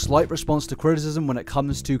 the only slight response to criticism when it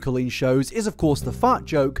comes to Colleen's shows is of course the fart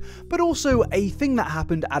joke, but also a thing that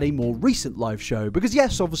happened at a more recent live show, because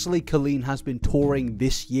yes, obviously Colleen has been touring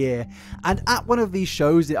this year, and at one of these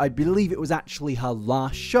shows, I believe it was actually her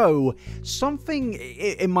last show, something,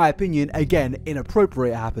 in my opinion, again,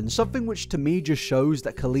 inappropriate happened. Something which to me just shows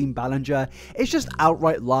that Colleen Ballinger is just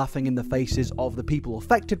outright laughing in the faces of the people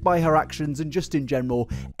affected by her actions and just in general,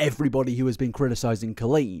 everybody who has been criticizing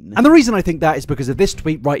Colleen. And the reason I think that is because of this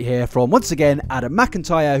tweet right here from, once again, Adam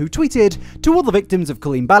McIntyre, who tweeted, "To all the victims of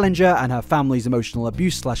Colleen Ballinger and her family's emotional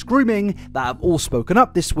abuse/grooming that have all spoken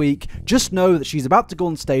up this week, just know that she's about to go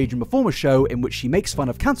on stage and perform a show in which she makes fun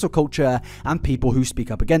of cancel culture and people who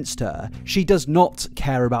speak up against her. She does not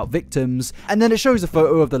care about victims." And then it shows a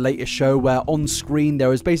photo of the latest show where on screen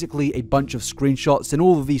there is basically a bunch of screenshots, and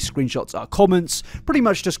all of these screenshots are comments, pretty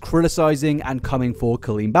much just criticizing and coming for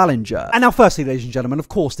Colleen Ballinger. And now firstly, ladies and gentlemen, of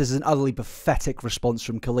course this is an utterly pathetic response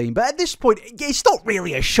from Colleen, but at this point, it's not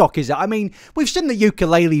really a shock, is it? I mean, we've seen the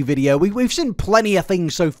ukulele video, we've seen plenty of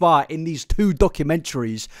things so far in these two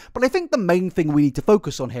documentaries, but I think the main thing we need to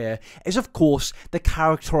focus on here here is, of course, the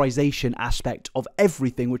characterization aspect of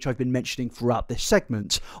everything, which I've been mentioning throughout this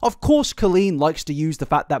segment. Of course, Colleen likes to use the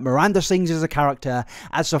fact that Miranda Sings is a character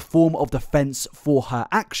as a form of defense for her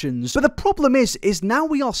actions, but the problem is now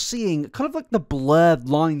we are seeing kind of like the blurred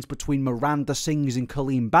lines between Miranda Sings and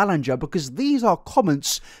Colleen Ballinger, because these are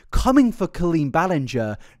comments coming for Colleen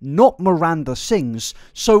Ballinger, not Miranda Sings.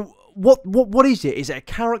 So what is it? Is it a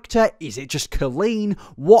character? Is it just Colleen?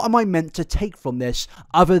 What am I meant to take from this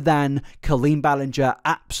other than Colleen Ballinger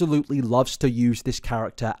absolutely loves to use this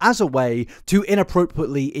character as a way to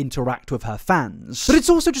inappropriately interact with her fans? But it's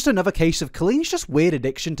also just another case of Colleen's just weird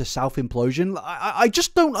addiction to self-implosion. I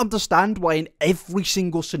just don't understand why in every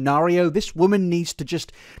single scenario this woman needs to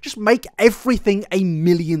just make everything a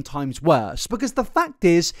million times worse, because the fact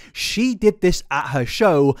is she did this at her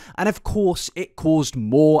show, and of course it caused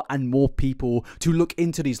more and more people to look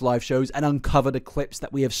into these live shows and uncover the clips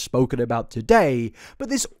that we have spoken about today. But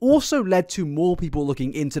this also led to more people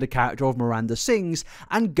looking into the character of Miranda Sings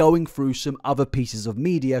and going through some other pieces of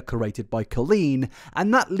media created by Colleen,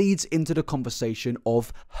 and that leads into the conversation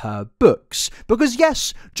of her books. Because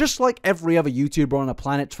yes, just like every other YouTuber on the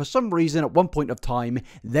planet, for some reason at one point of time,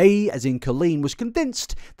 they, as in Colleen, was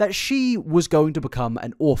convinced that she was going to become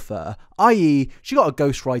an author, i.e. she got a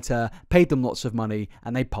ghostwriter, paid them lots of money,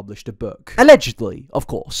 and they published a book. Allegedly, of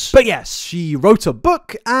course. But yes, she wrote a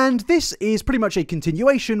book, and this is pretty much a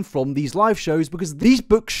continuation from these live shows, because these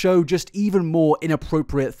books show just even more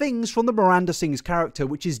inappropriate things from the Miranda Sings character,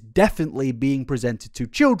 which is definitely being presented to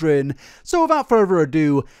children. So without further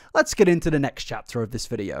ado, let's get into the next chapter of this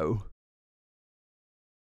video.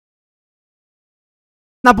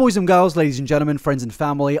 Now, boys and girls, ladies and gentlemen, friends and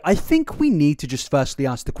family, I think we need to just firstly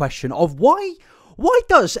ask the question of why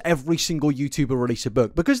does every single YouTuber release a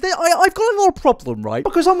book? Because I've got a little problem, right?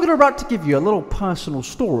 Because I'm about to give you a little personal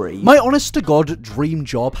story. My honest-to-God dream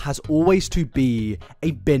job has always to be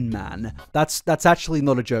a bin man. That's actually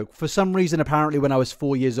not a joke. For some reason, apparently, when I was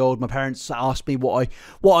 4 years old, my parents asked me what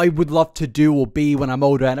I would love to do or be when I'm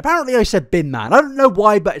older, and apparently I said bin man. I don't know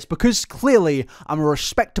why, but it's because clearly I'm a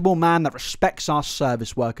respectable man that respects our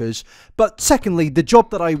service workers. But secondly, the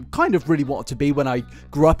job that I kind of really wanted to be when I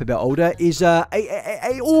grew up a bit older is a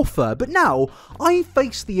author. But now I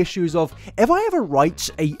face the issues of, if I ever write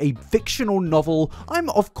a fictional novel, I'm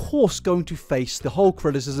of course going to face the whole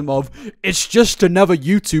criticism of, it's just another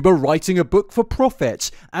YouTuber writing a book for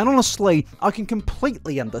profit. And honestly, I can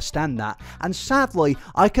completely understand that, and sadly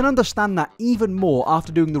I can understand that even more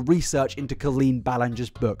after doing the research into Colleen Ballinger's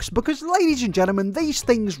books, because ladies and gentlemen, these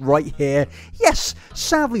things right here, yes,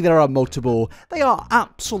 sadly there are multiple, they are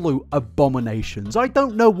absolute abominations. I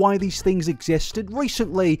don't know why these things existed.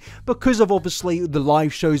 Recently, because of obviously the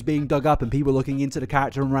live shows being dug up and people looking into the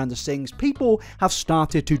character of Miranda Sings, people have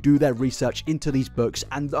started to do their research into these books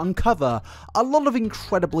and uncover a lot of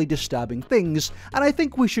incredibly disturbing things, and I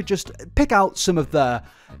think we should just pick out some of the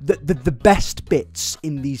best bits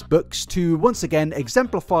in these books to once again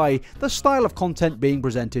exemplify the style of content being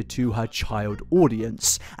presented to her child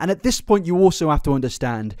audience. And at this point, you also have to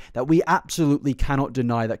understand that we absolutely cannot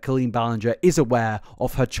deny that Colleen Ballinger is aware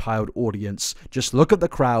of her child audience. Just look at the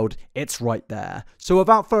crowd, it's right there. So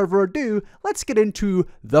without further ado, let's get into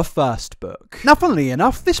the first book. Now, funnily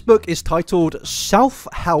enough, this book is titled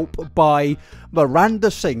Self-Help by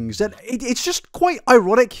Miranda Sings, and it's just quite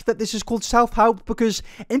ironic that this is called self-help, because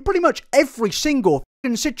in pretty much every single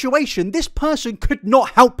situation, this person could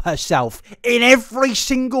not help herself. In every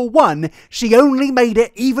single one, she only made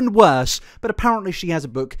it even worse. But apparently she has a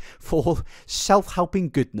book for self-helping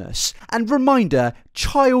goodness. And reminder,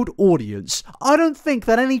 child audience, I don't think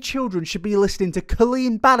that any children should be listening to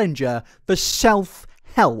Colleen Ballinger for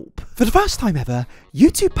self-help. For the first time ever,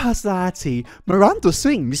 YouTube personality Miranda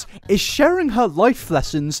Sings is sharing her life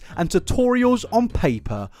lessons and tutorials on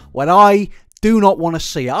paper when I do not want to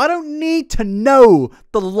see it. I don't need to know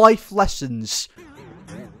the life lessons.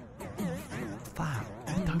 I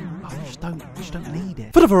just don't need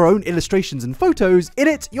it. Full of her own illustrations and photos, in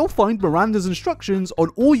it you'll find Miranda's instructions on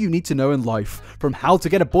all you need to know in life, from how to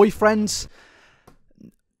get a boyfriend.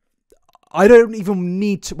 I don't even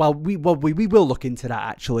need to, we will look into that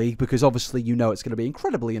actually, because obviously you know it's going to be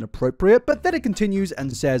incredibly inappropriate, but then it continues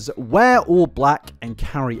and says, wear all black and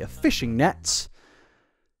carry a fishing net.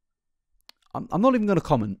 I'm not even going to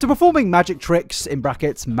comment. To performing magic tricks, in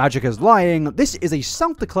brackets, magic as lying, this is a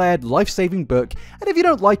self-declared life-saving book, and if you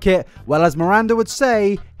don't like it, well, as Miranda would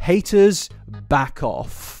say, haters, back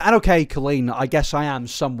off. And okay, Colleen, I guess I am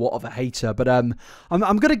somewhat of a hater, but I'm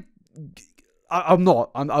gonna I'm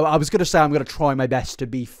not. I was going to say I'm going to try my best to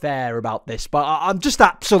be fair about this, but I'm just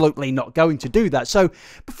absolutely not going to do that. So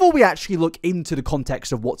before we actually look into the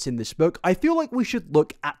context of what's in this book, I feel like we should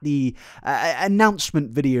look at the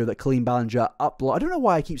announcement video that Colleen Ballinger uploaded. I don't know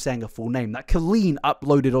why I keep saying a full name. That Colleen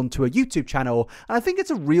uploaded onto a YouTube channel, and I think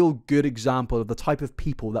it's a real good example of the type of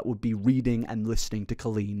people that would be reading and listening to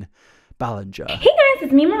Colleen Ballinger. Hey guys,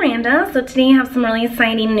 it's me, Miranda. So today I have some really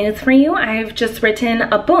exciting news for you. I've just written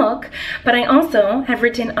a book, but I also have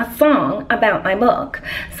written a song about my book.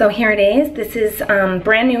 So here it is. This is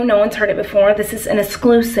brand new. No one's heard it before. This is an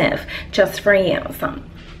exclusive just for you. So,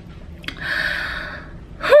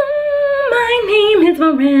 my name is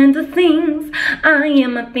Miranda Sings. I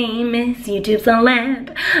am a famous YouTube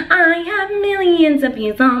celeb. I have millions of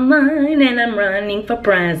views online and I'm running for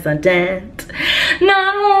president.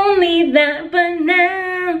 Not only that, but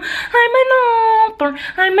now I'm an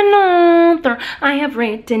author. I have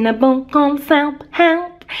written a book called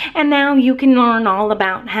Self-Help. And now you can learn all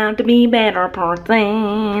about how to be a better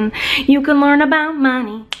person. You can learn about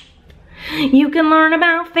money. You can learn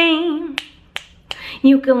about fame.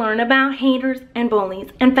 You can learn about haters and bullies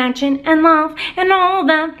and fashion and love and all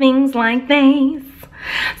the things like this.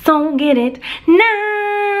 So get it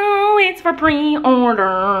now. It's for pre-order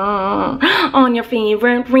on your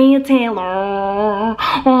favorite retailer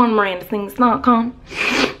on mirandasings.com.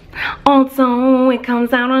 Also, it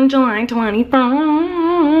comes out on July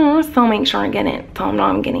 21st. So make sure I get it. Tell them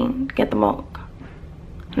I'm get the book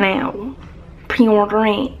now. Pre-order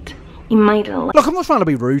it. Look, I'm not trying to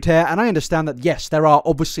be rude here, and I understand that, yes, there are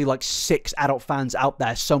obviously like 6 adult fans out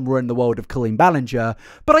there somewhere in the world of Colleen Ballinger,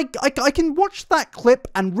 but I can watch that clip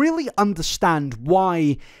and really understand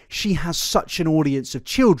why she has such an audience of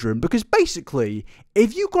children, because basically,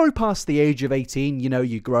 if you grow past the age of 18, you know,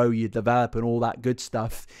 you grow, you develop, and all that good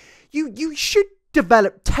stuff, you should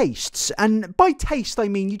develop tastes, and by taste I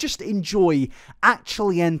mean you just enjoy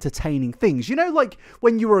actually entertaining things. You know, like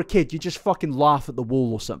when you were a kid, you just fucking laugh at the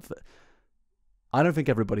wall or something. I don't think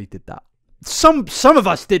everybody did that. Some of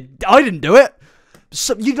us did. I didn't do it.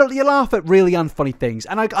 So you laugh at really unfunny things,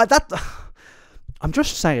 and I'm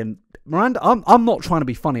just saying, Miranda. I'm not trying to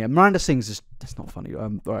be funny. And Miranda Sings that's not funny.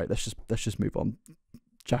 All right, let's just move on.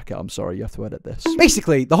 Jacket, I'm sorry, you have to edit this.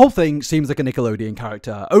 Basically, the whole thing seems like a Nickelodeon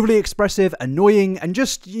character. Overly expressive, annoying, and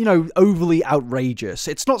just, you know, overly outrageous.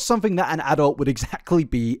 It's not something that an adult would exactly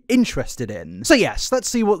be interested in. So yes, let's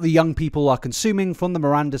see what the young people are consuming from the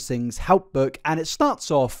Miranda Sings Help book, and it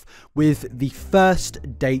starts off with the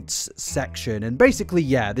first dates section. And basically,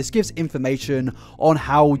 yeah, this gives information on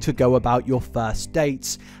how to go about your first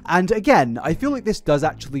dates. And again, I feel like this does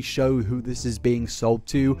actually show who this is being sold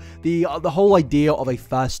to. The whole idea of a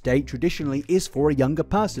first date traditionally is for a younger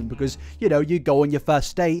person, because, you know, you go on your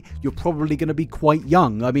first date, you're probably going to be quite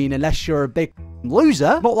young. I mean, unless you're a big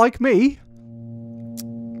loser, not like me.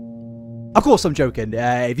 Of course, I'm joking.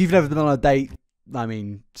 If you've never been on a date, I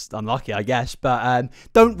mean, it's unlucky, I guess, but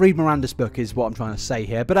don't read Miranda's book is what I'm trying to say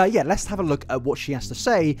here. But yeah, let's have a look at what she has to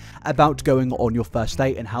say about going on your first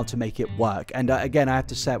date and how to make it work. And again, I have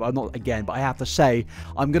to say, well, not again, but I have to say,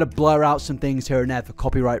 I'm going to blur out some things here and there for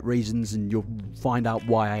copyright reasons, and you'll find out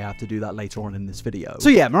why I have to do that later on in this video. So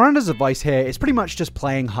yeah, Miranda's advice here is pretty much just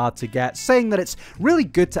playing hard to get, saying that it's really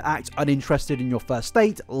good to act uninterested in your first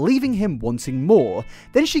date, leaving him wanting more.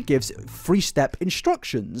 Then she gives 3-step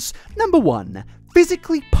instructions. Number 1.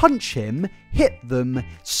 Physically punch him, hit them,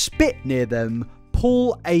 spit near them,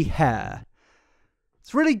 pull a hair.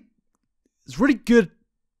 It's really good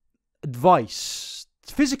advice.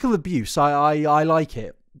 It's physical abuse. I like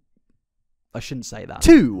it. I shouldn't say that.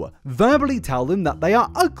 2. Verbally tell them that they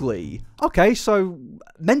are ugly. Okay, so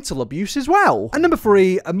mental abuse as well. And number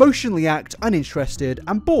 3, emotionally act uninterested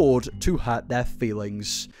and bored to hurt their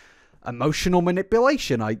feelings. Emotional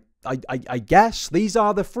manipulation, I guess these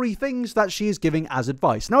are the 3 things that she is giving as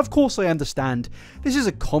advice. Now, of course, I understand this is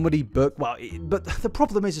a comedy book. Well, but the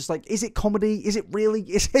problem is, it's like, is it comedy? Is it really?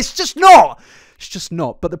 It's just not. It's just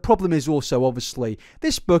not. But the problem is also, obviously,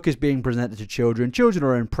 this book is being presented to children. Children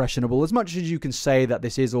are impressionable. As much as you can say that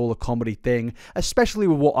this is all a comedy thing, especially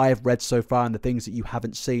with what I have read so far and the things that you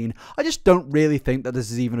haven't seen, I just don't really think that this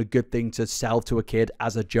is even a good thing to sell to a kid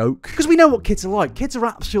as a joke. Because we know what kids are like. Kids are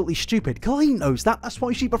absolutely stupid. Colleen knows that. That's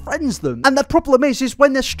why she befriends them. And the problem is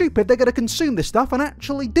when they're stupid, they're going to consume this stuff and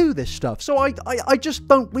actually do this stuff. So I just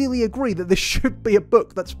don't really agree that this should be a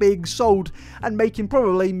book that's being sold and making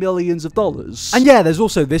probably millions of dollars. And yeah, there's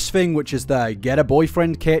also this thing, which is the Get a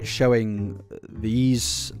Boyfriend kit, showing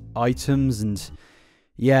these items, and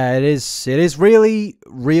yeah, it is really,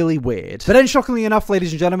 really weird. But then, shockingly enough,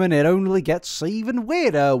 ladies and gentlemen, it only gets even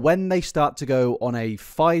weirder when they start to go on a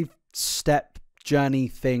 5-step journey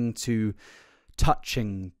thing to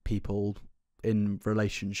touching people in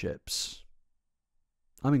relationships.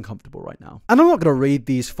 I'm uncomfortable right now. And I'm not going to read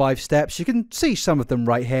these 5 steps. You can see some of them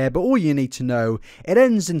right here, but all you need to know, it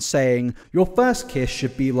ends in saying, your first kiss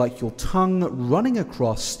should be like your tongue running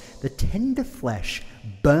across the tender flesh,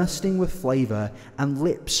 bursting with flavor, and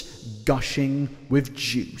lips gushing with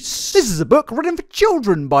juice. This is a book written for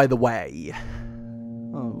children, by the way.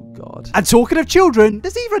 Oh, God. And talking of children,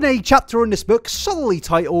 there's even a chapter in this book solely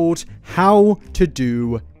titled, How to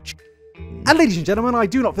Do. And ladies and gentlemen, I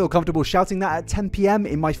do not feel comfortable shouting that at 10 PM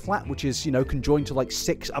in my flat, which is, you know, conjoined to like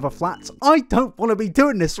 6 other flats. I don't want to be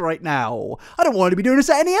doing this right now. I don't want to be doing this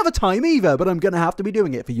at any other time either, but I'm going to have to be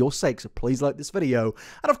doing it for your sake, so please like this video.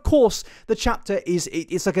 And of course, the chapter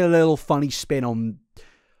it's like a little funny spin on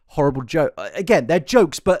horrible joke. Again, they're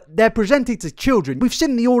jokes, but they're presented to children. We've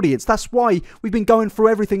seen the audience. That's why we've been going through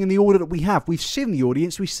everything in the order that we have. We've seen the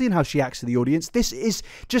audience. We've seen how she acts to the audience. This is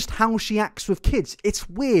just how she acts with kids. It's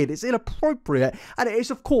weird. It's inappropriate. And it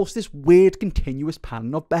is, of course, this weird, continuous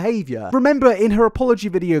pattern of behavior. Remember, in her apology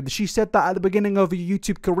video, she said that at the beginning of her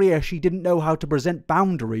YouTube career, she didn't know how to present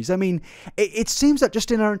boundaries. I mean, it seems that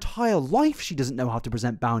just in her entire life, she doesn't know how to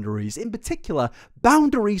present boundaries. In particular,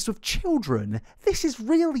 boundaries with children. This is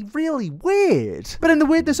really weird. But then the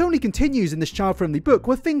weirdness only continues in this child-friendly book,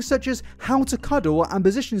 with things such as how to cuddle and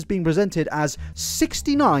positions being presented as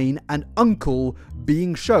 69 and uncle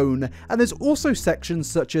being shown, and there's also sections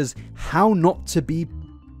such as how not to be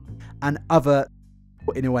and other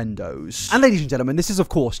innuendos. And ladies and gentlemen, this is of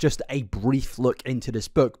course just a brief look into this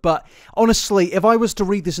book, but honestly, if I was to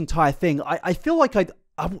read this entire thing, I feel like I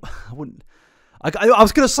wouldn't. I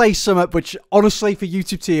was going to say something, which honestly for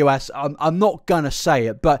YouTube TOS, I'm not going to say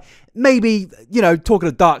it, but maybe, you know, talking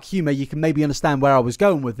of dark humor, you can maybe understand where I was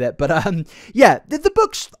going with it. But yeah, the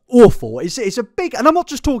book's awful. It's a big, and I'm not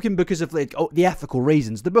just talking because of the ethical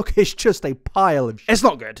reasons. The book is just a pile of. It's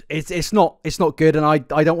not good. It's not good, and I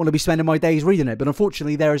don't want to be spending my days reading it. But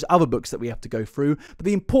unfortunately, there is other books that we have to go through. But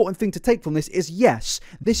the important thing to take from this is, yes,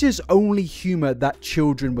 this is only humor that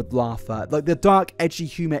children would laugh at. Like the dark, edgy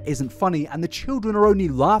humor isn't funny, and the children are only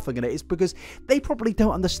laughing at it is because they probably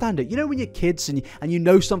don't understand it. You know, when you're kids and you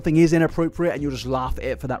know something is inappropriate and you'll just laugh at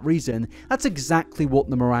it for that reason. That's exactly what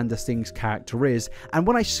the Miranda Sings character is. And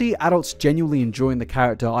when I see adults genuinely enjoying the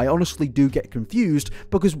character, I honestly do get confused,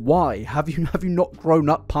 because why? Have you not grown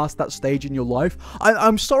up past that stage in your life?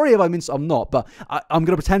 I'm sorry if I'm not, but I'm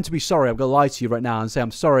going to pretend to be sorry. I'm going to lie to you right now and say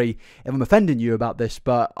I'm sorry if I'm offending you about this,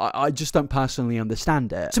 but I just don't personally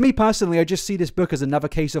understand it. To me personally, I just see this book as another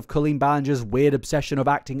case of Colleen Ballinger's weird obsession of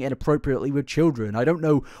acting inappropriately with children. I don't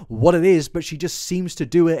know what it is, but she just seems to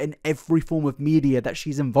do it in every form of media that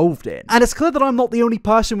she's involved in. And it's clear that I'm not the only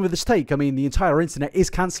person with this take. I mean, the entire internet is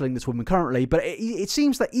cancelling this woman currently, but it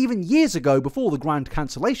seems that even years ago, before the grand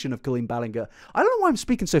cancellation of Colleen Ballinger, I don't know why I'm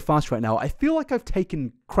speaking so fast right now. I feel like I've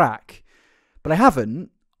taken crack, but I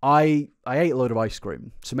haven't. I ate a load of ice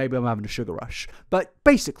cream, so maybe I'm having a sugar rush. But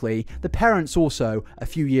basically, the parents also, a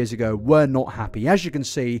few years ago, were not happy. As you can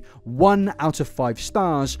see, 1 out of 5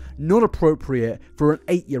 stars, not appropriate for an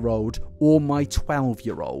 8-year-old or my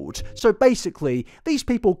 12-year-old. So basically, these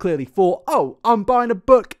people clearly thought, oh, I'm buying a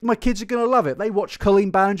book, my kids are going to love it. They watch Colleen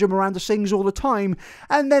Ballinger, Miranda Sings all the time,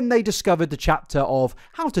 and then they discovered the chapter of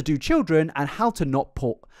how to do children and how to not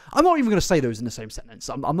put... I'm not even going to say those in the same sentence.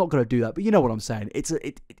 I'm not going to do that, but you know what I'm saying.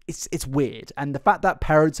 It's weird, and the fact that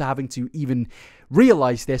parents are having to even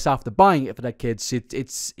realize this after buying it for their kids,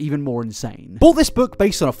 it's even more insane. Bought this book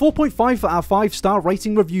based on a 4.5 out of 5 star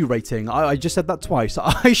review rating. I just said that twice.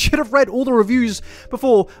 I should have read all the reviews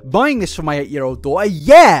before buying this for my 8-year-old daughter.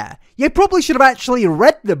 Yeah, you probably should have actually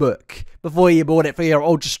read the book before you bought it for your,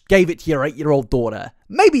 or just gave it to your 8-year-old daughter.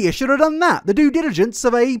 Maybe you should have done that. The due diligence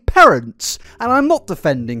of a parent. And I'm not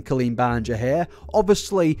defending Colleen Ballinger here.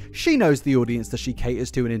 Obviously, she knows the audience that she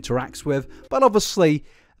caters to and interacts with. But obviously,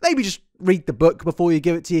 maybe just read the book before you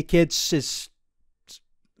give it to your kids.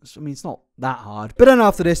 I mean, it's not that hard. But then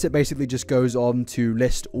after this, it basically just goes on to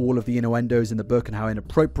list all of the innuendos in the book and how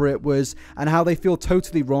inappropriate it was, and how they feel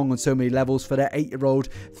totally wrong on so many levels for their 8-year-old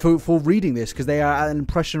for reading this, because they are at an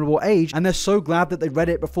impressionable age, and they're so glad that they read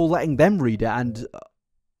it before letting them read it, and...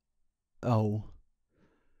 oh.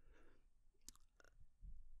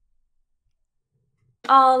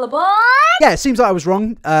 All aboard! Yeah, it seems like I was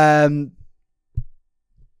wrong.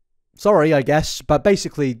 Sorry, I guess, but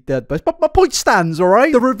basically, my point stands,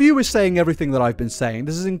 alright? The review is saying everything that I've been saying.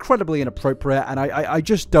 This is incredibly inappropriate, and I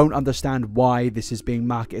just don't understand why this is being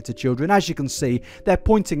marketed to children. As you can see, they're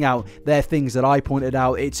pointing out their things that I pointed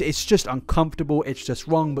out. It's just uncomfortable, it's just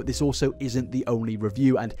wrong, but this also isn't the only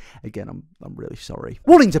review, and again, I'm really sorry.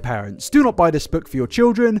 Warning to parents, do not buy this book for your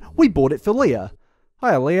children. We bought it for Leah.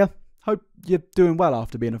 Hiya, Leah. Hope you're doing well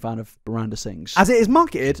after being a fan of Miranda Sings. As it is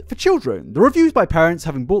marketed for children. The reviews by parents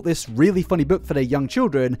having bought this really funny book for their young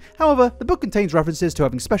children. However, the book contains references to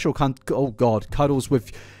having special cuddles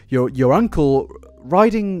with your uncle,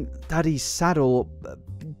 riding daddy's saddle,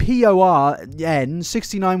 PORN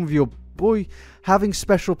 69 with your boy, having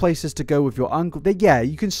special places to go with your uncle. Yeah,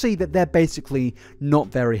 you can see that they're basically not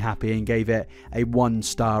very happy and gave it a 1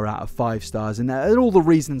 star out of 5 stars. And all the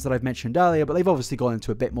reasons that I've mentioned earlier, but they've obviously gone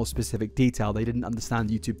into a bit more specific detail. They didn't understand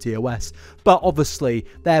YouTube TOS, but obviously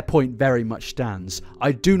their point very much stands.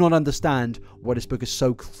 I do not understand why this book is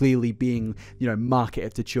so clearly being,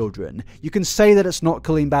 marketed to children. You can say that it's not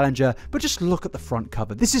Colleen Ballinger, but just look at the front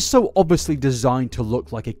cover. This is so obviously designed to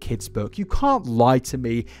look like a kid's book. You can't lie to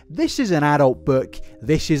me. This is an adult book.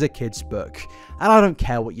 This is a kid's book. And I don't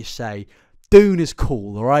care what you say. Dune is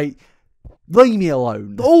cool, alright? Leave me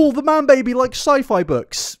alone. Oh, the man baby likes sci-fi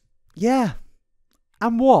books. Yeah.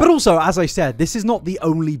 And what? But also, as I said, this is not the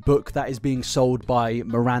only book that is being sold by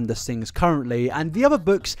Miranda Sings currently, and the other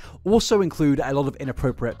books also include a lot of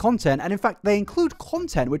inappropriate content, and in fact, they include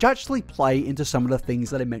content which actually play into some of the things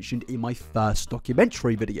that I mentioned in my first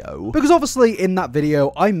documentary video. Because obviously, in that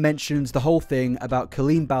video, I mentioned the whole thing about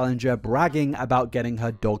Colleen Ballinger bragging about getting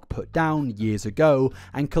her dog put down years ago,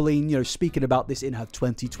 and Colleen, speaking about this in her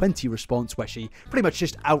 2020 response, where she pretty much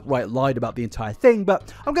just outright lied about the entire thing,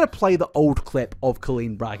 but I'm going to play the old clip of Colleen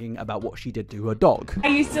bragging about what she did to her dog. I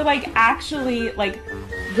used to actually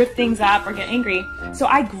rip things up or get angry. So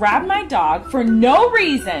I grabbed my dog for no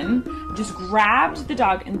reason, just grabbed the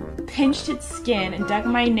dog and pinched its skin and dug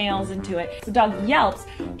my nails into it. The dog yelps,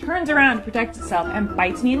 turns around to protect itself and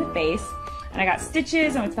bites me in the face. And I got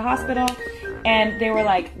stitches, I went to the hospital, and they were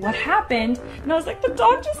like, what happened? And I was like, the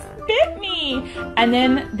dog just bit me. And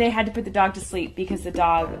then they had to put the dog to sleep because the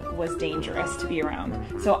dog was dangerous to be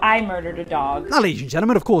around. So I murdered a dog. Now, ladies and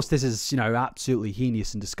gentlemen, of course, this is, absolutely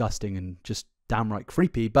heinous and disgusting and just downright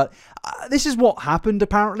creepy, but this is what happened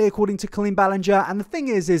apparently according to Colleen Ballinger, and the thing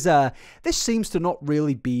is this seems to not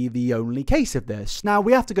really be the only case of this. Now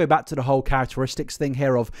we have to go back to the whole characteristics thing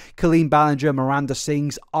here of Colleen Ballinger, Miranda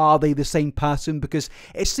Sings. Are they the same person? Because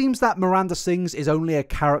it seems that Miranda Sings is only a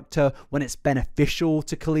character when it's beneficial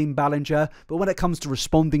to Colleen Ballinger, but when it comes to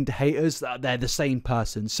responding to haters, they're the same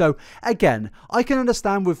person. So again, I can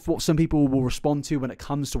understand with what some people will respond to when it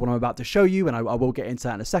comes to what I'm about to show you, and I will get into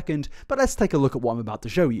that in a second, but let's take a look at what I'm about to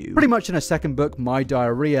show you. Pretty much in her second book, My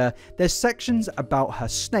Diarrhea, there's sections about her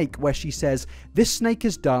snake where she says, "This snake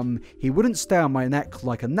is dumb, he wouldn't stay on my neck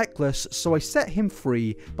like a necklace, so I set him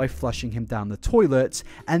free by flushing him down the toilet."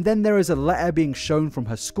 And then there is a letter being shown from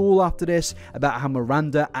her school after this about how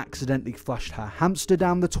Miranda accidentally flushed her hamster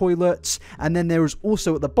down the toilet. And then there is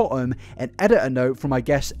also at the bottom an editor note from, I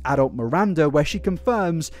guess, adult Miranda, where she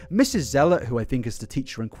confirms Mrs. Zealot, who I think is the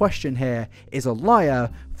teacher in question here, is a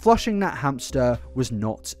liar. Flushing that hamster was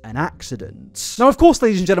not an accident. Now, of course,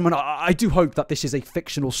 ladies and gentlemen, I do hope that this is a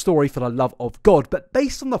fictional story for the love of God, but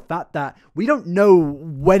based on the fact that we don't know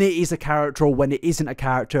when it is a character or when it isn't a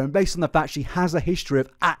character, and based on the fact she has a history of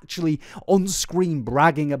actually on-screen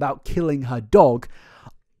bragging about killing her dog,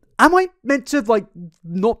 am I meant to,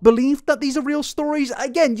 not believe that these are real stories?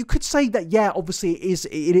 Again, you could say that, yeah, obviously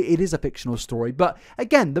it is a fictional story, but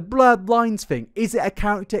again, the blurred lines thing, is it a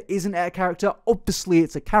character, isn't it a character? Obviously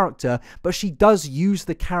it's a character, but she does use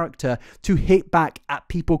the character to hit back at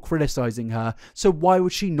people criticizing her, so why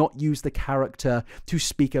would she not use the character to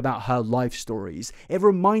speak about her life stories? It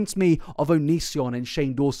reminds me of Onision and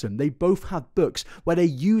Shane Dawson. They both have books where they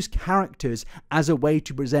use characters as a way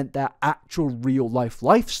to present their actual real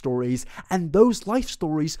life stories, and those life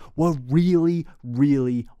stories were really,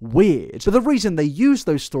 really weird. But the reason they use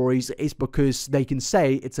those stories is because they can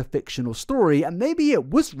say it's a fictional story, and maybe it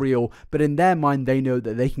was real, but in their mind they know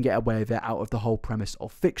that they can get away with it out of the whole premise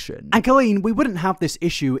of fiction. And Colleen, we wouldn't have this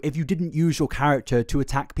issue if you didn't use your character to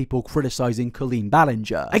attack people criticizing Colleen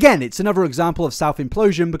Ballinger. Again, it's another example of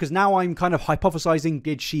self-implosion, because now I'm kind of hypothesizing,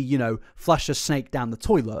 did she, flush a snake down the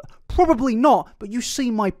toilet? Probably not, but you see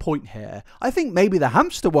my point here. I think maybe the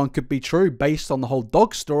hamster one could be true based on the whole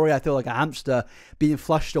dog story. I feel like a hamster being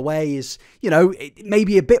flushed away is, you know, it may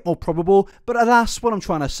be a bit more probable, but alas, what I'm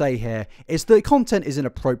trying to say here is the content is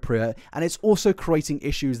inappropriate, and it's also creating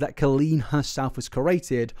issues that Colleen herself has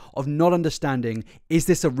created of not understanding, is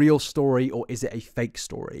this a real story or is it a fake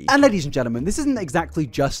story? And ladies and gentlemen, this isn't exactly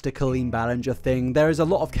just a Colleen Ballinger thing. There is a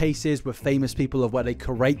lot of cases with famous people of where they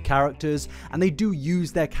create characters and they do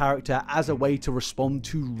use their character as a way to respond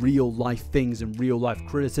to real life things and real life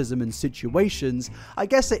criticism and situations. I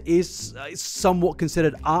guess it is somewhat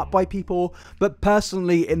considered art by people, but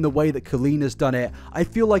personally, in the way that Colleen has done it, I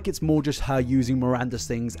feel like it's more just her using Miranda's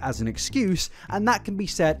things as an excuse, and that can be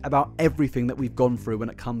said about everything that we've gone through when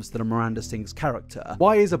it comes to the Miranda Sings character.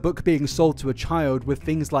 Why is a book being sold to a child with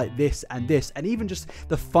things like this, and even just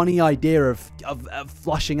the funny idea of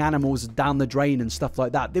flushing animals down the drain and stuff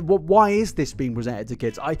like that? Why is this being presented to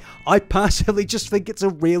kids? I personally just think it's a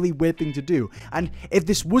really weird thing to do, and if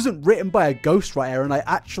this wasn't written by a ghostwriter, and I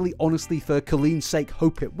actually honestly for Colleen's sake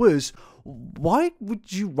hope it was, why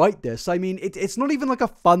would you write this? I mean, it's not even like a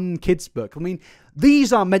fun kids book. I mean,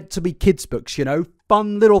 these are meant to be kids books, you know,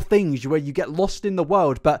 fun little things where you get lost in the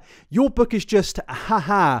world, but your book is just,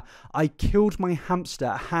 haha, I killed my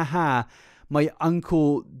hamster, haha, my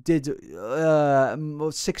uncle did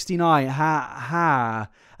 69, ha,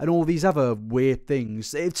 and all these other weird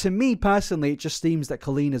things. To me, personally, it just seems that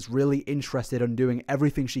Colleen is really interested in doing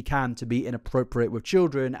everything she can to be inappropriate with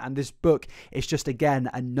children, and this book is just, again,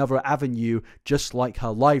 another avenue, just like her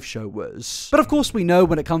live show was. But of course, we know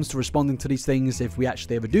when it comes to responding to these things, if we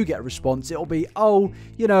actually ever do get a response, it'll be, oh,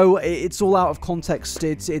 you know, it's all out of context,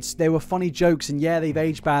 they were funny jokes, and yeah, they've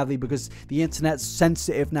aged badly because the internet's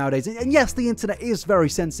sensitive nowadays. And yes, the internet is very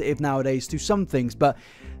sensitive nowadays to some things, but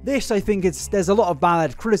this, I think there's a lot of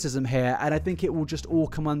valid criticism here, and I think it will just all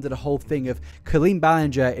come under the whole thing of Colleen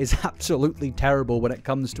Ballinger is absolutely terrible when it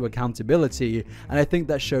comes to accountability, and I think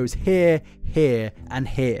that shows here, and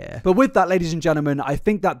here. But with that, ladies and gentlemen, I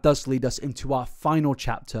think that does lead us into our final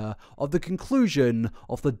chapter of the conclusion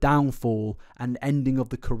of the downfall and ending of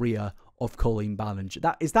the career of Colleen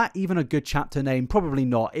Ballinger. Is that even a good chapter name? Probably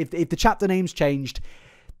not. If the chapter name's changed,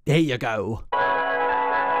 here you go.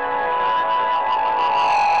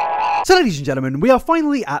 So ladies and gentlemen, we are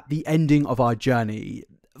finally at the ending of our journey.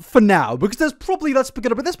 For now, because there's probably, let's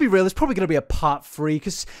be real, there's probably going to be a part 3,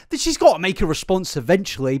 because she's got to make a response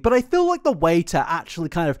eventually, but I feel like the way to actually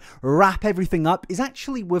kind of wrap everything up is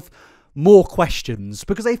actually with more questions,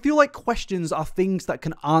 because I feel like questions are things that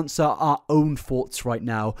can answer our own thoughts right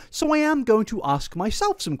now. So I am going to ask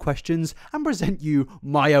myself some questions and present you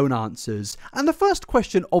my own answers. And the first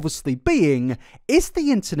question obviously being, is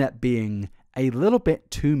the internet being a little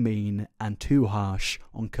bit too mean and too harsh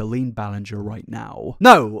on Colleen Ballinger right now?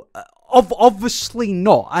 No, obviously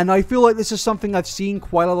not. And I feel like this is something I've seen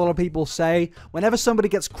quite a lot of people say. Whenever somebody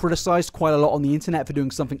gets criticized quite a lot on the internet for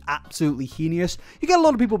doing something absolutely heinous, you get a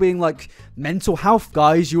lot of people being like, mental health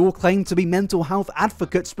guys, you all claim to be mental health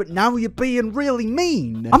advocates, but now you're being really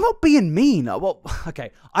mean. I'm not being mean. Well,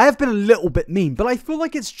 okay, I have been a little bit mean, but I feel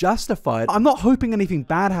like it's justified. I'm not hoping anything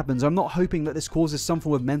bad happens. I'm not hoping that this causes some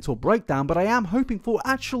form of mental breakdown, but I am hoping for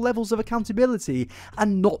actual levels of accountability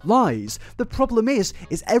and not lies. The problem is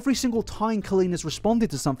every single time Colleen has responded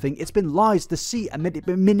to something, it's been lies, deceit, and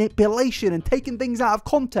manipulation, and taking things out of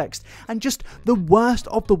context, and just the worst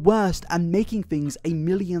of the worst, and making things a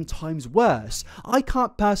million times worse. I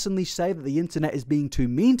can't personally say that the internet is being too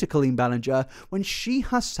mean to Colleen Ballinger when she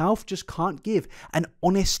herself just can't give an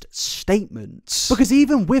honest statement. Because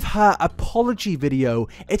even with her apology video,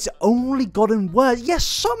 it's only gotten worse. Yes,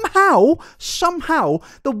 somehow,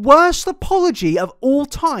 the worst apology of all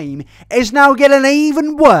time is now getting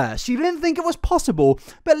even worse. You didn't think it was possible,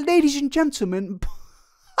 but ladies and gentlemen,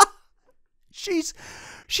 she's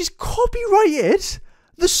copyrighted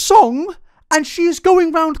the song, and she is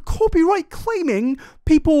going around copyright claiming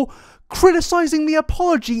people criticizing the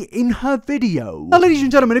apology in her video. Now, ladies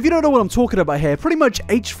and gentlemen, if you don't know what I'm talking about here, pretty much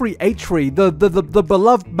H3, the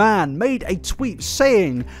beloved man, made a tweet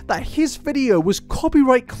saying that his video was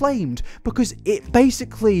copyright claimed because it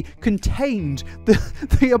basically contained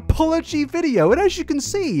the apology video. And as you can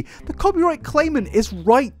see, the copyright claimant is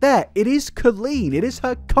right there. It is Colleen. It is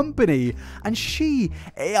her company. And she,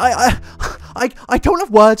 I don't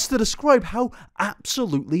have words to describe how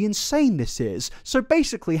absolutely insane this is. So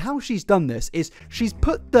basically how she's done this is she's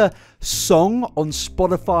put the song on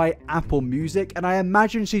Spotify, Apple Music, and I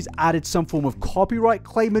imagine she's added some form of copyright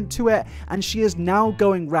claimant to it, and she is now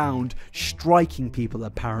going round striking people,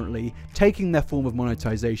 apparently, taking their form of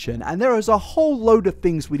monetization. And there is a whole load of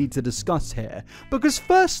things we need to discuss here. Because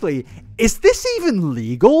firstly, is this even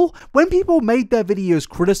legal? When people made their videos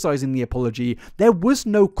criticizing the apology, there was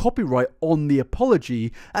no copyright on the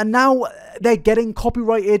apology, and now they're getting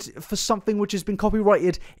copyrighted for something which has been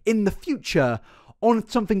copyrighted in the future on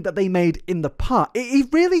something that they made in the past. It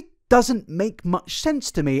really doesn't make much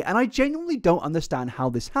sense to me, and I genuinely don't understand how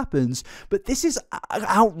this happens, but this is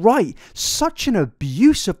outright such an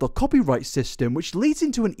abuse of the copyright system, which leads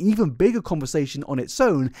into an even bigger conversation on its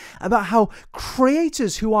own about how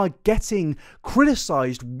creators who are getting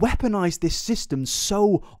criticized weaponize this system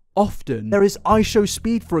so often. There is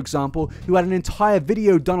iShowSpeed, for example, who had an entire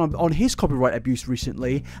video done on his copyright abuse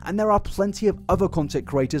recently, and there are plenty of other content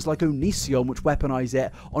creators like Onision which weaponize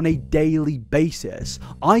it on a daily basis.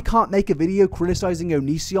 I can't make a video criticizing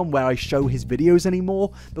Onision where I show his videos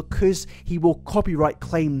anymore because he will copyright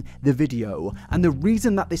claim the video, and the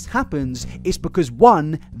reason that this happens is because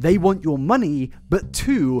 1, they want your money, but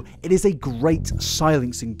 2, it is a great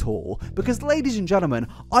silencing tool. Because ladies and gentlemen,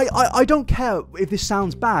 I don't care if this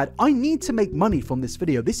sounds bad, I need to make money from this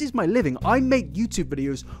video. This is my living. I make YouTube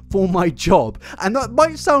videos for my job. And that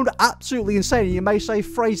might sound absolutely insane. You may say,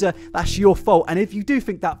 Fraser, that's your fault. And if you do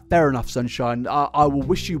think that, fair enough, sunshine. I will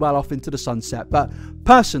wish you well off into the sunset. But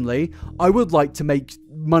personally, I would like to make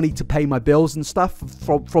money to pay my bills and stuff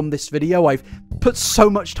from this video. I've put so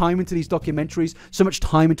much time into these documentaries, so much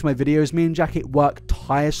time into my videos. Me and Jacket work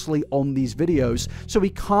tirelessly on these videos, so we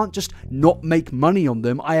can't just not make money on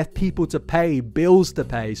them. I have people to pay, bills to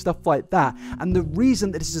pay, stuff like that. And the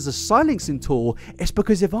reason that this is a silencing tool is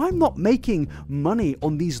because if I'm not making money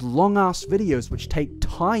on these long ass videos which take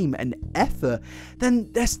time and effort,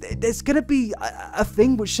 then there's gonna be a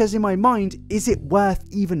thing which says in my mind, is it worth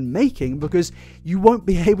even making? Because you won't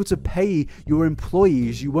be able to pay your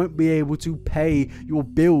employees, you won't be able to pay your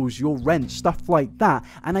bills, your rent, stuff like that.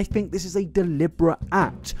 And I think this is a deliberate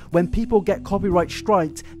act. When people get copyright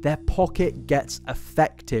striked, their pocket gets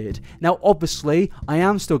affected. Now obviously I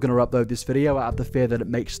am still going to upload this video out of the fear that it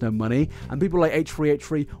makes no money, and people like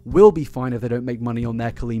H3H3 will be fine if they don't make money on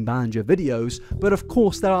their Colleen Ballinger videos, but of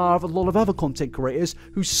course there are a lot of other content creators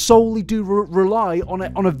who solely do rely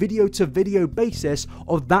on a video to video basis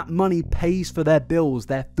of that money pays for their bills,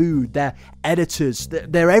 their food, their editors,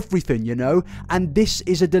 their everything, you know. And this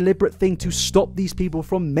is a deliberate thing to stop these people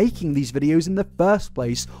from making these videos in the first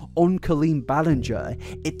place on Colleen Ballinger.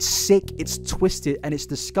 It's sick, it's twisted, and it's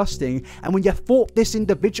disgusting. And when you thought this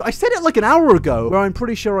individual, I said it like an hour ago, where I'm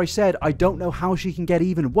pretty sure I said I don't know how she can get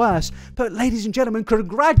even worse, but ladies and gentlemen,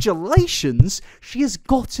 congratulations, she has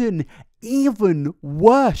gotten even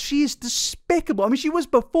worse. She is despicable. I mean, she was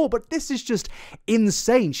before, but this is just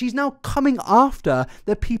insane. She's now coming after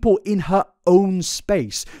the people in her own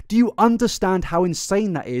space. Do you understand how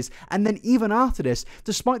insane that is? And then even after this,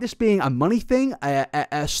 despite this being a money thing,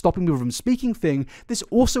 a stopping people from speaking thing, this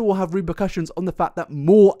also will have repercussions on the fact that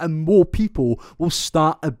more and more people will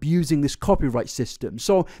start abusing this copyright system.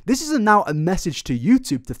 So this is now a message to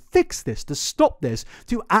YouTube to fix this, to stop this,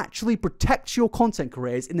 to actually protect your content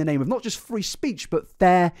creators in the name of not just free speech, but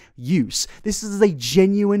fair use. This is a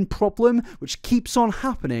genuine problem which keeps on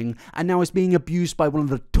happening and now is being abused by one of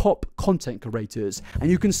the top content creators. And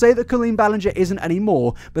you can say that Colleen Ballinger isn't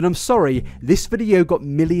anymore, but I'm sorry, this video got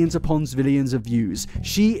millions upon millions of views.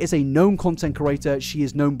 She is a known content creator. She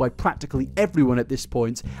is known by practically everyone at this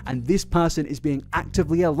point, and this person is being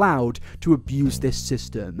actively allowed to abuse this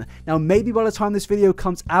system. Now, maybe by the time this video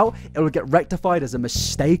comes out, it will get rectified as a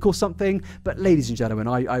mistake or something, but ladies and gentlemen,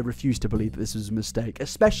 I refuse to believe that this was a mistake,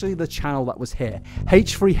 especially the channel that was here.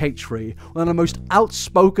 H3H3, one of the most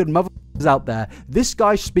outspoken mother out there. This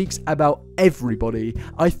guy speaks about everybody.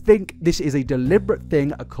 I think this is a deliberate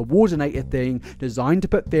thing, a coordinated thing designed to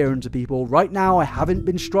put fear into people. Right now I haven't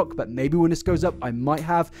been struck, but maybe when this goes up I might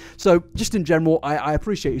have. So just in general, I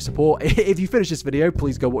appreciate your support. If you finish this video,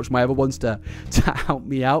 please go watch my other ones to help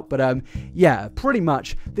me out. But yeah, pretty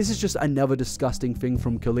much this is just another disgusting thing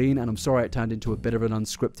from Colleen, and I'm sorry it turned into a bit of an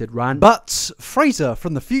unscripted rant. But Fraser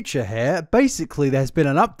from the future here, basically there's been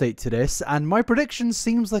an update to this, and my prediction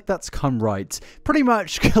seems like that's come right. Pretty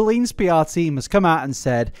much Colleen's PR team has come out and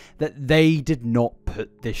said that they did not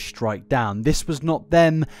put this strike down. This was not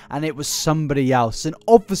them, and it was somebody else. And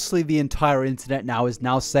obviously the entire internet now is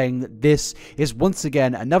saying that this is once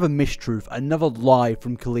again another mistruth, another lie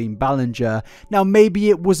from Colleen Ballinger. Now maybe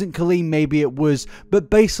it wasn't Colleen, maybe it was, but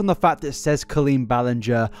based on the fact that it says Colleen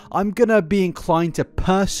Ballinger, I'm gonna be inclined to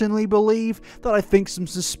personally believe that I think some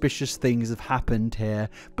suspicious things have happened here.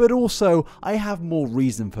 But also, I have more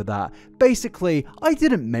reason for that. Basically, I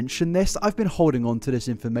didn't mention this, I've been holding on to this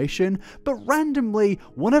information, but randomly,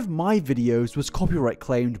 one of my videos was copyright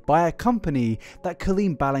claimed by a company that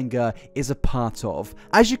Colleen Ballinger is a part of.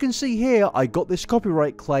 As you can see here, I got this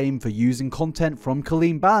copyright claim for using content from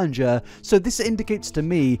Colleen Ballinger, so this indicates to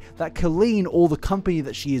me that Colleen, or the company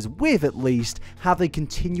that she is with at least, have a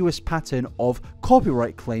continuous pattern of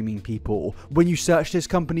copyright claiming people. When you search this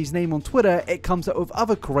company's name on Twitter, it comes up with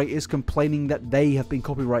other creators complaining that they have been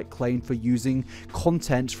copyright claimed for using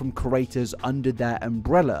content from creators under their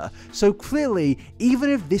umbrella. So clearly, even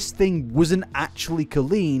if this thing wasn't actually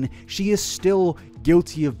Colleen, she is still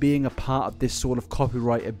guilty of being a part of this sort of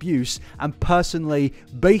copyright abuse, and personally,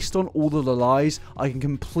 based on all of the lies, I can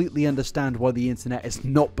completely understand why the internet is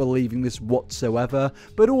not believing this whatsoever,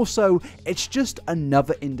 but also, it's just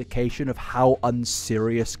another indication of how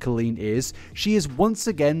unserious Colleen is. She is once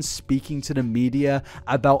again speaking to the media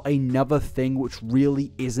about another thing which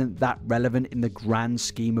really isn't that relevant in the grand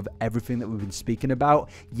scheme of everything that we've been speaking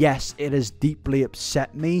about. Yes, it has deeply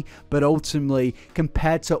upset me, but ultimately,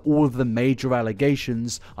 compared to all of the major allegations,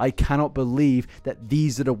 I cannot believe that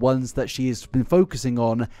these are the ones that she has been focusing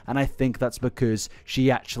on, and I think that's because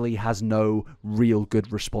she actually has no real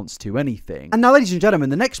good response to anything. And now, ladies and gentlemen,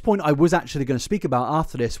 the next point I was actually going to speak about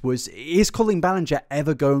after this was, is Colleen Ballinger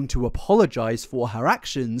ever going to apologize for her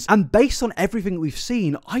actions? And based on everything we've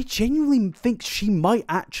seen, I genuinely think she might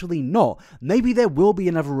actually not. Maybe there will be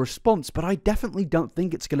another response, but I definitely don't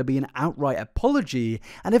think it's going to be an outright apology,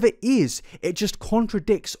 and if it is, it just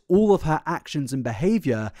contradicts all of her actions and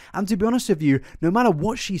behavior. And to be honest with you, no matter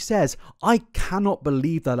what she says, I cannot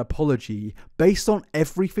believe that apology. Based on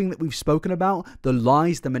everything that we've spoken about, the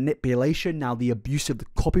lies, the manipulation, now the abuse of the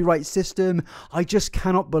copyright system, I just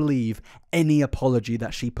cannot believe any apology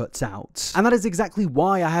that she puts out. And that is exactly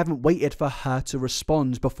why I haven't waited for her to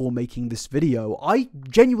respond before making this video. I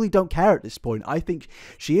genuinely don't care at this point. I think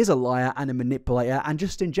she is a liar and a manipulator, and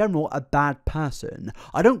just in general a bad person.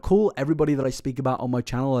 I don't call everybody that I speak about on my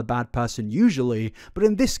channel a bad person usually, but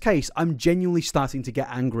in this case I'm genuinely starting to get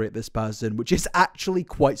angry at this person, which is actually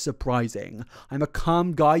quite surprising. I'm a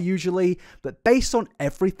calm guy usually, but based on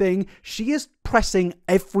everything, she is pressing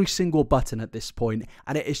every single button at this point,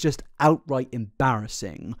 and it is just outright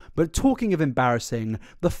embarrassing. But talking of embarrassing,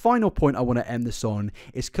 the final point I want to end this on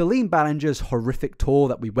is Colleen Ballinger's horrific tour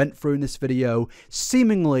that we went through in this video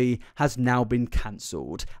seemingly has now been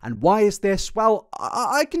cancelled. And why is this? Well,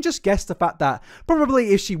 I can just guess the fact that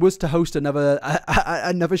probably if she was to host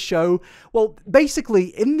another show, well, basically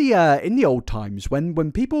in the old times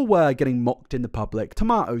when people were getting mocked in the public,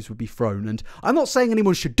 tomatoes would be thrown. And I'm not saying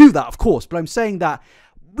anyone should do that, of course, but I'm saying that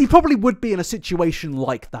we probably would be in a situation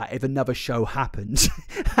like that if another show happened.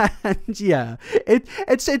 And yeah,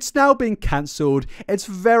 it's now been cancelled. It's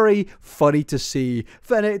very funny to see,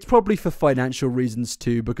 and it's probably for financial reasons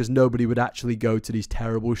too, because nobody would actually go to these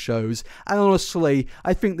terrible shows. And honestly,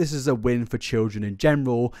 I think this is a win for children in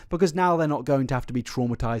general, because now they're not going to have to be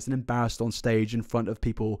traumatized and embarrassed on stage in front of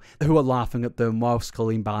people who are laughing at them whilst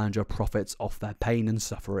Colleen Ballinger profits off their pain and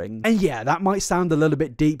suffering. And yeah, that might sound a little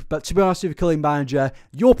bit deep, but to be honest with you, Colleen Ballinger,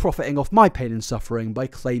 you're profiting off my pain and suffering by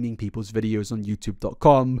claiming people's videos on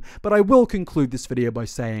youtube.com. But I will conclude this video by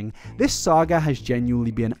saying this saga has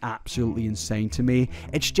genuinely been absolutely insane to me.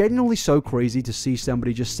 It's genuinely so crazy to see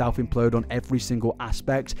somebody just self-implode on every single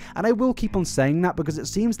aspect, and I will keep on saying that because it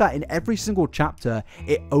seems that in every single chapter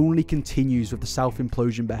it only continues with the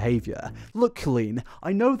self-implosion behavior. Look, Colleen,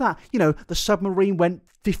 I know that, you know, the submarine went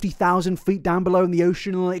 50,000 feet down below in the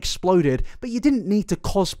ocean and it exploded, but you didn't need to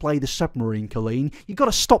cosplay the submarine, Colleen. You got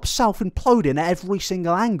to stop self-imploding at every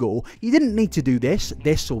single angle. You didn't need to do this,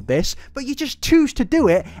 or this, but you just choose to do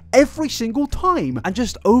it every single time. And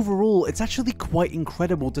just overall, it's actually quite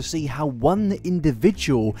incredible to see how one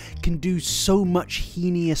individual can do so much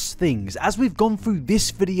heinous things. As we've gone through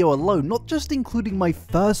this video alone, not just including my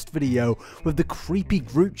first video with the creepy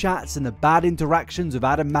group chats and the bad interactions of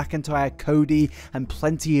Adam McIntyre, Cody, and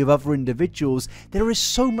plenty of other individuals, there is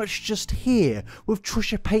so much just here, with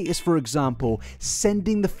Trisha Paytas, for example,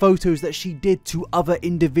 sending the photos that she did to other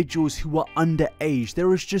individuals who were underage.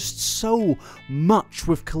 There is just so much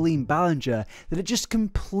with Colleen Ballinger that it just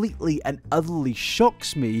completely and utterly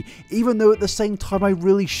shocks me, even though at the same time I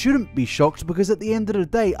really shouldn't be shocked, because at the end of the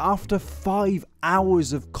day, after 5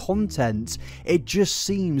 hours of content, it just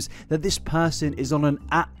seems that this person is on an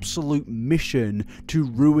absolute mission to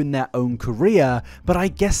ruin their own career, but I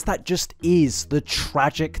guess that just is the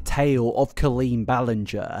tragic tale of Colleen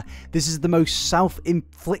Ballinger. This is the most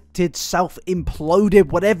self-inflicted,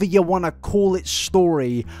 self-imploded, whatever you want to call it,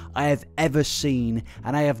 story I have ever seen,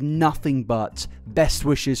 and I have nothing but best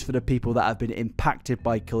wishes for the people that have been impacted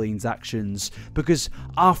by Colleen's actions, because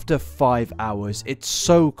after 5 hours, it's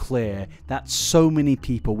so clear that so many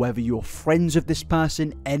people, whether you're friends of this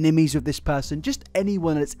person, enemies of this person, just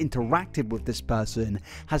anyone that's interacted with this person,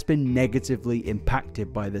 has been negatively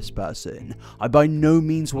impacted by this person. I by no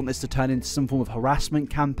means want this to turn into some form of harassment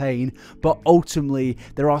campaign, but ultimately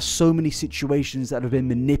there are so many situations that have been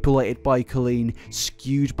manipulated by Colleen,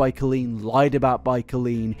 skewed by Colleen, lied about by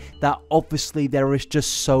Colleen, that obviously there is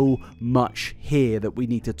just so much here that we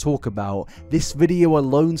need to talk about. This video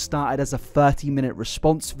alone started as a 30-minute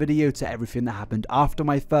response video to everything that happened after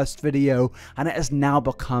my first video, and it has now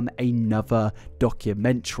become another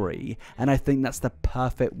documentary, and I think that's the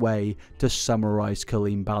perfect way to summarize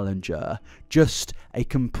Colleen Ballinger. Just a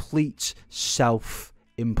complete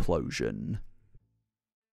self-implosion.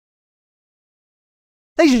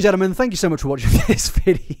 Ladies and gentlemen, thank you so much for watching this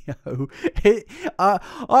video.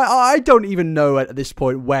 I don't even know at this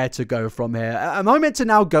point where to go from here. Am I meant to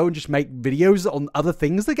now go and just make videos on other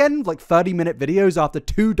things again? Like 30-minute videos after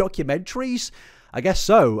 2 documentaries? I guess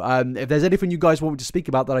so. If there's anything you guys want me to speak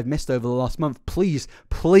about that I've missed over the last month, please,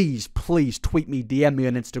 please, please tweet me, DM me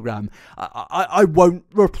on Instagram. I won't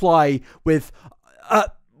reply with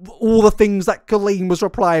all the things that Colleen was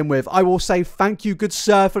replying with. I will say thank you, good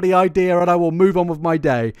sir, for the idea, and I will move on with my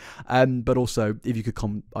day. But also, if you could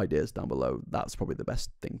comment ideas down below, that's probably the best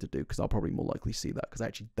thing to do, because I'll probably more likely see that, because I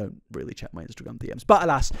actually don't really check my Instagram DMs. But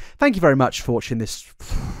alas, thank you very much for watching this,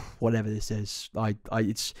 whatever this is.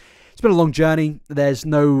 It's been a long journey. There's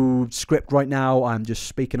no script right now. I'm just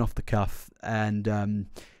speaking off the cuff, and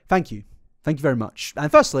thank you. Thank you very much.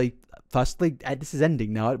 And firstly, this is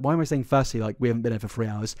ending now. Why am I saying firstly like we haven't been here for 3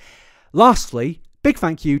 hours? Lastly, big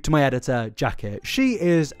thank you to my editor, Jacket. She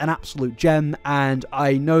is an absolute gem, and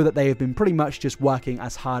I know that they have been pretty much just working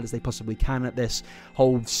as hard as they possibly can at this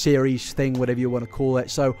whole series thing, whatever you want to call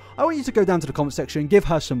it. So I want you to go down to the comment section, give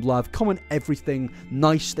her some love, comment everything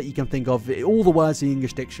nice that you can think of, all the words in the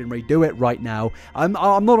English dictionary. Do it right now. I'm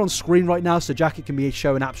not on screen right now, so Jacket can be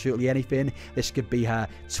showing absolutely anything. This could be her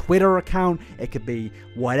Twitter account, it could be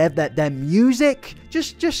whatever, their music.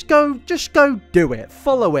 Just go do it.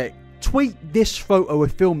 Follow it. Tweet this photo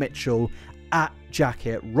of Phil Mitchell at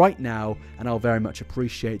Jacket right now, and I'll very much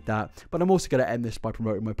appreciate that. But I'm also going to end this by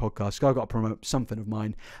promoting my podcast, because I've got to promote something of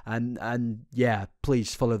mine. And yeah,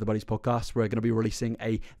 please follow the Buddies podcast. We're going to be releasing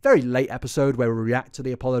a very late episode where we react to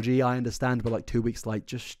the apology. I understand we're like 2 weeks late.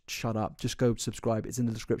 Just shut up. Just go subscribe. It's in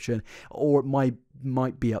the description. Or it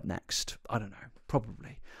might be up next. I don't know.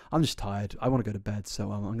 Probably. I'm just tired. I want to go to bed.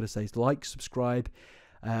 So I'm going to say like, subscribe,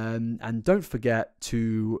 and don't forget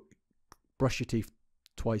to brush your teeth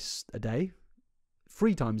twice a day,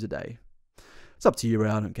 3 times a day. It's up to you, really.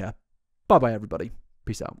 I don't care. Bye-bye, everybody.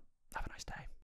 Peace out. Have a nice day.